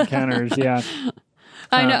sexual encounters. Yeah.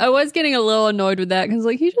 I know. I was getting a little annoyed with that because,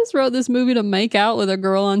 like, he just wrote this movie to make out with a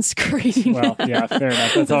girl on screen. Well, yeah, fair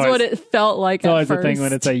enough. That's what it felt like. It's always the thing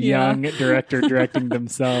when it's a young director directing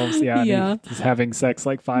themselves. Yeah, he's having sex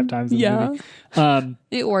like 5 times in the movie.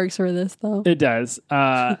 It works for this though. It does.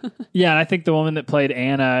 And I think the woman that played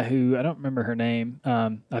Anna, who I don't remember her name,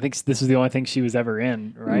 I think this was the only thing she was ever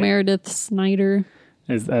in. Right, Meredith Snyder.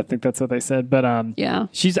 I think that's what they said. But yeah,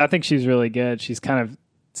 I think she's really good. She's kind of.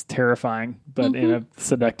 It's terrifying, but in a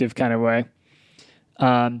seductive kind of way.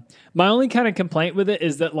 My only kind of complaint with it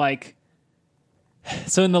is that, like,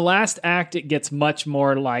 so in the last act, it gets much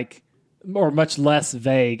more like, or much less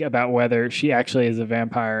vague about whether she actually is a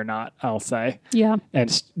vampire or not, I'll say. Yeah.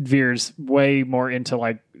 And veers way more into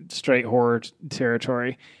like straight horror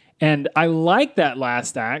territory. And I like that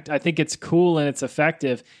last act. I think it's cool and it's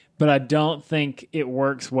effective, but I don't think it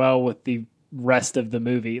works well with the rest of the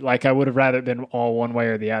movie. Like, I would have rather been all one way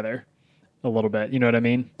or the other a little bit. You know what I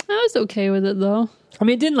mean? I was okay with it though. I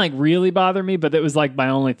mean, it didn't like really bother me, but it was like my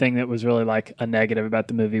only thing that was really like a negative about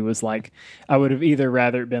the movie was like, I would have either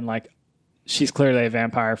rather been like, she's clearly a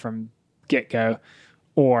vampire from get-go,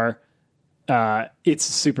 or it's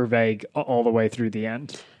super vague all the way through the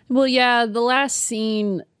end. Well, yeah, the last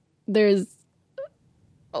scene, there's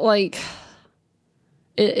like,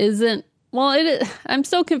 it isn't. Well, I'm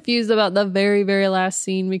still confused about the very, very last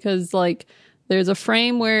scene because, like, there's a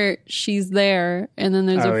frame where she's there and then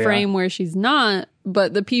there's a frame where she's not,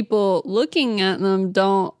 but the people looking at them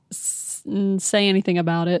don't say anything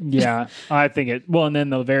about it. Yeah, I think it... Well, and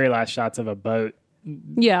then the very last shot's of a boat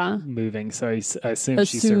moving, so I assume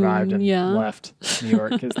she survived and left New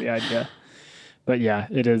York is the idea. But yeah,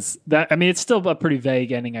 it is... that. I mean, it's still a pretty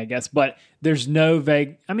vague ending, I guess, but there's no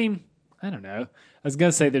vague... I mean, I don't know. I was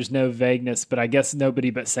going to say there's no vagueness, but I guess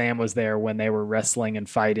nobody but Sam was there when they were wrestling and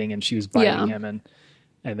fighting and she was biting him and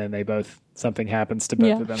then something happens to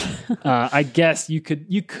both of them. I guess you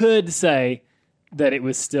could say that it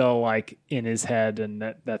was still like in his head and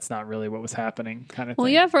that's not really what was happening kind of thing.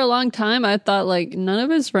 Well, yeah, for a long time I thought like none of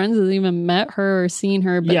his friends had even met her or seen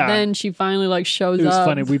her, but then she finally like shows up. It was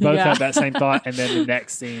funny. We both had that same thought, and then the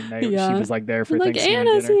next scene she was like there for Thanksgiving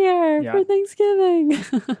Anna's dinner. here for Thanksgiving.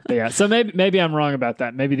 Yeah, so maybe I'm wrong about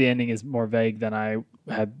that. Maybe the ending is more vague than I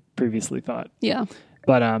had previously thought. Yeah.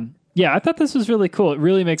 But I thought this was really cool. It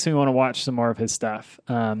really makes me want to watch some more of his stuff.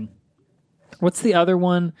 What's the other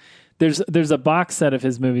one? There's a box set of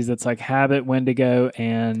his movies that's like Habit, Wendigo,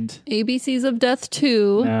 and ABCs of Death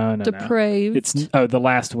 2. No. Depraved. It's The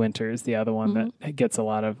Last Winter is the other one that gets a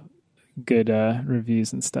lot of good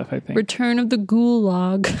reviews and stuff, I think. Return of the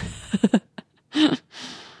Gulag.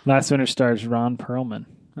 Last Winter stars Ron Perlman.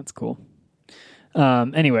 That's cool.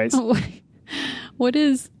 Anyways. What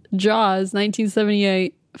is Jaws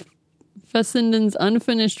 1978? Fessenden's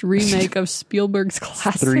unfinished remake of Spielberg's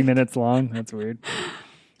classic. 3 minutes long. That's weird.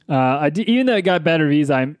 Even though it got bad reviews,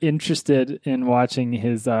 I'm interested in watching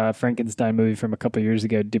his Frankenstein movie from a couple years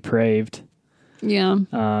ago, Depraved. Yeah.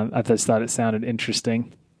 I just thought it sounded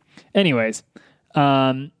interesting. Anyways,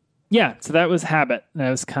 so that was Habit. That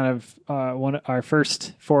was kind of our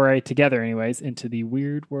first foray together, anyways, into the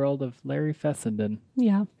weird world of Larry Fessenden.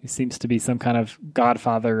 Yeah. He seems to be some kind of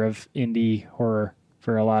godfather of indie horror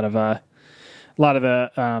for a lot of the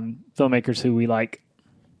filmmakers who we like,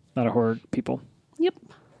 a lot of horror people. Yep.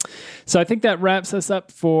 So I think that wraps us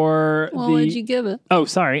up for what did you give it? Oh,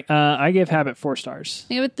 sorry. I gave Habit 4 stars.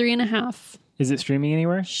 I gave it 3.5. Is it streaming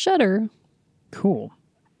anywhere? Shudder. Cool.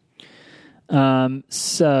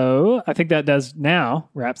 So I think that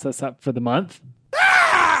wraps us up for the month.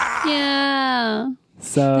 Yeah.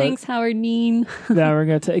 So thanks, Howard Dean. Now we're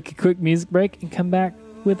going to take a quick music break and come back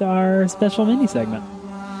with our special mini segment.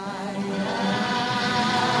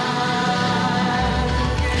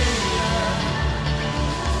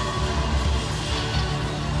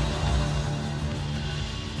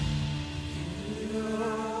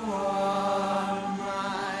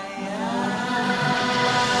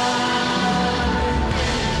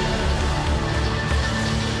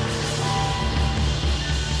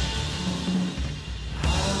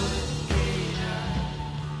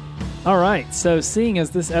 All right. So seeing as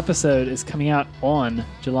this episode is coming out on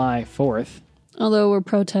July 4th. Although we're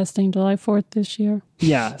protesting July 4th this year.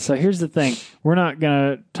 Yeah. So here's the thing. We're not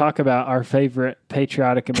going to talk about our favorite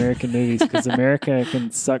patriotic American movies because America can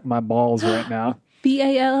suck my balls right now.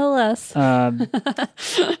 BALLS.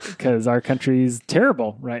 Because our country's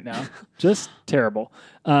terrible right now. Just terrible.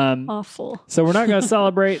 Awful. So we're not going to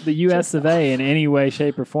celebrate the U.S. of A in any way,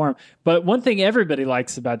 shape, or form. But one thing everybody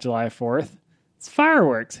likes about July 4th, it's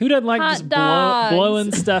fireworks. Who doesn't like just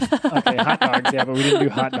blowing stuff? Okay, hot dogs. Yeah, but we didn't do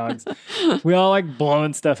hot dogs. We all like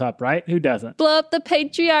blowing stuff up, right? Who doesn't? Blow up the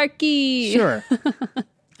patriarchy. Sure.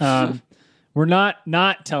 We're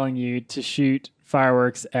not telling you to shoot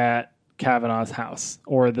fireworks at Kavanaugh's house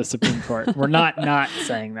or the Supreme Court. We're not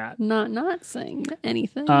saying that. Not saying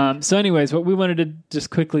anything. So anyways, what we wanted to just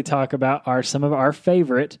quickly talk about are some of our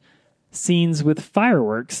favorite scenes with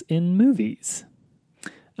fireworks in movies.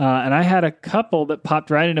 And I had a couple that popped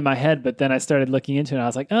right into my head, but then I started looking into it and I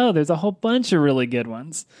was like, oh, there's a whole bunch of really good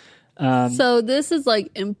ones. So this is like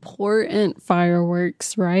important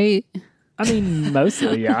fireworks, right? I mean,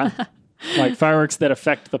 mostly, yeah. Like fireworks that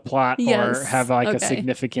affect the plot yes. or have like a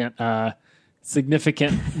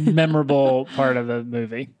significant memorable part of the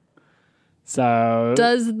movie. So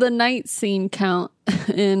does the night scene count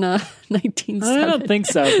in 1970? I don't think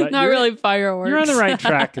so. But not really fireworks. You're on the right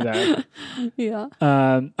track there. Yeah.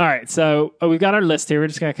 All right. So we've got our list here. We're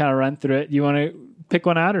just going to kind of run through it. You want to pick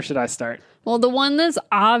one out or should I start? Well, the one that's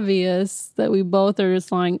obvious that we both are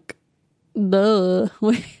just like, duh.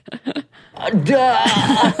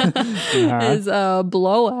 Is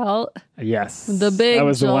Blowout. Yes. The big that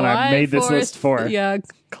was the July one I made this 4th, list for. Yeah.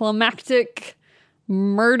 Climactic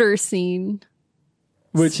murder scene.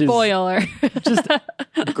 Which Spoiler. is just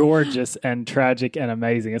gorgeous and tragic and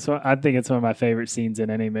amazing. I think it's one of my favorite scenes in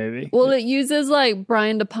any movie. Well, it uses like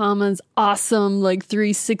Brian De Palma's awesome like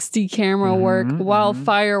 360 camera work while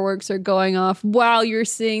fireworks are going off, while you're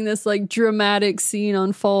seeing this like dramatic scene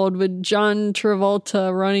unfold with John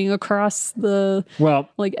Travolta running across the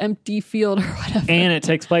like empty field or whatever. And it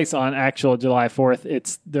takes place on actual July 4th.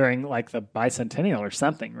 It's during like the bicentennial or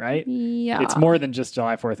something, right? Yeah. It's more than just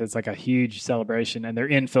July 4th. It's like a huge celebration. And they're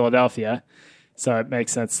in Philadelphia, so it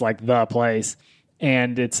makes sense, like the place.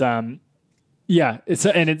 And it's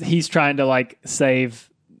he's trying to like save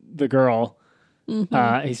the girl. He's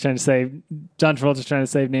trying to save John Travolta's trying to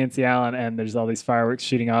save Nancy Allen, and there's all these fireworks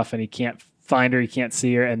shooting off, and he can't find her, he can't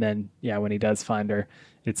see her, and then when he does find her,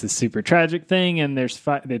 it's a super tragic thing, and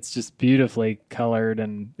it's just beautifully colored,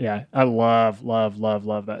 and I love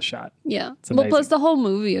that shot. Yeah, well, plus the whole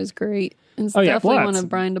movie is great. It's definitely one of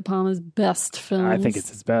Brian De Palma's best films. I think it's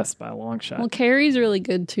his best by a long shot. Well, Carrie's really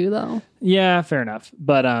good too, though. Yeah, fair enough.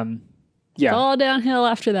 But it's all downhill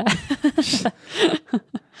after that.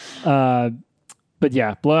 But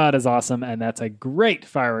yeah, Blowout is awesome, and that's a great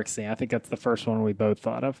fireworks scene. I think that's the first one we both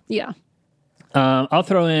thought of. Yeah. I'll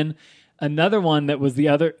throw in another one that was the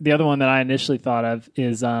other one that I initially thought of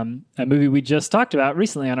is a movie we just talked about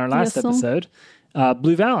recently on our last episode,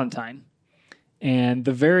 Blue Valentine. And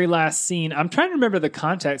the very last scene, I'm trying to remember the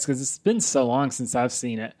context because it's been so long since I've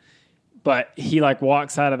seen it. But he like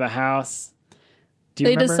walks out of the house. Do you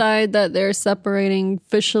remember? Decide that they're separating,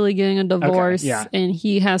 officially getting a divorce, and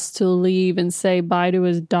he has to leave and say bye to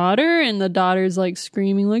his daughter. And the daughter's like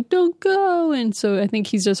screaming, like, don't go. And so I think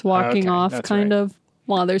he's just walking off of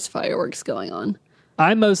while there's fireworks going on.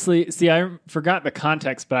 I forgot the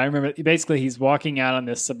context, but I remember basically he's walking out on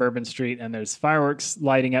this suburban street and there's fireworks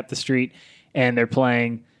lighting up the street. And they're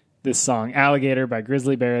playing this song Alligator by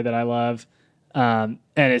Grizzly Bear that I love. And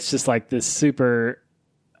it's just like this super,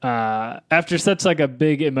 after such like a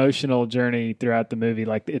big emotional journey throughout the movie,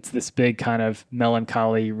 like it's this big kind of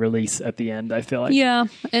melancholy release at the end, I feel like. Yeah.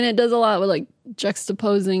 And it does a lot with like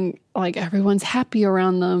juxtaposing, like everyone's happy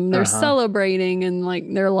around them. They're celebrating and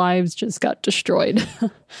like their lives just got destroyed.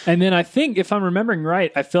 And then I think if I'm remembering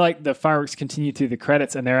right, I feel like the fireworks continue through the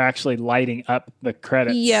credits and they're actually lighting up the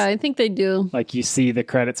credits. Yeah, I think they do. Like you see the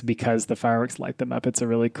credits because the fireworks light them up. It's a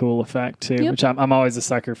really cool effect too, which I'm always a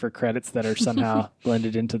sucker for credits that are somehow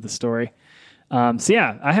blended into the story. I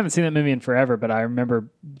haven't seen that movie in forever, but I remember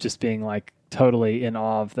just being like totally in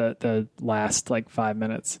awe of the last like 5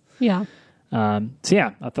 minutes. Yeah. I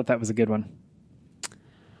thought that was a good one.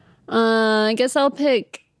 I guess I'll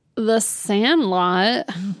pick The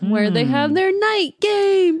Sandlot, where they have their night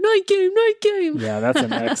game. Yeah, that's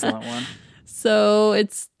an excellent one. So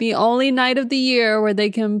it's the only night of the year where they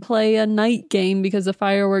can play a night game because the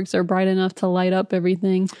fireworks are bright enough to light up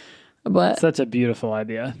everything. But such a beautiful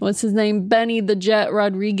idea. What's his name? Benny the Jet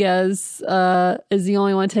Rodriguez is the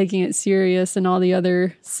only one taking it serious, and all the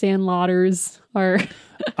other sandlotters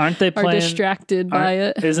aren't they playing, distracted by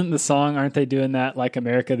it. Isn't the song, aren't they doing that like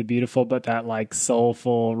America the Beautiful, but that like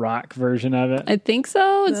soulful rock version of it? I think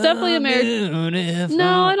so. It's definitely America.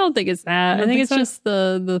 No, I don't think it's that. I think it's just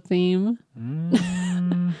the theme.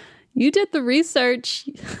 You did the research.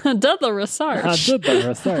 Did the research. I did the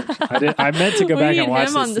research. I meant to go back and watch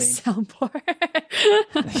this him on the scene.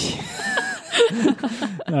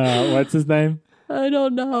 soundboard. What's his name? I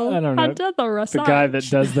don't know. I did the research. The guy that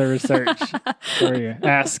does the research for you.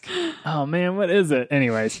 Ask, oh man, what is it?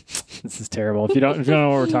 Anyways, this is terrible. If you don't know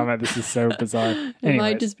what we're talking about, this is so bizarre. It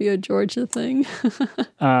might just be a Georgia thing.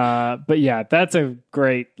 But yeah, that's a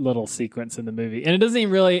great little sequence in the movie. And it doesn't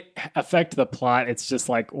even really affect the plot. It's just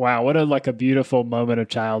like, wow, what a beautiful moment of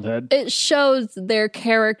childhood. It shows their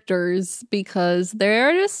characters because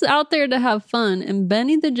they're just out there to have fun. And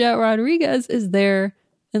Benny the Jet Rodriguez is there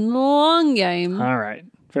in the long game. All right.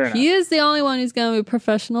 Fair enough. He is the only one who's going to be a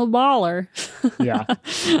professional baller. Yeah.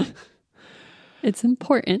 It's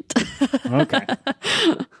important. Okay.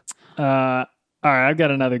 All right. I've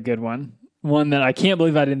got another good one. One that I can't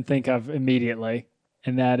believe I didn't think of immediately.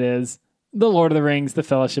 And that is The Lord of the Rings, The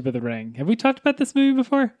Fellowship of the Ring. Have we talked about this movie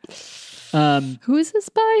before? Who is this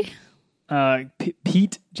by?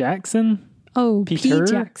 Pete Jackson. Oh, Peter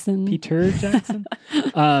Jackson. Peter Jackson.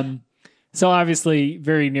 So obviously,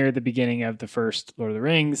 very near the beginning of the first Lord of the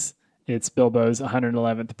Rings, it's Bilbo's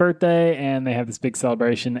 111th birthday, and they have this big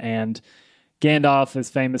celebration, and Gandalf is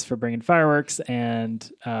famous for bringing fireworks, and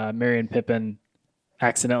Merry and Pippin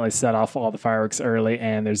accidentally set off all the fireworks early,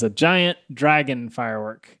 and there's a giant dragon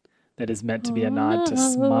firework that is meant to be a nod to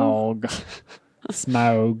Smaug.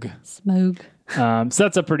 So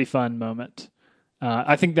that's a pretty fun moment.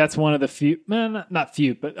 I think that's one of the few, not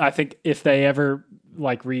few, but I think if they ever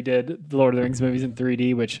redid the Lord of the Rings movies in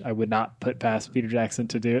 3D, which I would not put past Peter Jackson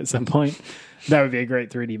to do at some point, that would be a great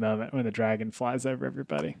 3D moment when the dragon flies over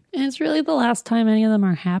everybody. And it's really the last time any of them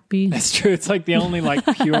are happy. That's true. It's like the only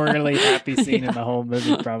purely happy scene in the whole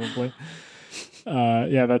movie, probably.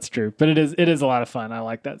 Yeah, that's true. But it is a lot of fun. I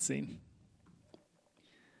like that scene.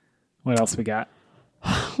 What else we got?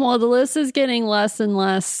 Well, the list is getting less and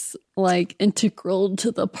less integral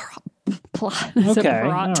to the plot. Okay,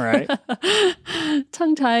 all right.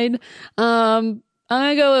 Tongue-tied. I'm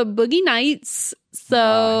gonna go with Boogie Nights.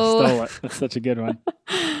 So I stole it. That's such a good one.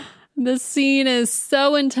 This scene is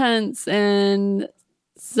so intense, and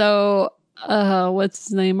so what's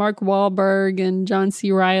his name? Mark Wahlberg and John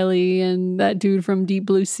C. Reilly and that dude from Deep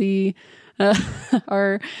Blue Sea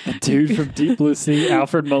are a dude from Deep Blue Sea,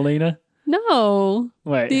 Alfred Molina. No.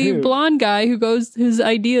 Wait, the blonde guy whose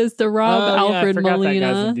idea is to rob Alfred Molina.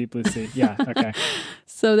 That guy's in Deep Blue Sea. Yeah, okay.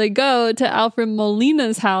 So they go to Alfred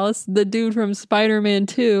Molina's house, the dude from Spider-Man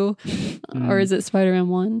 2. Or is it Spider-Man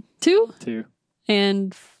 1? 2? 2.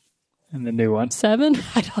 And the new one. 7?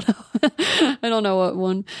 I don't know. I don't know what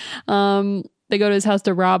one. They go to his house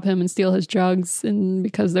to rob him and steal his drugs, and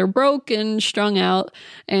because they're broke and strung out.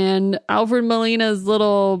 And Alfred Molina's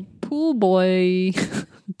little pool boy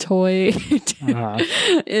toy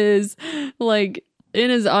is in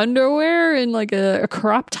his underwear and a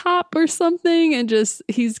crop top or something, and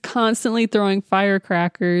he's constantly throwing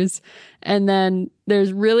firecrackers. And then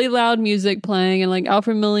there's really loud music playing, and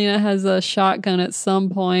Alfred Molina has a shotgun at some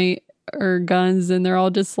point, or guns, and they're all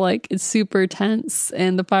just it's super tense,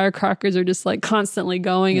 and the firecrackers are just constantly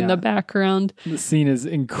going in the background. The scene is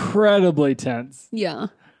incredibly tense. Yeah.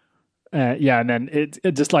 And then it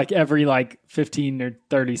just every 15 or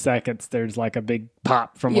 30 seconds, there's a big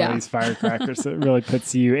pop from one of these firecrackers. So it really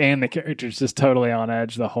puts you and the characters just totally on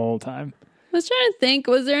edge the whole time. I was trying to think,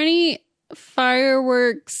 was there any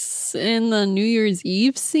fireworks in the New Year's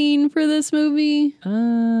Eve scene for this movie?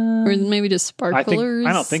 Or maybe just sparklers?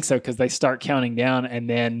 I don't think so, because they start counting down, and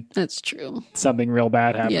then that's true. Something real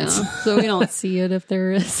bad happens. Yeah, so we don't see it if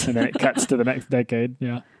there is. And then it cuts to the next decade.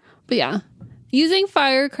 Yeah. But yeah. Using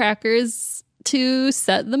firecrackers to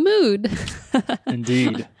set the mood.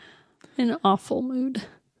 Indeed. An awful mood.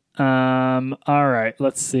 All right,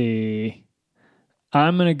 let's see.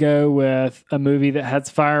 I'm going to go with a movie that has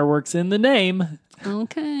fireworks in the name.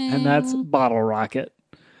 Okay. And that's Bottle Rocket.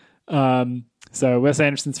 So Wes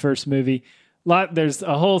Anderson's first movie. There's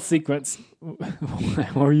a whole sequence.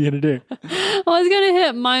 What were you going to do? I was going to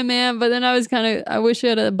hit My Man, but then I wish we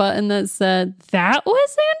had a button that said, that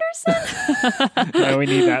was Anderson? No, we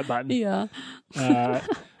need that button. Yeah.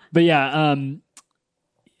 But yeah,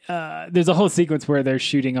 there's a whole sequence where they're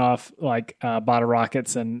shooting off bottle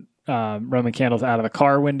rockets and Roman candles out of a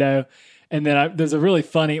car window. And then there's a really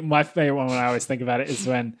funny, my favorite one when I always think about it is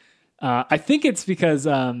when, I think it's because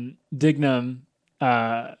Dignam,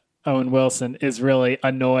 Owen Wilson, is really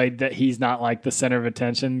annoyed that he's not like the center of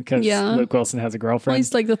attention because Luke Wilson has a girlfriend. Well,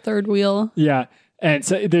 he's like the third wheel. Yeah. And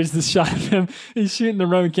so there's this shot of him. He's shooting the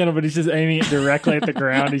Roman candle, but he's just aiming it directly at the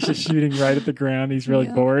ground. He's just shooting right at the ground. He's really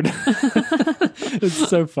bored. It's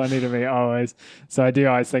so funny to me always. So I do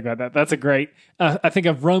always think about that. That's a great. I think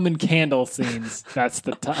of Roman candle scenes. That's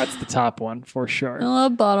the top one for sure. I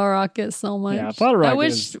love Bottle Rocket so much. Yeah, Bottle Rocket. I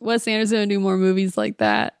wish Wes Anderson would do more movies like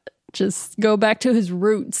that. Just go back to his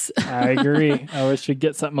roots. I agree. I wish we'd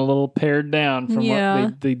get something a little pared down from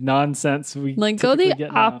what the nonsense we go the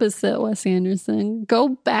opposite, Wes Anderson. Go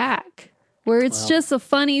back where it's just a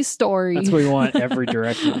funny story. That's what we want every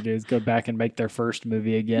director to do, is go back and make their first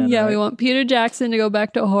movie again. Yeah, right? We want Peter Jackson to go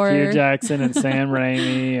back to horror. Peter Jackson and Sam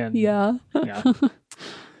Raimi. And yeah.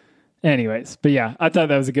 Anyways, but yeah, I thought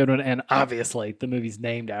that was a good one. And obviously the movie's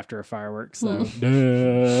named after a firework. So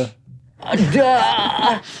duh.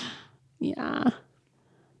 Yeah.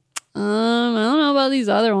 I don't know about these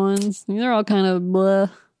other ones. These are all kind of blah.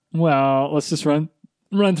 Well, let's just run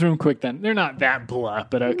through them quick then. They're not that blah,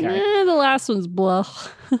 but okay. The last one's blah.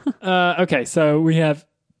 Okay, so we have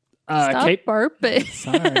Stop burping.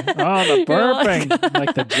 Sorry. Oh, the burping.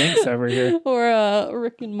 Like the Jinx over here. Or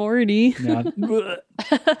Rick and Morty. Yeah.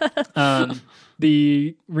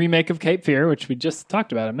 The remake of Cape Fear, which we just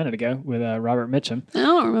talked about a minute ago with Robert Mitchum. I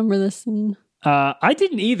don't remember this scene. I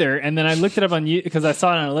didn't either, and then I looked it up on YouTube because I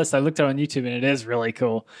saw it on a list. I looked it up on YouTube, and it is really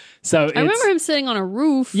cool. So I remember him sitting on a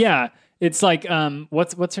roof. Yeah, it's like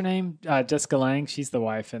what's her name? Jessica Lange. She's the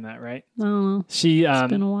wife in that, right? I don't know. It's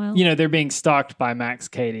been a while. You know, they're being stalked by Max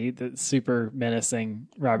Cady, the super menacing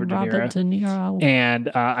Robert De Niro. And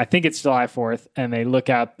I think it's July 4th, and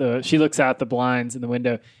she looks out the blinds in the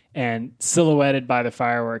window, and silhouetted by the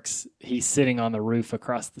fireworks, he's sitting on the roof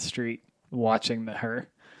across the street watching her.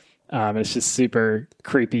 It's just super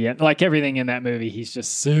creepy, and like everything in that movie, he's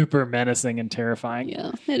just super menacing and terrifying.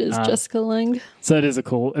 Yeah, it is Jessica Lange. So it's a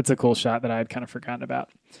cool shot that I had kind of forgotten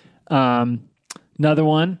about. Another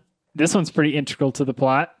one. This one's pretty integral to the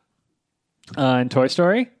plot. In Toy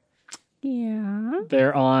Story. Yeah.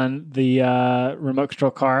 They're on the remote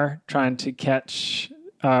control car trying to catch.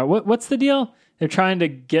 What's the deal? They're trying to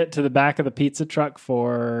get to the back of the pizza truck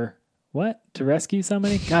for. What? To rescue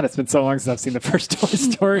somebody? God, it's been so long since I've seen the first Toy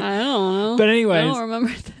Story. I don't know. But anyways, I don't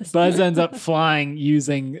remember this. Buzz ends up flying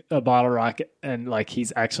using a bottle rocket, and like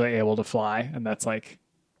he's actually able to fly, and that's like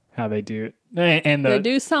how they do it. And they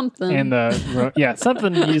do something. And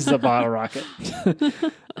something uses a bottle rocket.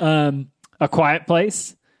 A Quiet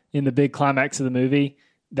Place in the big climax of the movie.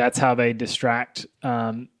 That's how they distract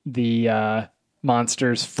the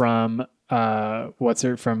monsters from what's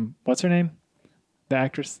her name? The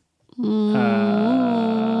actress. John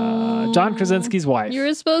Krasinski's wife. You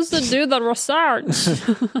were supposed to do the research.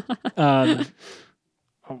 Oh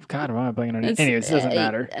God, why am I blanking on it? Anyways, it doesn't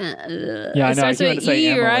matter. Yeah, I know. I starts with say E,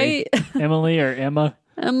 Emily. right? Emily or Emma?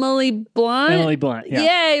 Emily Blunt. Emily Blunt.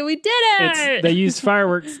 Yeah. Yay, we did it! They use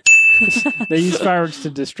fireworks. They use fireworks to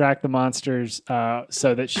distract the monsters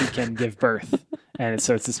so that she can give birth. And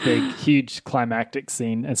so it's this big, huge climactic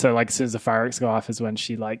scene. And so, like, as soon as the fireworks go off is when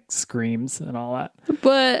she, like, screams and all that.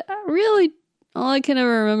 But really, all I can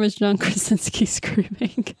ever remember is John Krasinski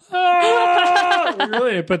screaming. Oh, we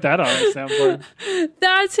really didn't put that on the soundboard.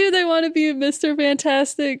 That's who they want to be, Mr.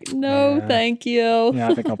 Fantastic. No, thank you. Yeah,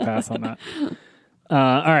 I think I'll pass on that. All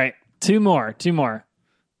right, two more.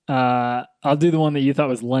 I'll do the one that you thought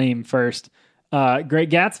was lame first. Great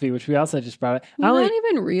Gatsby, which we also just brought up. Not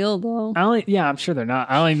even real though. I'm sure they're not.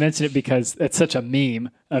 I only mention it because it's such a meme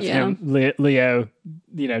of him, Leo,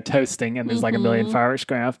 toasting, and there's like a million fireworks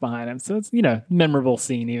going off behind him. So it's memorable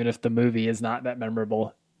scene, even if the movie is not that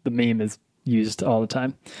memorable. The meme is used all the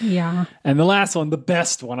time. Yeah. And the last one, the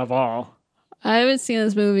best one of all. I haven't seen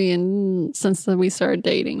this movie since we started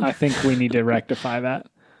dating. I think we need to rectify that,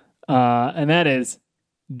 and that is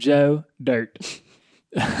Joe Dirt.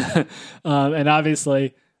 And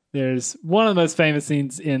obviously there's one of the most famous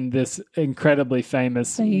scenes in this incredibly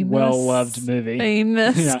famous well-loved movie.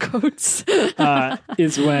 Famous quotes.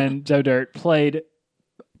 Is when Joe Dirt played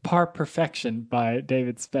Par Perfection by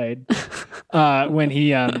David Spade. When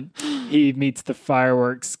he meets the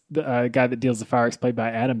fireworks, the guy that deals the fireworks, played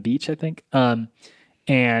by Adam Beach, I think. And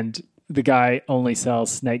the guy only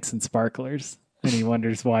sells snakes and sparklers. And he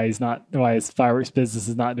wonders why his fireworks business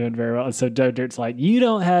is not doing very well. And so Joe Dirt's like, you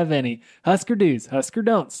don't have any Husker do's, Husker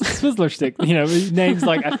don'ts, Swizzler stick. He names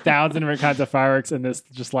like 1,000 different kinds of fireworks in this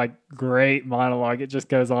just like great monologue. It just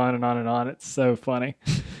goes on and on and on. It's so funny.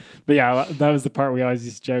 But yeah, that was the part we always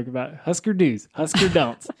used to joke about. Husker do's, Husker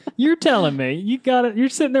don'ts. You're telling me you got it. You're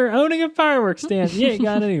sitting there owning a fireworks stand. You ain't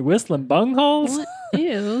got any whistling bungholes.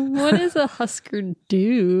 Ew. What is a Husker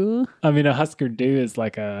do? I mean, a Husker do is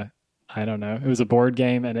like I don't know. It was a board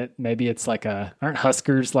game, and it's like aren't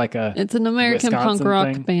Huskers like a? It's an American Wisconsin punk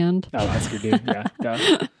rock thing? band. Oh, Husker do. Yeah.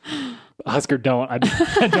 Duh. Husker don't. I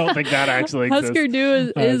don't think that actually exists. Husker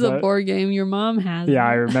do is a board game. Your mom has. Yeah,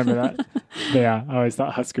 I remember that. But yeah, I always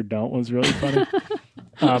thought Husker don't was really funny.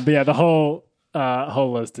 But yeah, the whole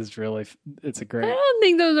list is really, it's a great. I don't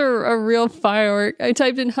think those are a real firework. I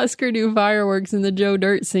typed in Husker Du fireworks and the Joe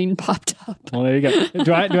Dirt scene popped up. Well, there you go.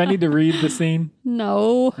 Do I need to read the scene?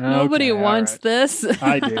 No, nobody wants this.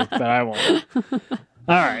 I do, but I won't. All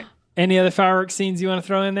right. Any other fireworks scenes you want to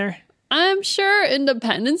throw in there? I'm sure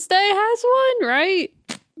Independence Day has one, right?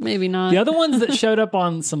 Maybe not. The other ones that showed up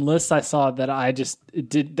on some lists I saw that I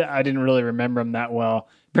didn't really remember them that well.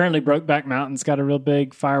 Apparently, Brokeback Mountain's got a real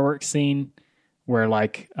big fireworks scene where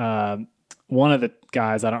like one of the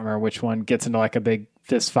guys, I don't remember which one, gets into like a big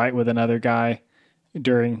fist fight with another guy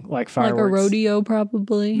during like fireworks. Like a rodeo,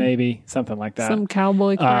 probably. Maybe something like that. Some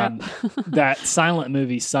cowboy crap. That silent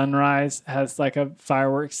movie Sunrise has like a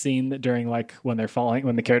fireworks scene that during like when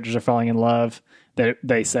the characters are falling in love, that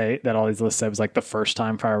they say that all these lists say was like the first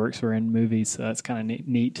time fireworks were in movies. So that's kind of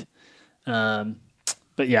neat. But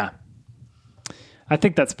yeah, I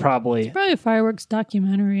think that's probably a fireworks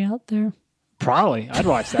documentary out there. Probably. I'd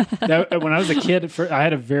watch that. When I was a kid, I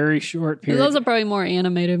had a very short period. Those are probably more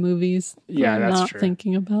animated movies. Yeah, that's not true.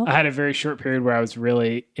 Thinking about. I had a very short period where I was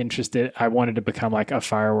really interested. I wanted to become like a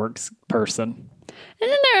fireworks person.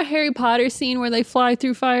 Isn't there a Harry Potter scene where they fly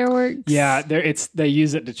through fireworks? Yeah, they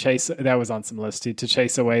use it to chase. That was on some lists too, to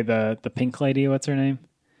chase away the pink lady. What's her name?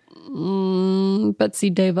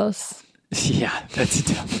 Betsy DeVos. Yeah, Betsy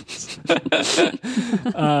DeVos.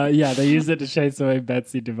 Yeah, they used it to chase away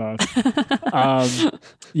Betsy DeVos.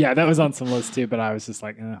 Yeah, that was on some lists too, but I was just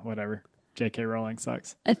like, whatever. J.K. Rowling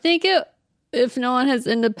sucks. I think if no one has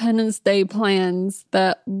Independence Day plans,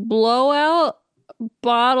 that Blowout,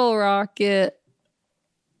 Bottle Rocket,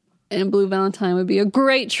 and Blue Valentine would be a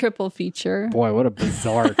great triple feature. Boy, what a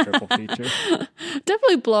bizarre triple feature.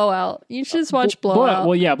 Definitely Blowout. You should just watch Blowout.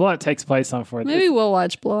 Well, yeah, Blowout takes place on 4th. Maybe we'll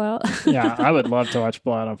watch Blowout. Yeah, I would love to watch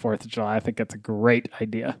Blowout on 4th of July. I think that's a great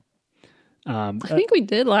idea. I think we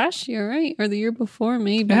did last year, right? Or the year before,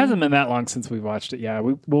 maybe. It hasn't been that long since we watched it. Yeah,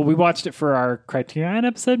 we watched it for our Criterion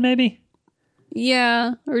episode, maybe?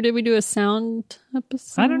 Yeah, or did we do a sound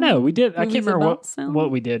episode? I don't know. We did. I can't remember what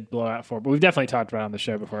we did Blowout for, but we've definitely talked about it on the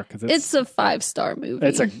show before because it's a 5-star movie.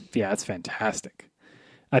 It's fantastic.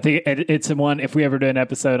 I think it's the one. If we ever do an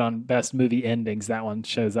episode on best movie endings, that one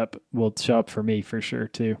will show up for me for sure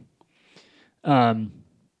too. But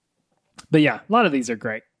yeah, a lot of these are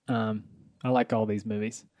great. I like all these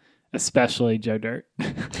movies, especially Joe Dirt.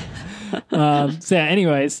 So yeah.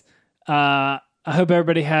 Anyways. I hope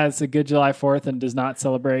everybody has a good July 4th and does not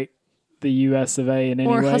celebrate the US of A in any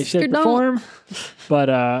way, shape, or form. But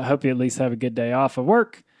I hope you at least have a good day off of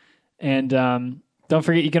work. And don't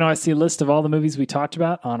forget, you can always see a list of all the movies we talked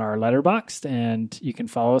about on our Letterboxd, and you can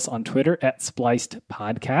follow us on Twitter at Spliced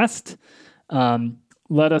Podcast.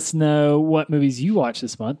 Let us know what movies you watched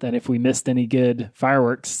this month and if we missed any good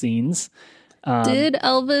fireworks scenes. Did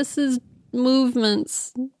Elvis's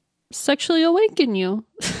movements sexually awaken you?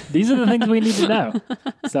 These are the things we need to know.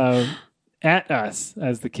 So, at us,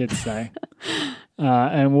 as the kids say.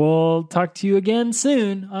 And we'll talk to you again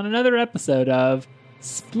soon on another episode of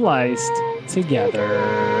Spliced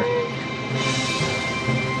Together.